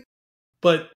something,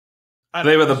 but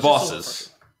they were the bosses.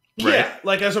 Right? Yeah,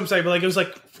 like that's what I'm saying. But like it was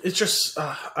like it's just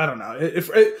I don't know.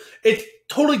 It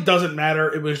totally doesn't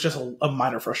matter. It was just a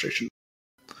minor frustration.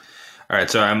 All right,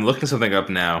 so I'm looking something up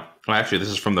now. Well, actually, this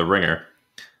is from The Ringer.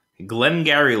 Glen,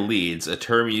 Garry leads, a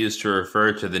term used to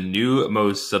refer to the new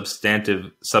most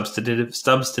substantive.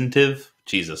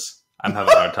 Jesus, I'm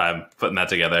having a hard time putting that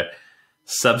together.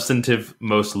 Substantive,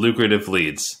 most lucrative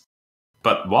leads.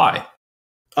 But why?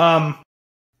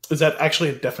 Is that actually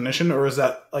a definition, or is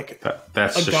that like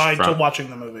that's a guide to watching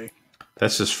the movie?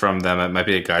 That's just from them. It might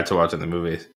be a guide to watching the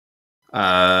movie.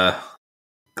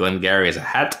 Glen Garry is a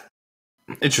hat.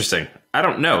 Interesting. I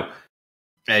don't know.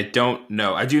 I do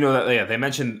know that they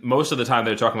mentioned most of the time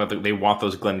they're talking about they want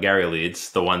those Glen Garry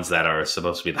leads, the ones that are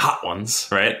supposed to be the hot ones,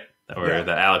 right? That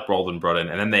Alec Baldwin brought in.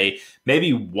 And then they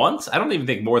maybe once, I don't even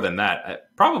think more than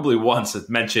that, probably once it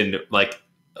mentioned like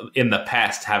in the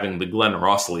past having the Glen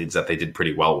Ross leads that they did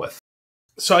pretty well with.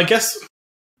 So I guess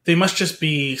they must just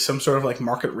be some sort of like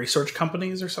market research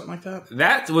companies or something like that.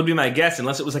 That would be my guess,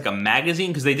 unless it was like a magazine,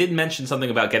 because they did mention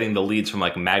something about getting the leads from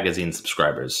like magazine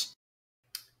subscribers.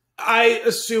 I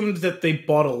assumed that they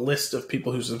bought a list of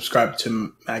people who subscribed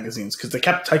to magazines because they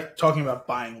kept talking about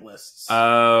buying lists.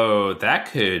 Oh,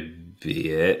 that could be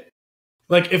it.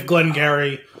 Like if Glen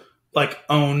Garry like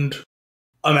owned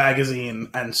a magazine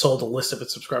and sold a list of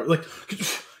its subscribers. Like,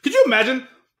 could you imagine?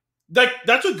 Like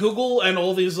that's what Google and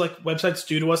all these like websites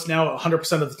do to us now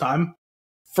 100% of the time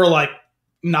for like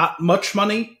not much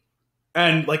money.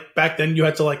 And like back then you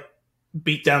had to like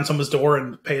beat down someone's door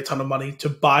and pay a ton of money to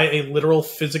buy a literal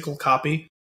physical copy.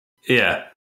 Yeah.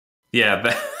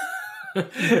 Yeah.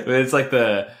 It's like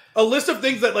a list of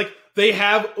things that like they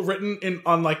have written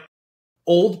on like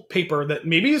old paper that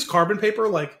maybe is carbon paper,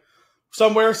 like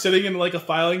somewhere sitting in like a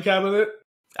filing cabinet.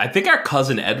 I think our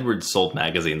cousin Edward sold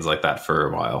magazines like that for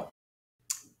a while.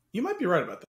 You might be right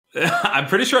about that. I'm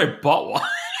pretty sure I bought one.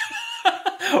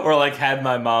 Or like had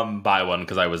my mom buy one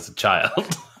because I was a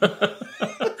child.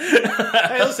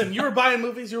 Hey, listen, you were buying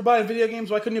movies, you were buying video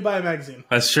games. Why couldn't you buy a magazine?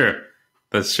 That's true.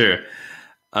 It's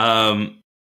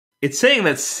saying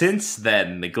that since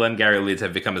then, the Glen Garry leads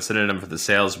have become a synonym for the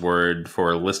sales word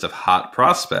for a list of hot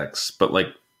prospects. But like,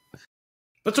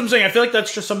 that's what I'm saying. I feel like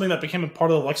that's just something that became a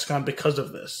part of the lexicon because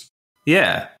of this.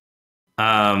 Yeah.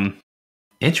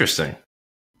 Interesting.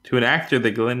 To an actor,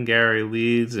 the Glen Garry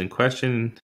leads in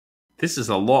question. This is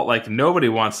a lot like nobody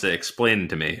wants to explain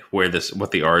to me what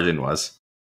the origin was.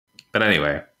 But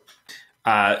anyway,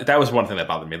 that was one thing that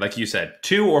bothered me. Like you said,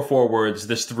 2 or 4 words.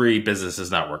 This 3 business is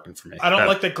not working for me. I don't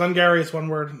like that Glen Garry is 1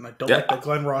 word, and I don't like that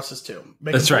Glen Ross is 2.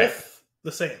 That's right.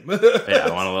 The same. Yeah,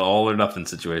 I want a little all or nothing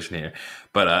situation here.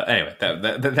 But anyway,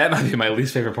 that might be my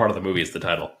least favorite part of the movie is the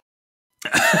title.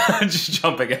 Just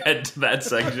jumping ahead to that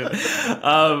section.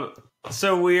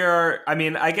 So we are. I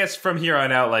mean, I guess from here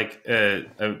on out, like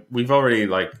we've already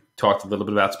like talked a little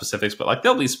bit about specifics, but like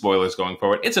there'll be spoilers going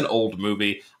forward. It's an old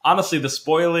movie. Honestly, the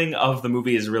spoiling of the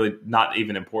movie is really not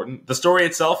even important. The story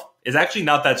itself is actually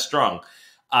not that strong.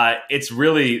 It's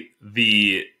really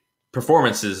the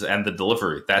performances and the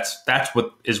delivery. That's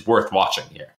what is worth watching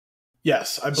here.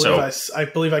 Yes, I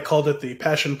believe I called it the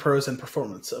passion, prose, and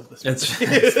performance of this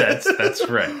movie. That's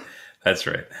right. That's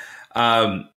right.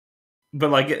 But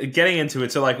like getting into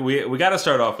it, so like we got to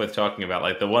start off with talking about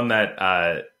like the one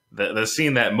that the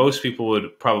scene that most people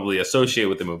would probably associate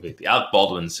with the movie, the Alec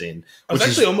Baldwin scene. I was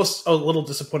actually almost a little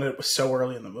disappointed it was so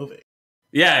early in the movie.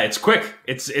 Yeah, it's quick.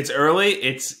 It's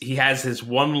early. He has his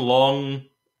long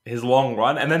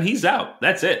run, and then he's out.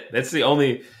 That's it. That's the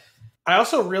only. I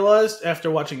also realized after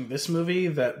watching this movie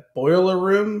that Boiler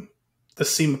Room, the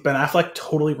scene with Ben Affleck,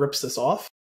 totally rips this off.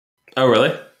 Oh, really?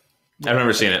 Yeah. I've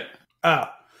never seen it.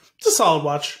 It's a solid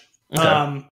watch.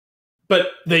 Okay. But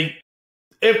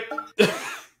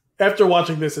after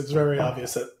watching this, it's very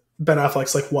obvious that Ben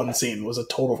Affleck's like one scene was a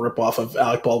total ripoff of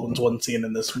Alec Baldwin's one scene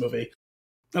in this movie.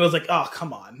 And I was like, oh,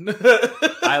 come on.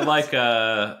 I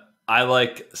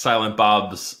like Silent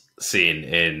Bob's scene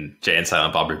in Jay and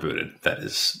Silent Bob Rebooted. That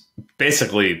is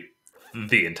basically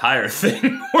the entire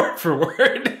thing, word for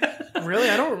word. Really?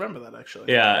 I don't remember that,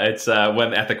 actually. Yeah, it's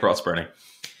when at the cross burning.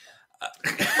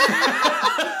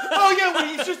 Oh, yeah, when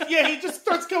he just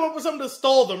starts coming up with something to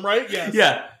stall them, right? Yes.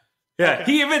 Yeah. Okay.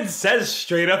 He even says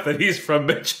straight up that he's from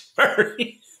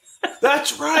Missouri.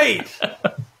 That's right.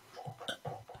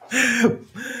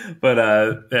 But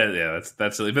yeah,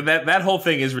 that's silly. But that whole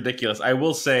thing is ridiculous. I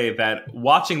will say that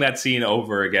watching that scene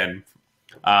over again,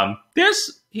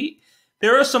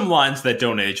 there are some lines that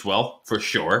don't age well for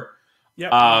sure.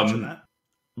 Yeah,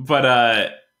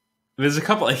 but there's a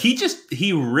couple.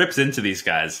 He rips into these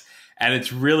guys, and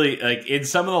it's really like in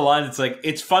some of the lines, it's like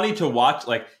it's funny to watch.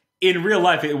 Like in real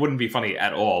life, it wouldn't be funny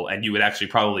at all, and you would actually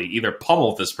probably either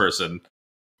pummel this person,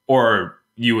 or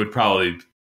you would probably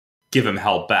give him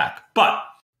hell back. But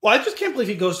I just can't believe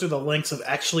he goes through the lengths of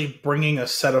actually bringing a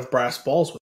set of brass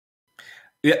balls with him.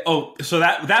 Yeah. Oh, so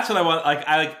that's what I want.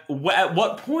 At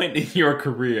what point in your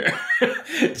career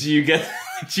do you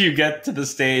get to the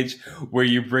stage where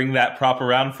you bring that prop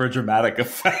around for dramatic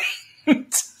effect?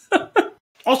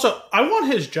 Also, I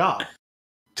want his job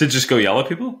to just go yell at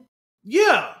people.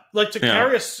 Yeah, like to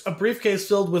carry a briefcase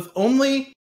filled with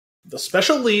only the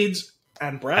special leads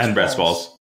and brass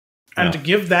balls. And to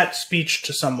give that speech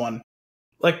to someone,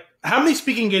 like how many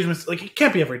speaking engagements? Like it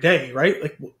can't be every day, right?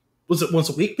 Like was it once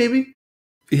a week, maybe?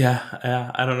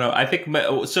 Yeah, I don't know. I think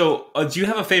so. Do you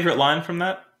have a favorite line from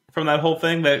that whole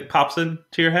thing that pops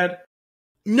into your head?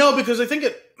 No, because I think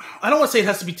I don't want to say it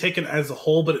has to be taken as a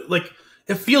whole, but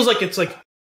it feels like it's like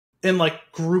in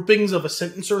like groupings of a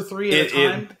sentence or three at a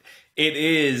time. It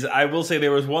is. I will say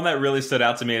there was one that really stood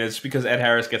out to me, and it's because Ed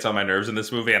Harris gets on my nerves in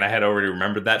this movie, and I had already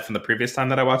remembered that from the previous time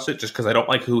that I watched it, just because I don't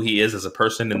like who he is as a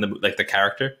person in the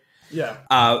character. Yeah.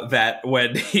 That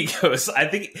when he goes, I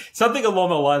think something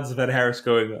along the lines of Ed Harris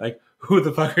going like, "Who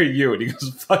the fuck are you?" And he goes,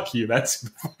 "Fuck you. That's who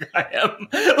the fuck I am."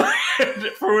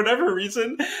 For whatever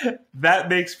reason, that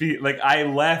makes me like I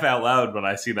laugh out loud when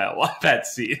I see that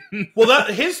scene. Well,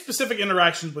 his specific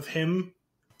interactions with him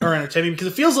are entertaining because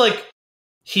it feels like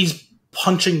he's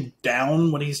punching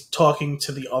down when he's talking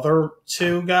to the other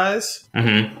two guys.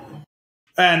 Mm-hmm.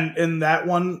 And in that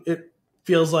one, it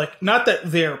feels like, not that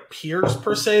they're peers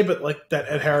per se, but like that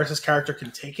Ed Harris's character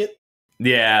can take it.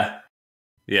 Yeah.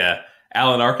 Yeah.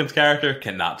 Alan Arkin's character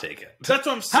cannot take it. That's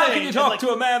what I'm saying. How can you talk to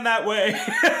a man that way?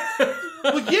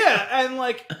 Well, yeah,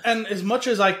 and as much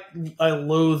as I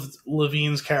loathed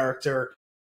Levine's character,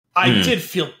 I did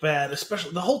feel bad,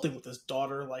 especially the whole thing with his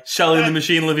daughter, like Shelley the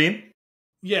Machine Levine.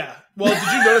 Yeah. Well,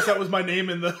 did you notice that was my name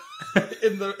in the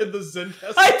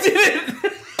Zencast? I didn't.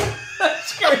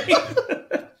 That's great.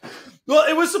 Well,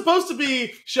 it was supposed to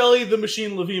be Shelley the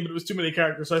Machine Levine, but it was too many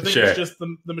characters, so I think it's just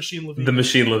the Machine Levine. The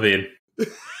Machine Levine.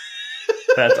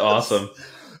 That's awesome.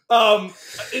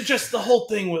 It just the whole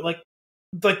thing with like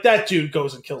that dude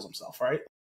goes and kills himself, right?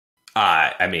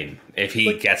 I mean, if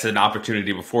he gets an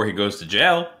opportunity before he goes to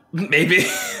jail, maybe.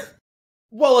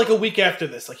 Well, like a week after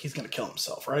this, like he's gonna kill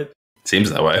himself, right?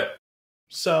 Seems that way.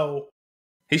 So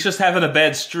he's just having a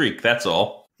bad streak. That's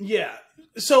all. Yeah.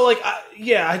 So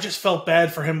I just felt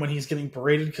bad for him when he's getting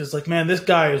berated because, like, man, this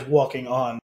guy is walking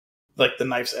on like the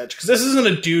knife's edge because this isn't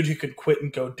a dude who could quit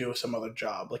and go do some other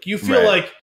job. Like, you feel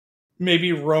like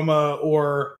maybe Roma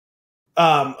or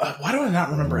why do I not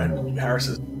remember Ed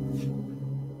Harris's?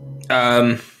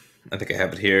 I think I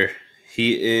have it here.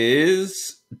 He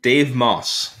is Dave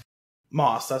Moss.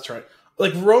 Moss, that's right.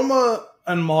 like Roma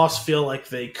and Moss feel like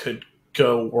they could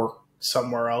go work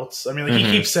somewhere else. I mean, like he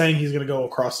keeps saying he's going to go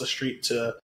across the street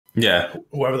to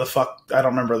whoever the fuck, I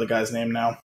don't remember the guy's name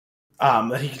now.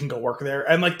 That he can go work there,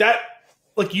 and like that,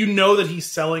 like you know that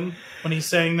he's selling when he's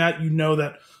saying that. You know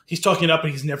that he's talking it up,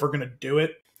 and he's never going to do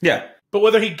it. Yeah, but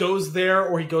whether he goes there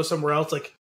or he goes somewhere else,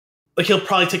 like he'll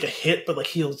probably take a hit, but like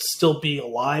he'll still be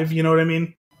alive. You know what I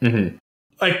mean? Mm-hmm.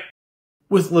 Like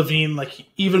with Levine, like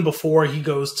even before he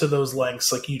goes to those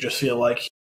lengths, like you just feel like he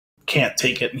can't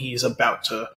take it, and he's about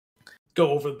to go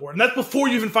over the board, and that's before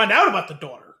you even find out about the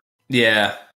daughter.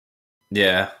 Yeah,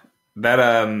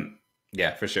 that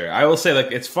yeah, for sure. I will say,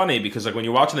 like, it's funny because, like, when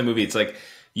you're watching the movie, it's like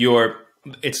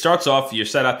it starts off, you're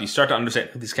set up, you start to understand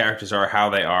who these characters are, how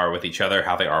they are with each other,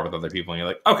 how they are with other people, and you're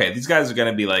like, okay, these guys are going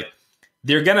to be like,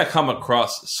 they're going to come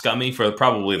across scummy for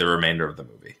probably the remainder of the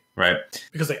movie, right?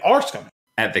 Because they are scummy.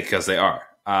 And because they are.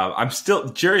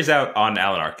 Jury's out on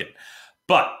Alan Arkin.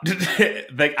 But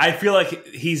like, I feel like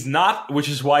he's not, which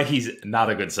is why he's not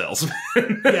a good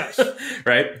salesman. Yes.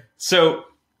 Right? So,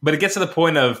 but it gets to the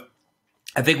point of,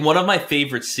 I think one of my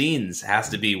favorite scenes has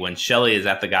to be when Shelley is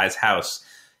at the guy's house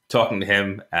talking to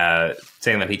him,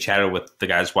 saying that he chatted with the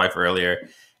guy's wife earlier.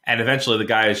 And eventually the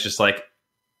guy is just like,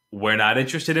 we're not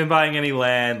interested in buying any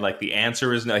land. Like, the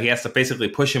answer is no. He has to basically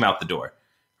push him out the door.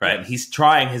 Right? And he's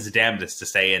trying his damnedest to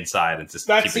stay inside and just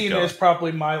that keep scene it going. is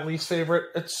probably my least favorite.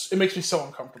 It makes me so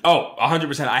uncomfortable. Oh,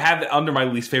 100%. I have it under my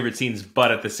least favorite scenes,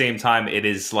 but at the same time, it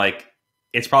is like,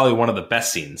 it's probably one of the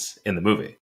best scenes in the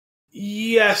movie.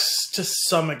 Yes, to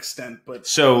some extent, but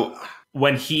so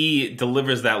when he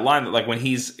delivers that line, like when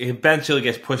he eventually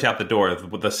gets pushed out the door,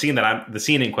 the scene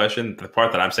in question, the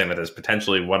part that I'm saying that is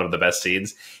potentially one of the best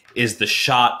scenes, is the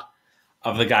shot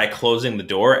of the guy closing the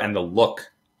door and the look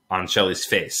on Shelley's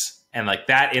face. And like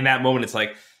that, in that moment, it's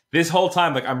like, this whole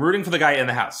time, like, I'm rooting for the guy in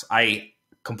the house. I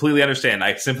completely understand.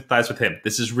 I sympathize with him.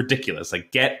 This is ridiculous.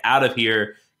 Like, get out of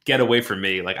here. Get away from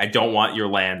me. Like, I don't want your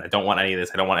land. I don't want any of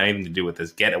this. I don't want anything to do with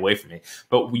this. Get away from me.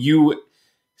 But you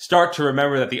start to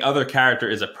remember that the other character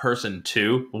is a person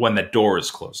too when the door is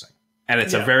closing. And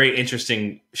it's a very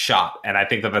interesting shot. And I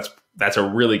think that that's a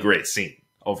really great scene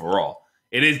overall.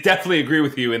 It is definitely agree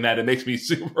with you in that it makes me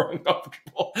super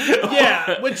uncomfortable.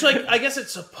 Yeah, which, like, I guess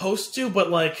it's supposed to, but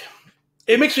like,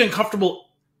 it makes me uncomfortable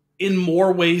in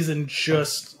more ways than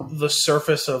just the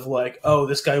surface of like, oh,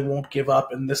 this guy won't give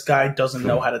up and this guy doesn't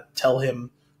know how to tell him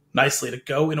nicely to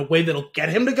go in a way that'll get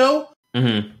him to go.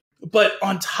 Mm-hmm. But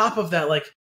on top of that,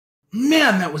 like,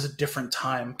 man, that was a different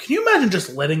time. Can you imagine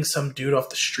just letting some dude off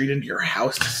the street into your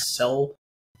house to sell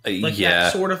like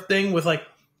that sort of thing with like,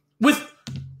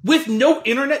 with no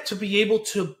internet to be able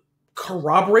to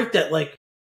corroborate that, like,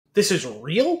 this is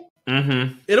real?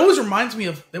 Mm-hmm. It always reminds me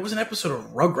of, there was an episode of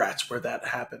Rugrats where that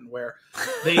happened, where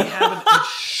they have an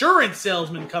insurance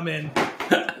salesman come in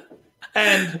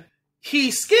and he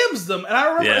scams them. And I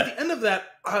remember at the end of that,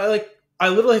 I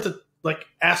literally had to like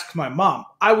ask my mom.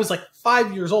 I was like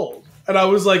 5 years old, and I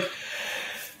was like,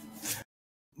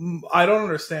 I don't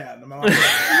understand. My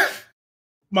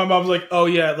mom was like, oh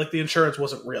yeah, like the insurance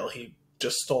wasn't real. He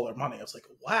just stole their money. I was like,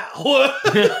 wow.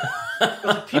 I was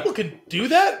like, people can do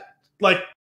that? Like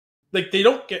they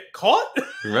don't get caught?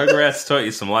 Rugrats taught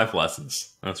you some life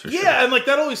lessons. That's for sure. Yeah, and like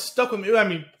that always stuck with me. I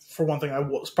mean, for one thing, I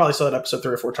probably saw that episode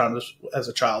 3 or 4 times as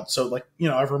a child. So like, you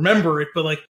know, I remember it, but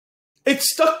like it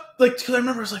stuck, like, because I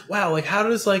remember I was like, wow, like how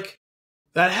does like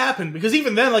that happen? Because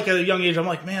even then, like at a young age, I'm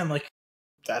like, man, like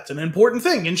that's an important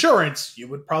thing. Insurance. You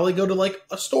would probably go to like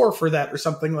a store for that or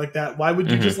something like that. Why would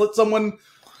you just let someone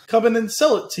come in and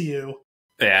sell it to you?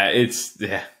 Yeah,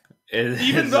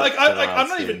 Even like I'm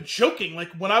not even joking. Like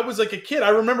when I was like a kid, I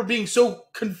remember being so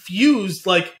confused.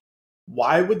 Like,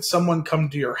 why would someone come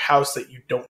to your house that you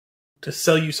don't to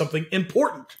sell you something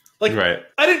important? Like, right.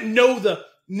 I didn't know the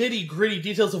nitty gritty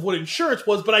details of what insurance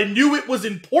was, but I knew it was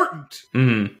important.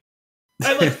 Mm-hmm.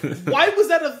 And like, why was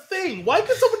that a thing? Why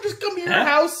could someone just come to your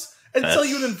house and sell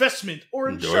you an investment or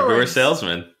insurance? Door-to-door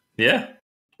salesman. Yeah.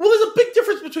 Well, there's a big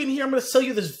difference between here, I'm going to sell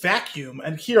you this vacuum,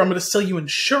 and here, I'm going to sell you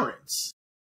insurance.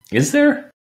 Is there?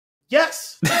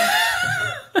 Yes.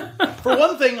 For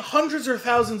one thing, hundreds or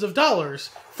thousands of dollars.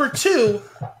 For two,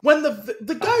 when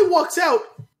the guy walks out,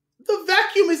 the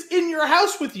vacuum is in your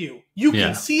house with you. You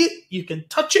can see it, you can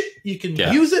touch it, you can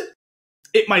use it.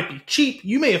 It might be cheap.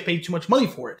 You may have paid too much money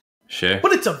for it. Sure.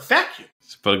 But it's a vacuum.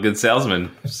 But a good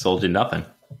salesman sold you nothing.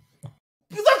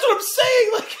 That's what I'm saying.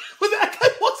 Like, when that guy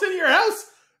walks into your house,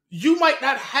 you might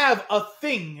not have a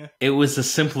thing. It was a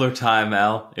simpler time,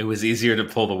 Al. It was easier to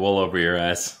pull the wool over your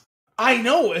eyes. I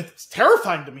know. It's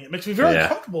terrifying to me. It makes me very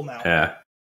uncomfortable now.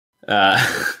 Yeah.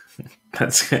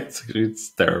 It's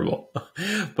terrible.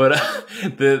 But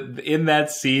in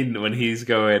that scene when he's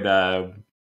going,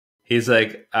 he's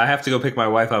like, I have to go pick my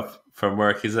wife up from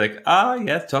work. He's like,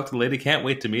 yeah, talk to the lady. Can't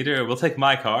wait to meet her. We'll take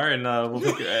my car and we'll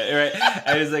take right.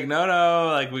 And he's like, no,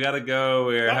 like we gotta go.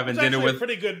 We're having dinner with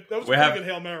pretty good. That was a pretty good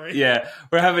Hail Mary. Yeah,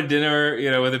 we're having dinner,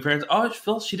 with her parents. Oh,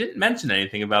 Phil, she didn't mention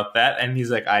anything about that. And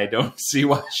he's like, I don't see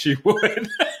why she would.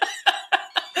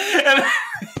 And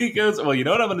he goes, well, you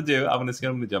know what I'm going to do? I'm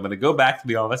going to go back to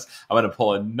the office. I'm going to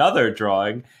pull another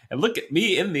drawing and look at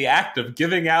me in the act of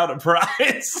giving out a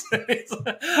prize.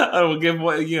 I will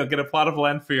get a plot of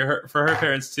land for her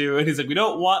parents too. And he's like, we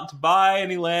don't want to buy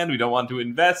any land. We don't want to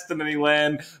invest in any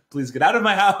land. Please get out of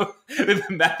my house.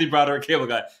 Matthew Broderick, cable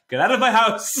guy, get out of my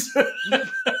house.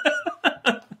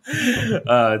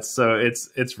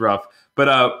 It's rough. But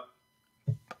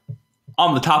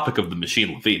on the topic of the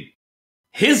Machine Levine,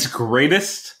 his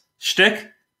greatest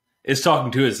shtick is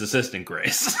talking to his assistant,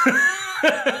 Grace.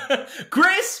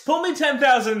 Grace, pull me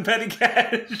 10,000 petty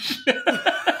cash.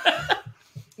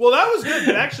 Well, that was good.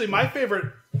 But actually, my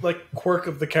favorite quirk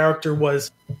of the character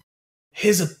was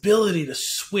his ability to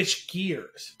switch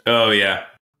gears. Oh, yeah.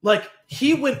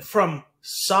 He went from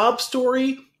sob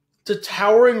story to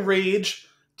towering rage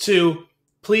to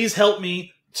please help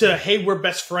me to hey, we're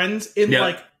best friends in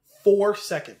 4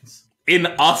 seconds. In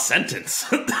a sentence.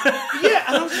 Yeah,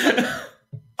 and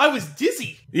I was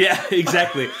dizzy. Yeah,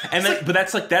 exactly. And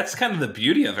that's kind of the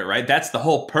beauty of it, right? That's the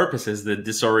whole purpose, is the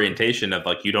disorientation of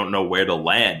you don't know where to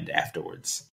land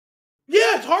afterwards.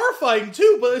 Yeah, it's horrifying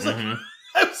too, but it's I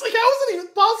was like, how is it even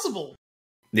possible?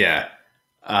 Yeah.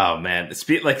 Oh man.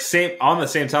 Same on the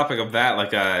same topic of that,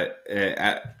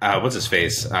 what's his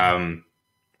face?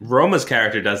 Roma's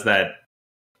character does that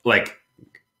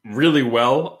really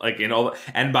well,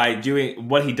 and by doing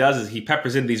what he does is he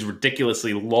peppers in these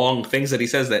ridiculously long things that he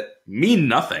says that mean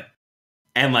nothing,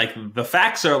 and the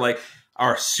facts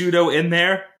are pseudo in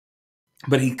there,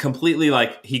 but he completely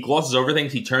he glosses over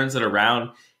things, he turns it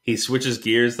around, he switches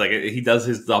gears, he does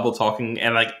his double talking,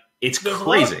 and it's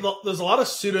crazy. There's a lot of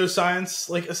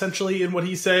pseudoscience, essentially in what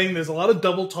he's saying. There's a lot of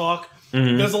double talk.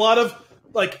 Mm-hmm. There's a lot of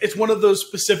it's one of those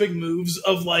specific moves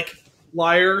of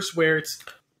liars where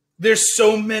there's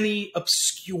so many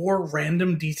obscure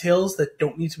random details that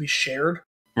don't need to be shared.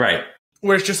 Right.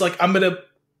 Where it's just I'm going to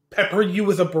pepper you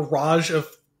with a barrage of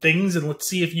things and let's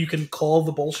see if you can call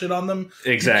the bullshit on them.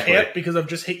 Exactly. You can't because I've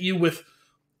just hit you with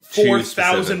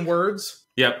 4,000 words.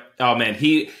 Yep. Oh man,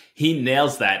 he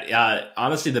nails that.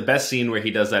 Honestly, the best scene where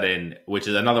he does that in, which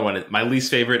is another one, my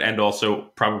least favorite and also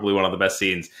probably one of the best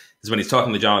scenes, is when he's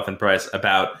talking to Jonathan Pryce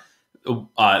about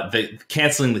the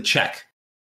canceling the check.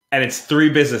 And it's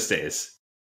 3 business days.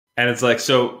 And it's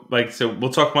so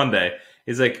we'll talk Monday.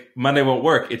 He's like, Monday won't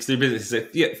work. It's 3 business. He's like,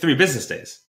 yeah, 3 business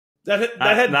days. That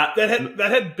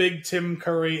had big Tim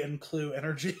Curry and Clue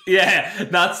energy. Yeah,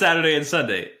 not Saturday and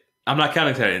Sunday. I'm not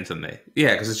counting Saturday and Sunday.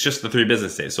 Yeah, because it's just the 3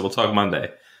 business days. So we'll talk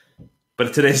Monday.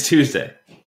 But today's Tuesday.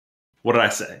 What did I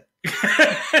say?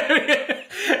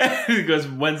 And he goes,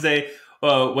 Wednesday,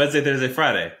 Thursday,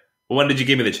 Friday. Well, when did you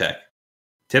give me the check?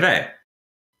 Today.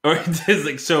 Or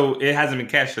it's so it hasn't been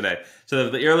cashed today.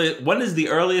 So when is the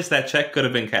earliest that check could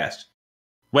have been cashed?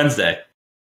 Wednesday.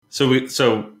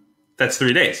 So that's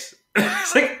 3 days.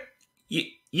 It's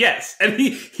yes, and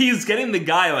he's getting the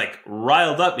guy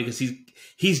riled up because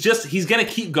he's gonna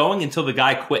keep going until the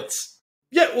guy quits.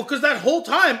 Yeah, well, because that whole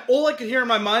time, all I could hear in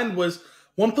my mind was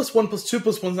 1 + 1 + 2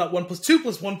 + 1 is not 1 + 2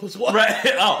 + 1 + 1. Right.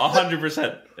 Oh,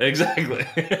 100%. Exactly.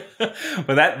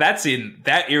 But that scene,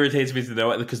 that irritates me to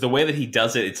know it, because the way that he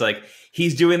does it, it's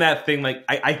he's doing that thing.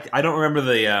 I don't remember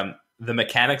the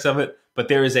mechanics of it, but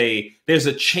there's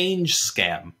a change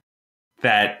scam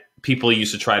that people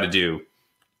used to try to do.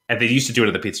 And they used to do it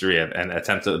at the pizzeria and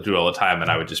attempt to do it all the time. And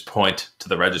I would just point to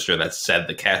the register that said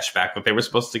the cash back that they were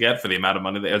supposed to get for the amount of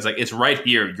money. It was it's right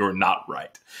here. You're not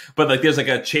right. But there's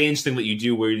a change thing that you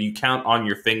do where you count on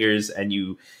your fingers and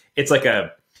you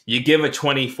give a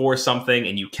 24 something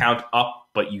and you count up,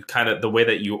 but you the way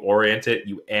that you orient it,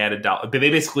 you add $1. They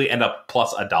basically end up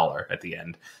plus $1 at the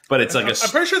end. But it's I'm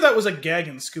pretty sure that was a gag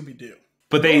in Scooby-Doo.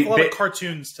 But a lot of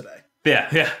cartoons today.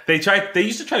 Yeah. They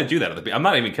used to try to do that at the. I'm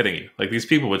not even kidding you. These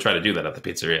people would try to do that at the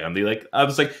pizzeria, and I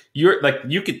was like,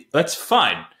 you could. That's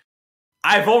fine.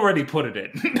 I've already put it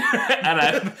in,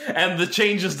 and the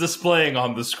change is displaying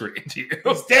on the screen to you.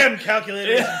 Those damn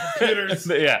calculators and computers.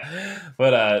 Yeah,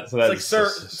 but so that's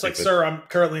sir, I'm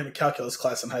currently in a calculus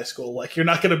class in high school. You're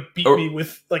not going to beat me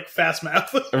with fast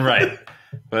math, right?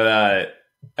 But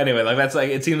anyway,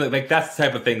 it seems like that's the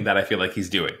type of thing that I feel like he's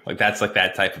doing. That's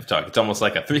that type of talk. It's almost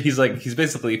like he's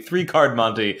basically 3 card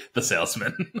Monty, the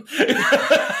salesman.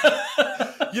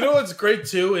 You know what's great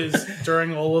too is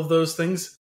during all of those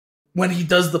things when he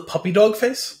does the puppy dog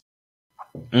face.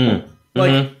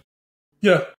 Like,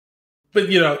 yeah, but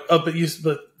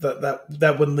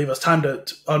that wouldn't leave us time to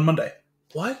on Monday.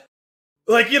 What?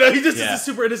 Like, he just has a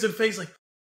super innocent face. Like,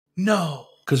 no,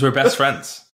 because we're best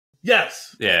friends.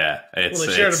 Yes. Yeah. They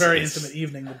shared a very intimate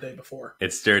evening the day before.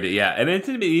 It's dirty. Yeah. An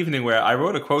intimate evening where I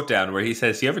wrote a quote down where he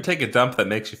says, "You ever take a dump that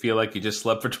makes you feel like you just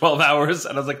slept for 12 hours?"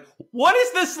 And I was like, what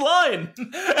is this line? It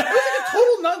was like a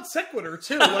total non sequitur,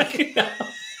 too. Like, it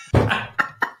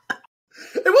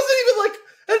wasn't even like,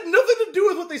 it had nothing to do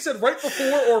with what they said right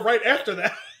before or right after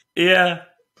that. Yeah.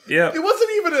 Yeah. It wasn't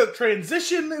even a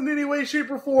transition in any way, shape,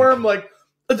 or form. Like,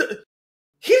 he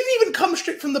didn't even come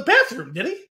straight from the bathroom, did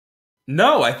he?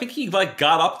 No, I think he got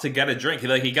up to get a drink.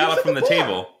 He got up from the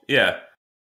table. Yeah.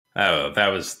 Oh, that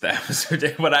was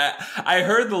ridiculous. But I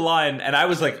heard the line and I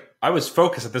was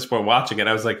focused at this point watching it.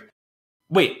 I was like,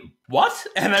 wait, what?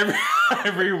 And I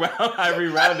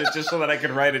rewound it just so that I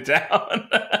could write it down.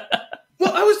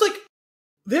 Well, I was like,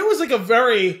 there was like a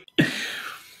very...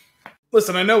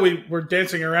 Listen, I know we were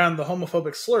dancing around the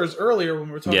homophobic slurs earlier when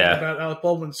we were talking about Alec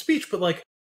Baldwin's speech, but like,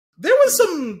 there was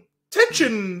some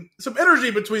tension, some energy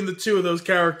between the two of those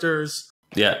characters.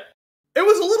 Yeah. It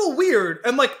was a little weird.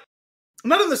 And like,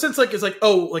 not in the sense like, it's like,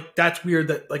 oh, like that's weird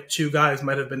that like two guys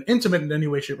might have been intimate in any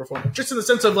way, shape, or form. Just in the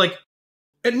sense of like,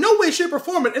 in no way, shape, or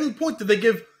form at any point did they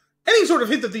give any sort of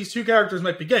hint that these two characters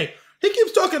might be gay. He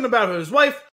keeps talking about his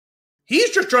wife.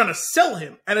 He's just trying to sell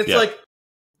him. And it's like,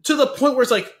 to the point where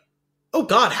it's like, oh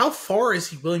God, how far is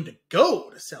he willing to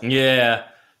go to sell him? Yeah.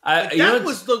 That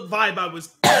was the vibe I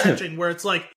was catching, where it's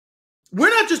like, we're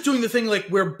not just doing the thing like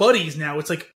we're buddies now. It's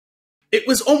like, it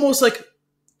was almost like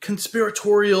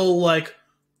conspiratorial, like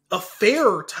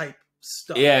affair type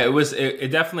stuff. Yeah, it was.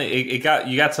 It definitely. You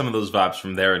got some of those vibes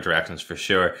from their interactions for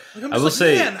sure. Like, I will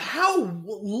say, man, how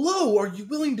low are you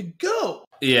willing to go?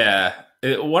 Yeah,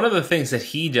 one of the things that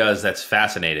he does that's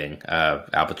fascinating,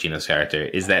 Al Pacino's character,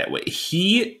 is that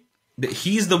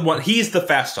he's the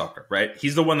fast talker, right?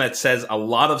 He's the one that says a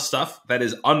lot of stuff that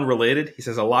is unrelated. He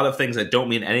says a lot of things that don't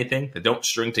mean anything, that don't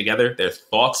string together. They're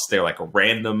thoughts. They're like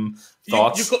random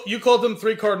thoughts. You called him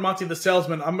 3-card Monty the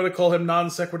salesman. I'm going to call him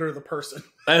non sequitur the person.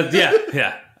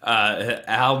 Yeah.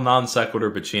 Al non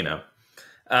sequitur Pacino.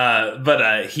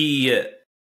 But he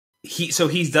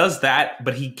does that,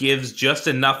 but he gives just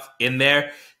enough in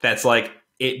there that's like,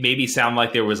 it maybe sound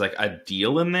like there was like a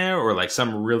deal in there or like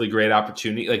some really great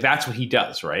opportunity. Like that's what he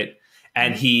does, right?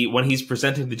 And when he's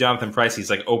presenting to Jonathan Pryce,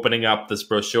 he's like opening up this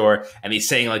brochure and he's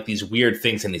saying like these weird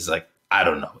things and he's like, I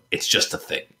don't know. It's just a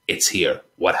thing. It's here.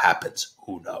 What happens?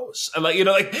 Who knows? And like,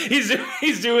 like he's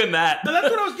doing that. And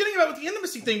that's what I was getting about with the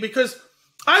intimacy thing, because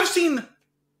I've seen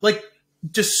like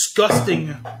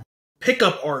disgusting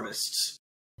pickup artists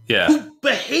who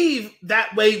behave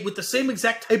that way with the same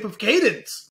exact type of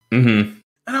cadence. Mm-hmm.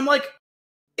 And I'm like,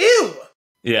 ew.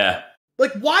 Yeah.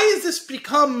 Like, why has this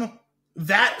become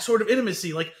that sort of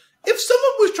intimacy? Like, if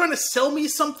someone was trying to sell me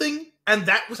something and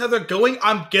that was how they're going,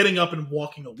 I'm getting up and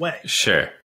walking away.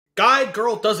 Sure. Guy,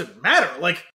 girl, doesn't matter.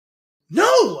 Like,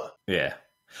 no. Yeah.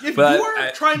 If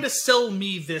you're trying to sell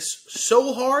me this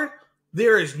so hard,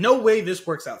 there is no way this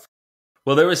works out.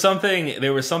 Well, there was something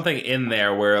in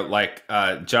there where like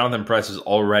Jonathan Pryce was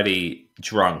already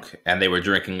drunk and they were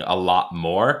drinking a lot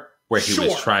more, where he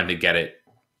was trying to get it.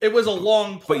 It was a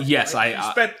long play. But yes, right? I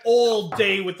spent all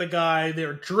day with the guy.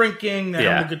 They're drinking,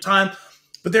 they're having a good time,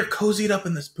 but they're cozied up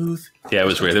in this booth. Yeah, it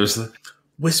was weird. There was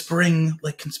whispering,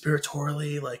 like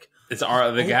conspiratorially, like it's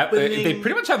the gap. They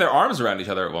pretty much have their arms around each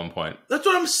other at one point. That's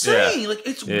what I'm saying. Yeah. Like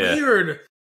it's weird.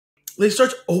 They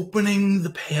start opening the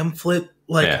pamphlet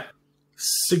like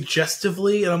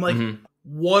suggestively, and I'm like,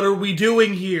 what are we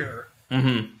doing here?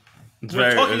 Mm-hmm.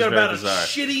 We're talking about a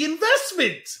shitty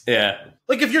investment. Yeah.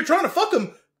 Like, if you're trying to fuck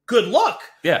them, good luck.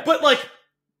 Yeah. But, like,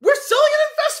 we're selling an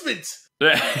investment.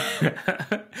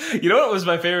 You know what was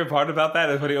my favorite part about that?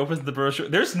 Is when he opens the brochure.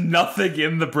 There's nothing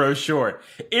in the brochure.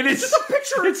 It's just a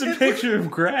picture. It's a picture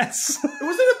of grass.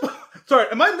 Sorry,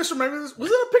 am I misremembering this? Was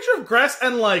it a picture of grass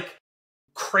and, like,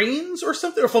 cranes or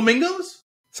something? Or flamingos?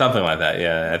 Something like that,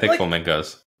 yeah. I think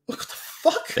flamingos. What the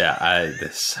fuck? Yeah, it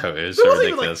was so ridiculous.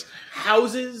 Even, like,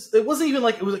 houses. It wasn't even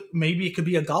like, it was like, maybe it could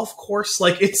be a golf course.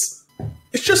 Like, it's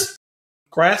just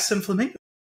grass and flamingos.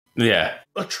 Yeah.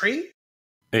 A tree?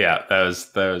 Yeah, that was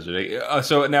ridiculous.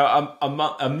 So now,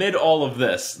 amid all of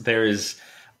this, there is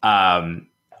Alan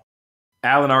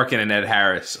Arkin and Ed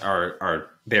Harris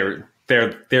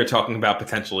they're talking about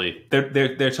potentially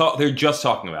they're just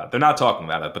talking about it. They're not talking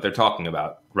about it, but they're talking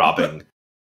about robbing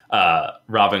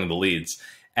the leads.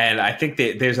 And I think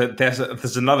there's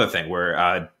another thing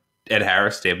where Ed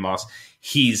Harris, Dave Moss,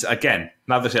 he's, again,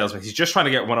 not the salesman. He's just trying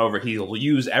to get one over. He'll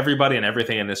use everybody and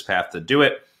everything in his path to do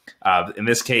it. In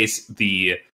this case,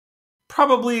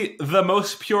 probably the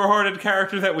most pure-hearted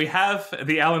character that we have,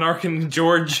 the Alan Arkin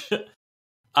George,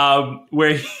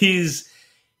 where he's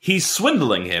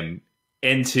swindling him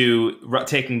into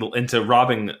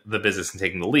robbing the business and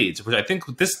taking the leads, which I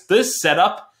think this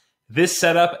setup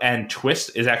and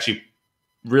twist is actually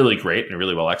really great and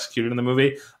really well executed in the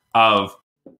movie. Of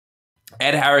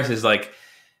Ed Harris is like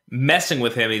messing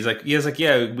with him. He's like,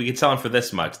 yeah, we could sell him for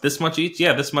this much each,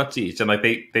 yeah, this much each, and like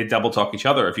they double talk each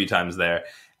other a few times there,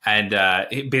 and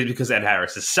because Ed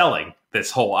Harris is selling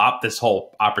this whole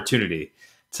opportunity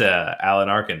to Alan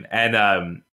Arkin,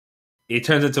 and it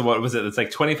turns into, what was it? It's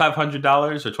like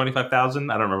 $2,500 or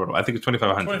 $25,000. I don't remember. I think it's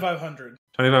 $2,500.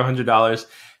 $2,500,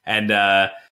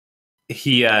 and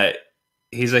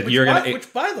he's like,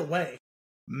 which, by the way,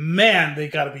 man, they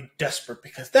got to be desperate,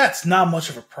 because that's not much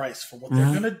of a price for what they're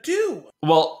going to do.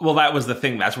 Well, that was the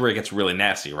thing. That's where it gets really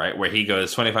nasty, right? Where he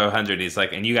goes $2,500. He's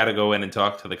like, and you got to go in and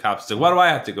talk to the cops. He's like, why do I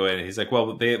have to go in? And he's like,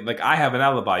 well, I have an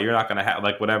alibi. You're not going to have,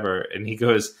 like, whatever. And he's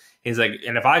like,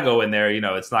 and if I go in there,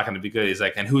 it's not going to be good. He's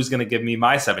like, and who's going to give me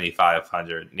my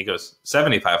 $7,500? And he goes,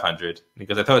 $7,500. And he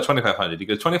goes, I thought it was $2,500. He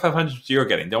goes, $2,500 you're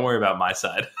getting. Don't worry about my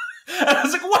side. And I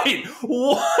was like, wait,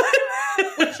 what?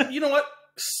 Which, you know what?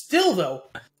 Still, though,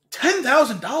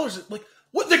 $10,000, like,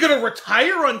 what, they're going to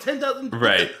retire on $10,000?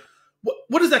 Right.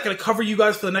 What is that going to cover you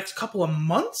guys for the next couple of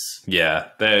months? Yeah,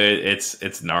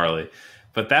 it's gnarly.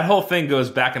 But that whole thing goes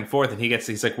back and forth, and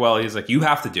he's like, you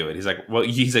have to do it. He's like,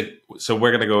 so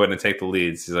we're going to go in and take the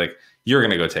leads. He's like, you're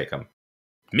going to go take them.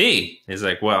 Me? He's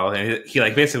like, well, and he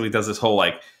like basically does this whole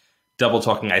like double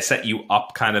talking, I set you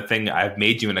up kind of thing. I've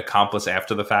made you an accomplice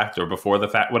after the fact or before the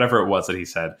fact, whatever it was that he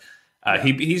said.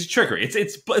 He's trickery.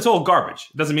 It's all garbage.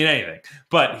 It doesn't mean anything.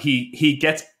 But he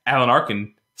gets Alan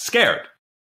Arkin scared,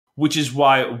 which is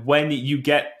why when you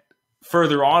get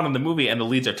further on in the movie and the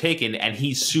leads are taken and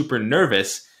he's super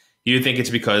nervous, you think it's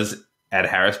because Ed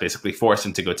Harris basically forced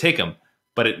him to go take him.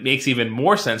 But it makes even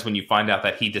more sense when you find out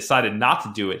that he decided not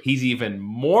to do it. He's even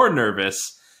more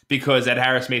nervous because Ed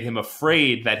Harris made him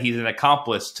afraid that he's an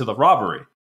accomplice to the robbery.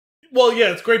 Well,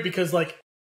 yeah, it's great because, like,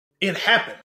 it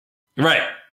happened. Right.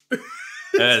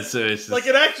 So it's just, like,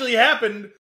 it actually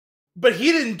happened, but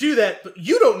he didn't do that. But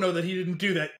you don't know that he didn't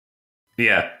do that.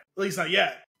 Yeah. At least not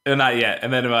yet. Not yet.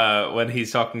 And then when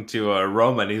he's talking to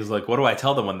Roman, he's like, what do I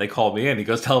tell them when they call me in? He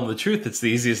goes, tell them the truth. It's the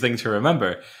easiest thing to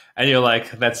remember. And you're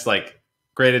like, that's like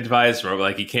great advice, Roman.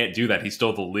 Like, he can't do that. He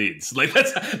stole the leads. Like,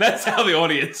 that's how the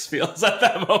audience feels at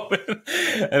that moment.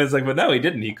 And it's like, but no, he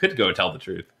didn't. He could go tell the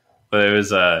truth. But it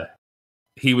was,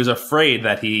 he was afraid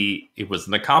that he was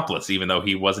an accomplice, even though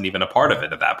he wasn't even a part of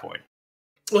it at that point.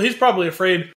 Well, he's probably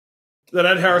afraid that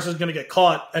Ed Harris is going to get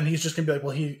caught, and he's just going to be like,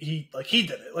 well, he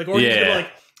did it. Like, or he's going to,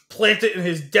 like, plant it in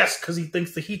his desk because he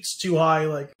thinks the heat's too high.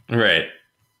 Like, right.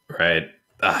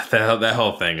 That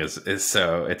whole thing is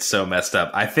so messed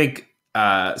up. I think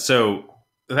so.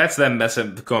 That's them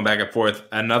going back and forth.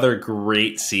 Another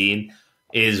great scene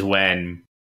is when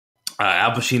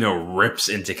Al Pacino rips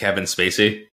into Kevin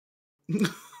Spacey.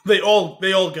 they all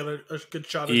get a good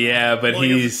shot. At yeah, but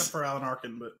he's for Alan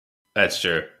Arkin, but that's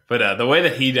true. But the way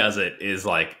that he does it is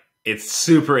like it's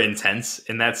super intense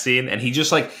in that scene, and he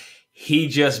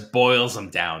just boils him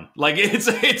down. Like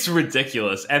it's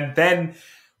ridiculous. And then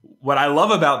what I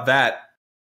love about that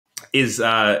is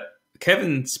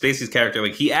Kevin Spacey's character.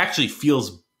 Like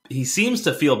he seems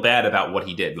to feel bad about what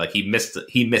he did. Like he missed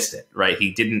it. Right?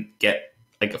 He didn't get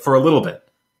like for a little bit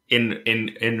in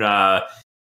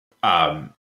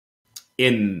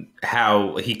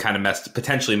how he kind of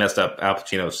potentially messed up Al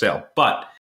Pacino's sale. But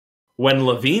when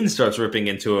Levine starts ripping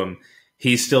into him,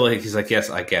 he's like, yes,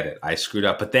 I get it. I screwed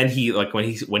up. But then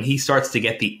when he starts to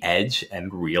get the edge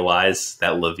and realize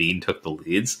that Levine took the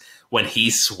leads, when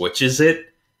he switches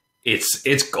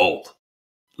it's gold.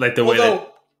 Like the way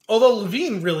that, although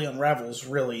Levine really unravels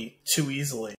really too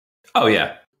easily. Oh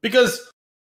yeah. Because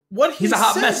he's a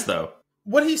hot mess though.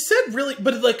 What he said really,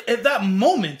 but like at that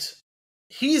moment,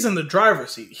 he's in the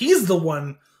driver's seat. He's the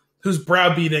one who's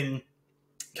browbeating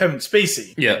Kevin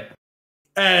Spacey. Yeah.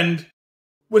 And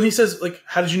when he says, like,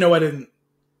 how did you know I didn't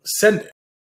send it?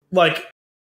 Like,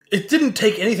 it didn't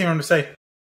take anything for him to say,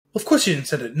 well, of course you didn't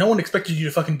send it. No one expected you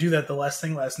to fucking do that the last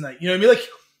thing last night. You know what I mean? Like,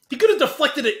 he could have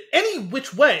deflected it any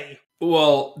which way.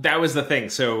 Well, that was the thing.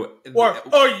 So,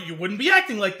 or you wouldn't be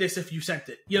acting like this if you sent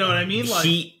it. You know what I mean?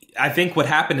 Like, I think what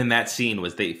happened in that scene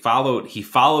was he followed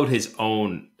his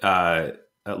own,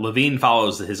 Levine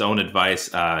follows his own advice.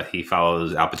 He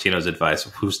follows Al Pacino's advice,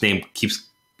 whose name keeps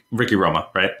Ricky Roma,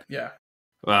 right? Yeah.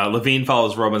 Levine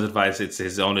follows Roman's advice. It's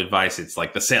his own advice. It's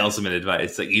like the salesman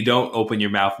advice. It's like, you don't open your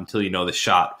mouth until you know the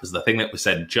shot, was the thing that was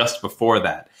said just before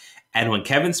that. And when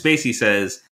Kevin Spacey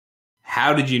says,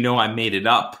 how did you know I made it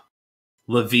up?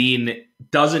 Levine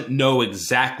doesn't know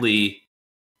exactly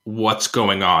what's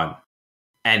going on.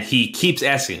 And he keeps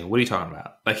asking, what are you talking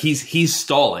about? Like, he's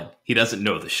stalling. He doesn't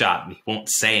know the shot, and he won't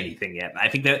say anything yet. And I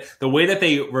think that the way that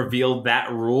they revealed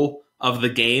that rule of the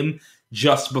game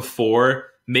just before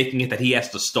making it that he has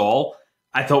to stall,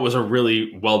 I thought was a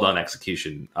really well done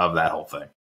execution of that whole thing.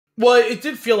 Well, it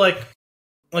did feel like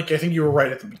I think you were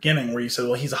right at the beginning where you said,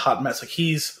 well, he's a hot mess. Like,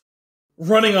 he's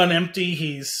running on empty.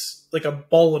 He's like a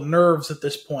ball of nerves at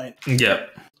this point.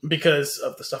 Yep. Because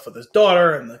of the stuff with his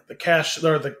daughter and the cash,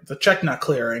 or the check not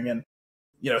clearing, and,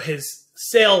 you know, his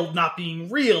sale not being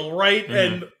real, right?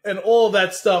 Mm-hmm. And all of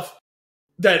that stuff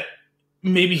that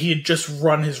maybe he had just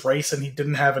run his race and he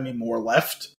didn't have any more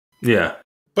left. Yeah.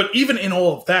 But even in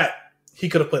all of that, he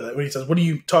could have played that. When he says, what are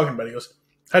you talking about? He goes,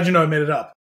 how'd you know I made it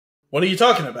up? What are you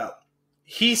talking about?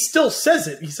 He still says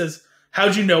it. He says,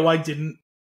 how'd you know I didn't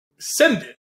send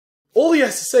it? All he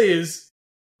has to say is,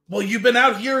 well, you've been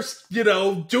out here, you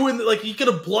know, doing, like, he could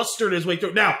have blustered his way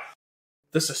through. Now,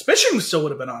 the suspicion still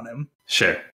would have been on him.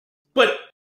 Sure. But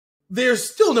there's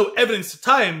still no evidence to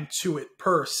tie him to it,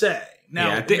 per se.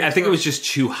 Now, yeah, I think it was just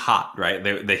too hot, right?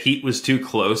 The heat was too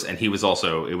close, and it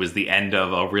was the end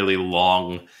of a really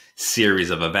long series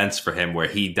of events for him where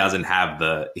he doesn't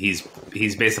have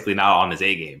he's basically not on his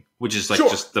A game, which is, like,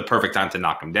 just the perfect time to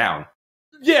knock him down.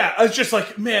 Yeah, it's just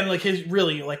like, man, like, his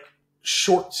really, like,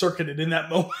 short-circuited in that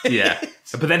moment. Yeah.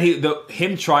 But then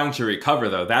him trying to recover,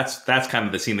 though, that's kind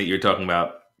of the scene that you were talking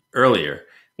about earlier.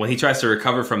 When he tries to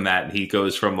recover from that, and he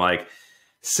goes from, like,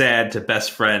 sad to best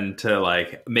friend to,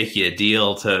 like, make you a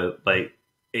deal to, like,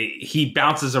 he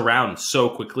bounces around so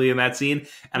quickly in that scene.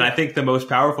 And I think the most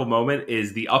powerful moment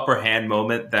is the upper hand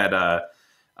moment that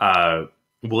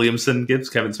Williamson gives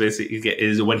Kevin Spacey,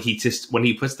 is when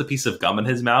he puts the piece of gum in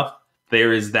his mouth.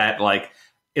 There is that, like,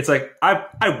 it's like,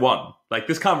 I won. Like,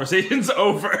 this conversation's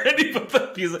over. And he put the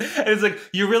piece of, and it's like,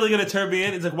 you're really going to turn me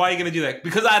in? It's like, why are you going to do that?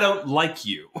 Because I don't like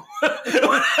you.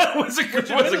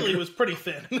 Which was pretty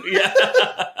thin. Yeah.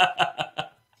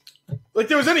 Like,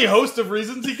 there was any host of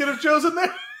reasons he could have chosen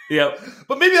there. Yep.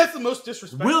 But maybe that's the most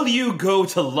disrespectful. Will you go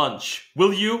to lunch?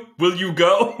 Will you? Will you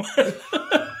go?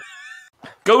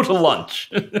 Go to lunch.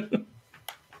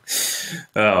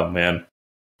 Oh, man.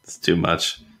 It's too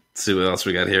much. Let's see what else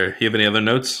we got here. You have any other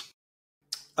notes?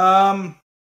 Well,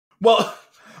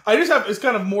 I just have, it's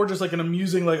kind of more just like an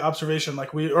amusing, like, observation.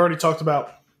 Like, we already talked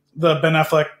about the Ben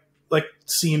Affleck, like,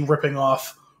 scene ripping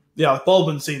off the Alec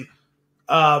Baldwin scene.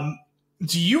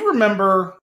 Do you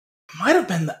remember, might have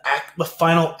been the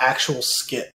final actual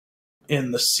skit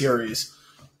in the series.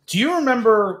 Do you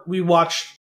remember we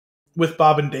watched With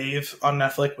Bob and Dave on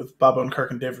Netflix with Bob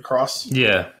Odenkirk and David Cross?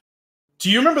 Yeah.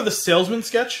 Do you remember the salesman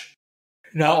sketch?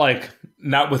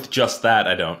 Not with just that,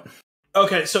 I don't.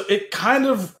 Okay, so it kind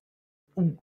of,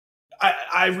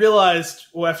 I realized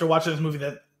after watching this movie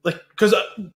that, like, because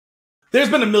there's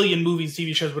been a million movies,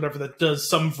 TV shows, whatever, that does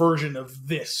some version of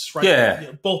this, right? Yeah. You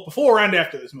know, both before and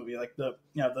after this movie, like the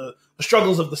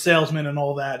struggles of the salesman and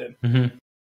all that, and mm-hmm.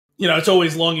 You know, it's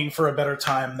always longing for a better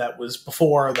time that was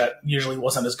before that usually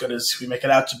wasn't as good as we make it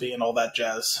out to be and all that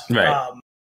jazz. Right.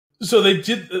 So they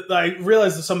did. I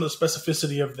realized that some of the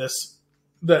specificity of this,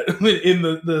 that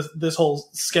in this whole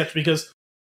sketch, because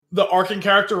the Arkin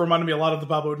character reminded me a lot of the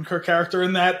Bob Odenkirk character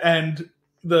in that, and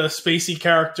the Spacey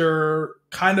character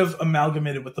kind of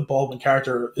amalgamated with the Baldwin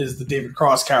character is the David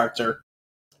Cross character.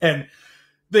 And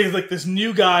they have, like, this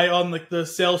new guy on, like, the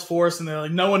sales force, and they're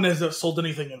like, no one has sold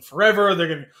anything in forever.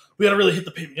 We gotta really hit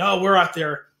the pavement. Oh, we're out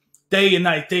there day and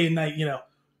night, you know,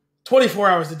 24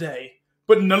 hours a day.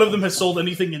 But none of them has sold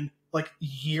anything in, like,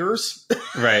 years.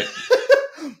 Right.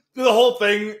 The whole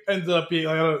thing ended up being,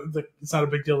 like, it's not a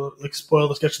big deal to, like, spoil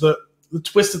the sketch. The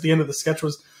twist at the end of the sketch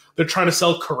was they're trying to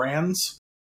sell Korans,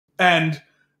 and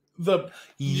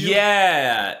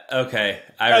yeah, okay,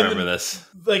 I remember this.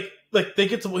 Like they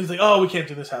get to, he's like, oh, we can't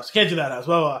do this house, can't do that house,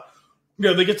 blah, blah, blah. You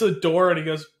know, they get to the door, and he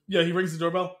goes, yeah, he rings the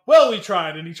doorbell. Well, we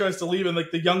tried, and he tries to leave, and,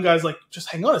 like, the young guy's like, just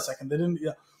hang on a second. They didn't.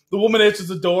 Yeah. The woman answers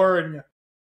the door, and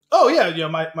oh yeah, you know,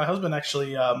 my husband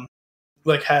actually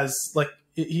like has, like,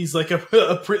 he's like a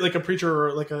preacher,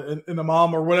 or like an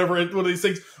imam or whatever. One of these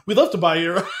things. We'd love to buy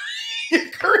your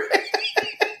Korean.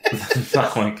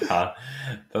 Oh my god,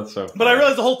 that's so funny. But I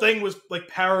realized the whole thing was, like,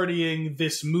 parodying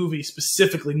this movie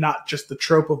specifically, not just the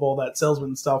trope of all that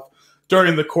salesman stuff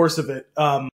during the course of it.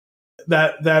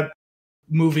 That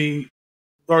movie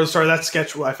or sorry, that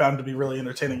sketch I found to be really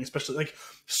entertaining, especially like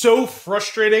so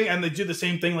frustrating. And they do the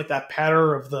same thing, like that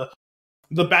patter of the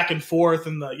back and forth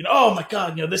and the, oh my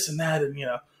God, this and that. And,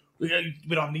 we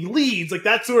don't have any leads, like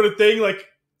that sort of thing, like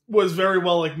was very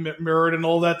well like mirrored and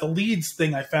all that. The leads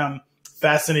thing I found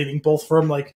fascinating, both from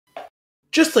like,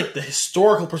 just like the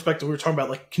historical perspective we were talking about.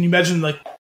 Like, can you imagine like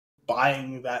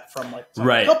buying that from like some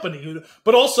company,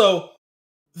 but also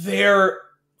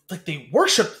they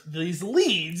worship these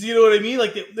leads, you know what I mean?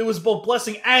 Like it was both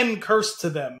blessing and curse to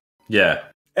them. Yeah.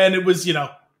 And it was,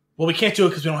 well, we can't do it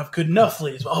because we don't have good enough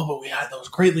leads. Oh, but we had those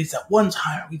great leads at one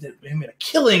time. We made a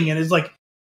killing. And it's like,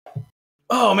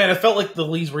 oh man, I felt like the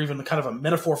leads were even kind of a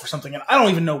metaphor for something. And I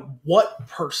don't even know what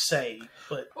per se,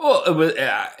 but. Well,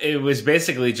 it was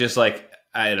basically just like,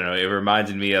 I don't know. It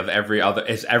reminded me of every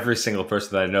single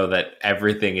person that I know that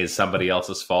everything is somebody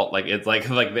else's fault. Like it's like,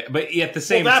 but at the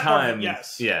same time,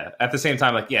 yes, yeah. At the same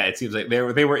time, like it seems like they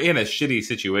were in a shitty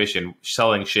situation,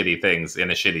 selling shitty things in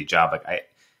a shitty job. Like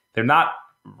they're not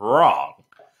wrong,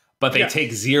 but they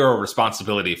take zero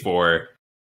responsibility for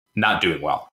not doing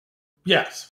well.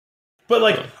 Yes, but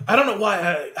like I don't know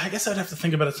why. I guess I'd have to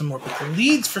think about it some more. But the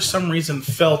leads, for some reason,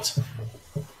 felt.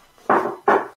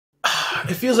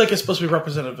 It feels like it's supposed to be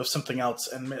representative of something else,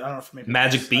 and I don't know if maybe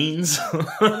magic beans.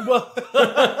 Well,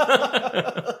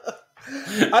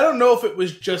 I don't know if it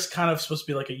was just kind of supposed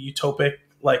to be like a utopic,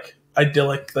 like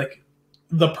idyllic, like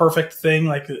the perfect thing.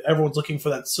 Like everyone's looking for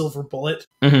that silver bullet,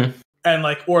 and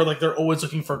or they're always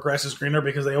looking for grass is greener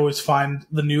because they always find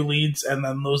the new leads, and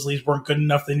then those leads weren't good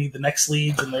enough. They need the next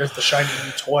leads, and there's the shiny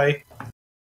new toy,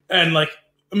 and like.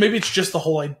 Maybe it's just the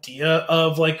whole idea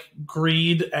of like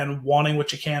greed and wanting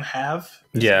what you can't have.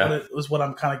 Was what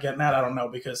I'm kind of getting at. I don't know,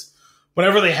 because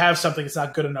whenever they have something, it's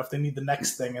not good enough. They need the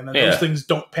next thing, and then those things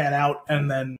don't pan out. And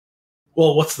then,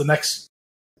 well, what's the next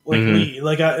lead?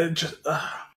 Like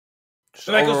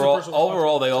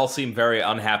overall, they all seem very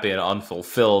unhappy and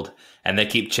unfulfilled, and they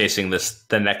keep chasing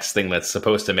the next thing that's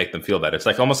supposed to make them feel better. It's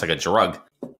like almost like a drug.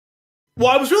 Well,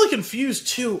 I was really confused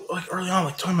too, like early on,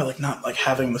 like talking about like not like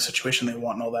having the situation they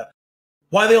want and all that.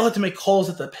 Why they all had to make calls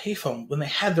at the payphone when they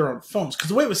had their own phones? Because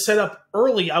the way it was set up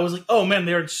early, I was like, oh man,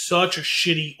 they're in such a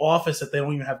shitty office that they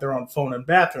don't even have their own phone and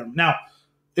bathroom. Now,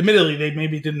 admittedly, they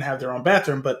maybe didn't have their own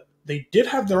bathroom, but they did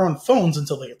have their own phones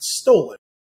until they get stolen.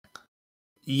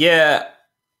 Yeah,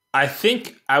 I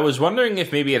think I was wondering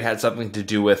if maybe it had something to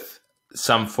do with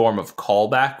some form of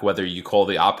callback, whether you call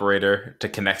the operator to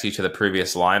connect you to the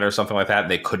previous line or something like that,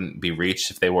 and they couldn't be reached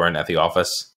if they weren't at the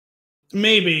office.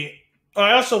 Maybe.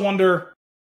 I also wonder,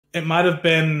 it might have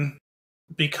been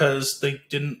because they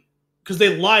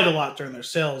lied a lot during their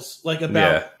sales, like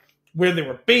about where they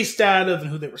were based out of and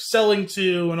who they were selling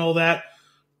to and all that.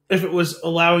 If it was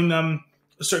allowing them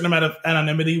a certain amount of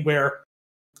anonymity where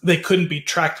they couldn't be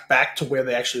tracked back to where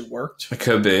they actually worked. It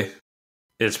could be.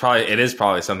 It is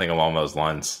probably something along those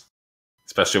lines,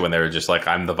 especially when they were just like,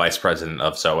 I'm the vice president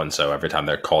of so-and-so every time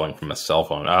they're calling from a cell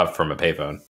phone, from a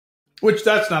payphone. Which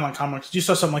that's not uncommon, because you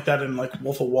saw something like that in like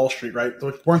Wolf of Wall Street, right?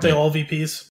 Like, weren't they all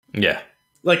VPs? Yeah.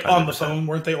 Like 100%. On the phone,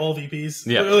 weren't they all VPs?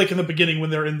 Yeah. Like in the beginning when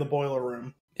they're in the boiler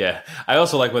room. Yeah. I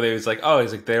also like when they was like,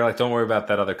 they're like, don't worry about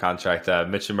that other contract.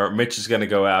 Mitch is going to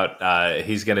go out.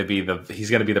 He's going to be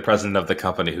the president of the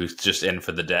company who's just in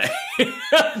for the day.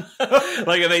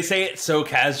 Like, they say it so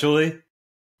casually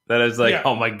that it's like,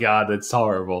 oh my God, that's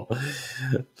horrible.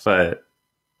 But,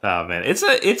 oh man, it's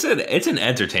an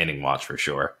entertaining watch for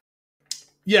sure.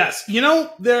 Yes.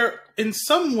 There, in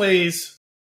some ways,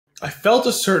 I felt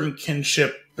a certain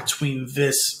kinship between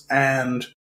this and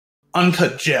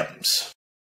Uncut Gems.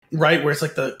 Right, where it's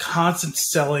like the constant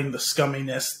selling, the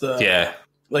scumminess,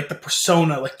 like the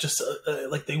persona, like just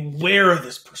like they wear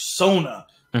this persona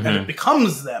and it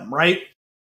becomes them, right?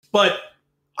 But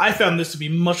I found this to be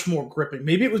much more gripping.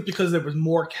 Maybe it was because there was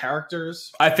more characters.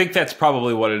 I think that's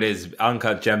probably what it is.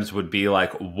 Uncut Gems would be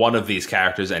like one of these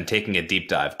characters and taking a deep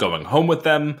dive, going home with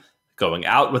them, going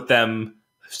out with them,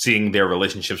 seeing their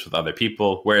relationships with other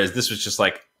people. Whereas this was just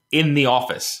like in the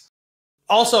office.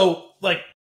 Also, like,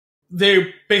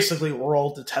 they basically were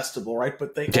all detestable, right?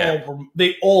 But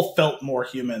they all felt more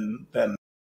human than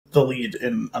the lead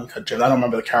in Uncut Gems. I don't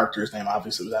remember the character's name.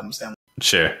 Obviously, it was Adam Sandler.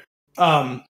 Sure.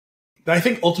 I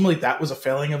think ultimately that was a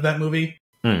failing of that movie.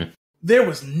 There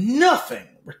was nothing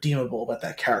redeemable about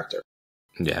that character.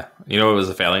 Yeah. You know what was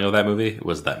a failing of that movie? It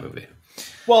was that movie.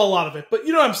 Well, a lot of it. But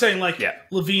you know what I'm saying? Like,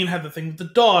 Levine had the thing with the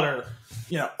daughter.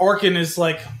 Arkin is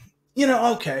like,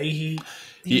 okay,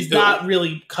 he's not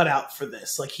really cut out for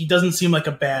this. Like, he doesn't seem like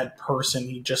a bad person.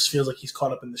 He just feels like he's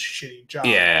caught up in this shitty job.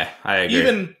 Yeah, I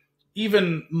agree.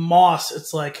 Even Moss,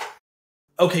 it's like,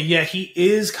 okay, yeah, he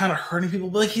is kind of hurting people,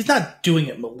 but like he's not doing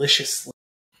it maliciously.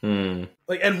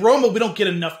 Like, and Roma, we don't get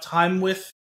enough time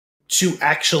with to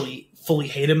actually fully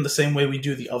hate him the same way we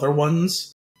do the other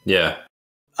ones. Yeah.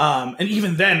 And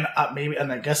even then, maybe,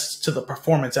 and I guess to the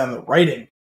performance and the writing,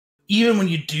 even when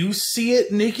you do see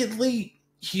it nakedly,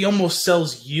 he almost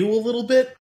sells you a little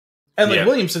bit. And like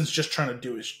Williamson's just trying to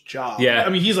do his job. Yeah. I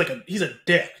mean, he's a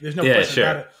dick. There's no question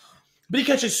about it. But he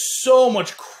catches so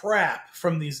much crap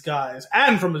from these guys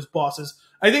and from his bosses.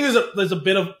 I think there's a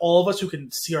bit of all of us who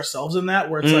can see ourselves in that,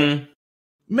 where it's like,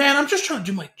 man, I'm just trying to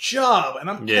do my job, and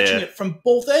I'm catching it from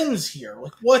both ends here.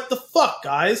 Like, what the fuck,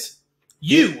 guys?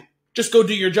 You just go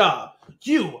do your job.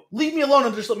 You leave me alone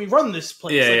and just let me run this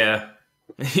place. Yeah,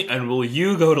 and will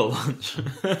you go to lunch?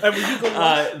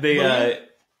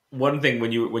 One thing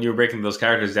when you were breaking those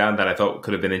characters down that I thought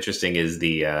could have been interesting is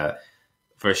the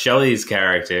for Shelley's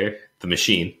character, the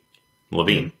machine,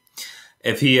 Levine.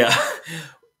 If he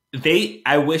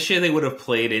I wish they would have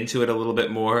played into it a little bit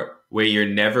more, where you're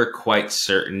never quite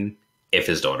certain if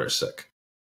his daughter's sick.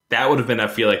 That would have been, I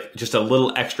feel like, just a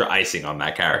little extra icing on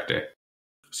that character.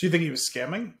 So you think he was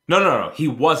scamming? No. He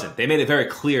wasn't. They made it very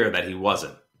clear that he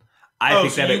wasn't. I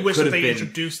think so that you it wish could that have they been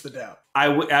introduced the doubt.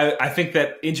 I think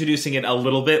that introducing it a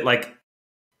little bit, like,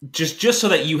 just so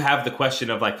that you have the question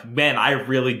of, like, man, I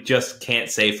really just can't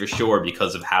say for sure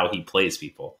because of how he plays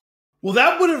people. Well,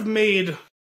 that would have made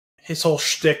his whole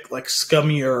shtick like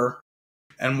scummier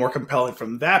and more compelling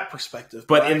from that perspective.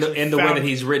 But in the way that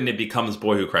he's written, it becomes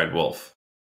Boy Who Cried Wolf.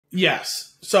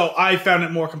 Yes. So I found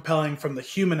it more compelling from the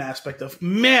human aspect of,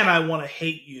 man, I want to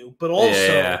hate you. But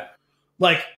also,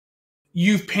 like,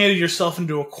 you've painted yourself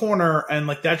into a corner, and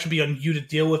like that should be on you to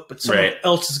deal with, but someone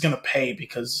else is going to pay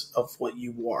because of what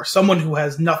you are. Someone who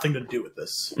has nothing to do with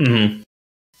this. Oh,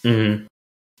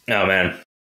 man.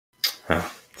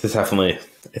 Oh, this definitely...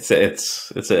 It's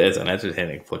an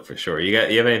entertaining flick for sure. You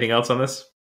have anything else on this?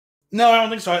 No, I don't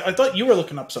think so. I thought you were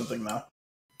looking up something though.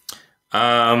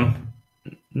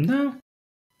 No,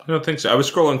 I don't think so. I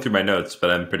was scrolling through my notes,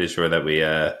 but I'm pretty sure that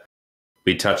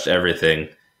we touched everything.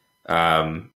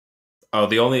 The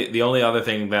only other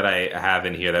thing that I have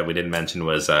in here that we didn't mention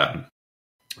was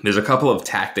there's a couple of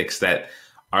tactics that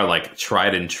are like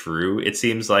tried and true. It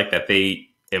seems like that they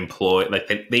employ, like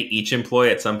they each employ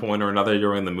at some point or another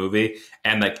during the movie,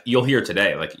 and like you'll hear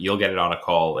today, like you'll get it on a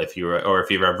call if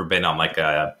you've ever been on like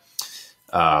a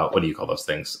what do you call those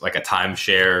things, like a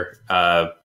timeshare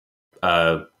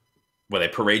where they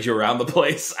parade you around the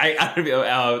place.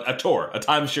 A tour, a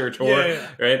timeshare tour,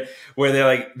 right?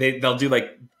 Where they'll do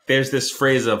like, there's this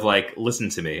phrase of like, listen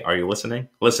to me, are you listening?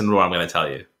 Listen to what I'm going to tell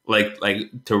you, like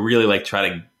to really like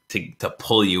try to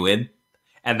pull you in.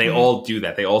 And they all do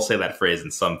that. They all say that phrase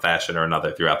in some fashion or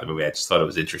another throughout the movie. I just thought it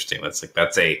was interesting. That's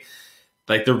the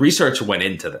research went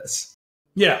into this.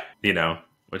 Yeah. You know,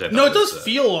 which I thought it does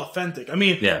feel authentic. I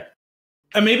mean, yeah.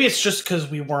 And maybe it's just because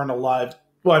we weren't alive.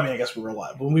 Well, I mean, I guess we were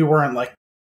alive, but we weren't like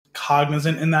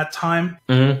cognizant in that time.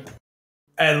 Mm-hmm.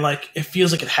 And like, it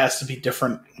feels like it has to be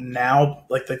different now.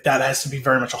 Like that has to be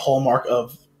very much a hallmark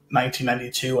of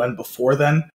 1992 and before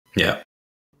then. Yeah.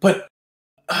 But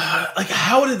like,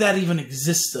 how did that even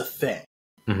exist a thing?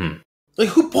 Mm-hmm. Like,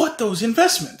 who bought those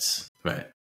investments? Right.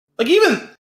 Like, even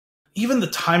the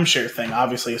timeshare thing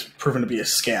obviously has proven to be a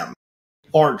scam,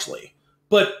 largely.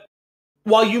 But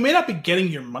while you may not be getting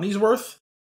your money's worth,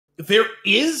 there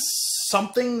is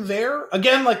something there.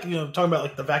 Again, like, you know, talking about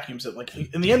like the vacuums that, like,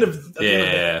 in the end of the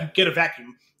day, you get a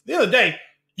vacuum. At the end of the day,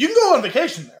 you can go on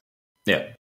vacation there. Yeah.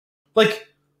 Like,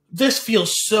 this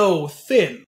feels so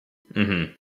thin.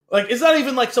 Mm-hmm. Like, it's not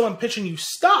even like someone pitching you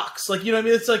stocks. Like, you know what I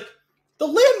mean? It's like, the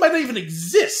land might not even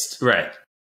exist. Right.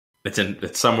 It's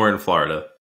somewhere in Florida.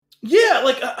 Yeah,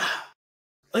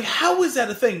 like how is that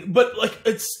a thing? But like,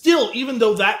 it's still, even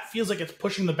though that feels like it's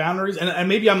pushing the boundaries, and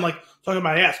maybe I'm like talking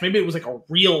my ass. Maybe it was like a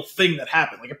real thing that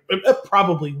happened. Like it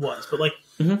probably was, but like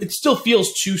it still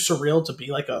feels too surreal to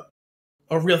be like a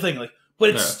real thing. Like, but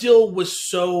it still was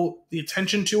so, the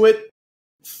attention to it,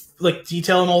 like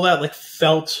detail and all that, like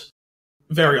felt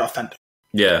very authentic.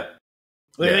 Yeah.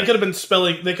 Like, they could have been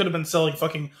selling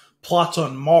fucking plots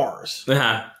on Mars.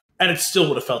 And it still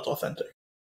would have felt authentic.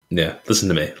 Yeah. Listen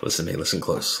to me. Listen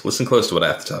close. Listen close to what I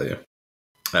have to tell you.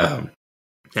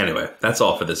 Anyway, that's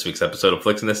all for this week's episode of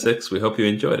Flix in the Six. We hope you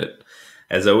enjoyed it.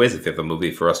 As always, if you have a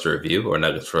movie for us to review or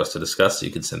nuggets for us to discuss,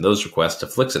 you can send those requests to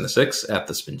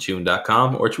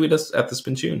flixinthe6@thespintune.com or tweet us at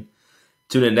thespintune.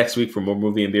 Tune in next week for more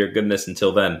movie and beer goodness.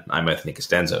 Until then, I'm Anthony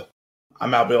Costanzo.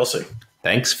 I'm Al Bielsi.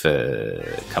 Thanks for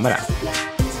coming out.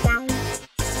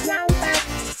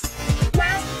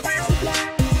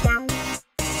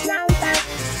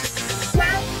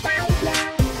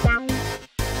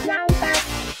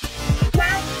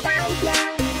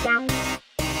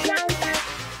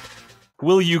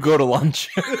 Will you go to lunch?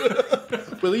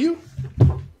 Will you?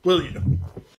 Will you?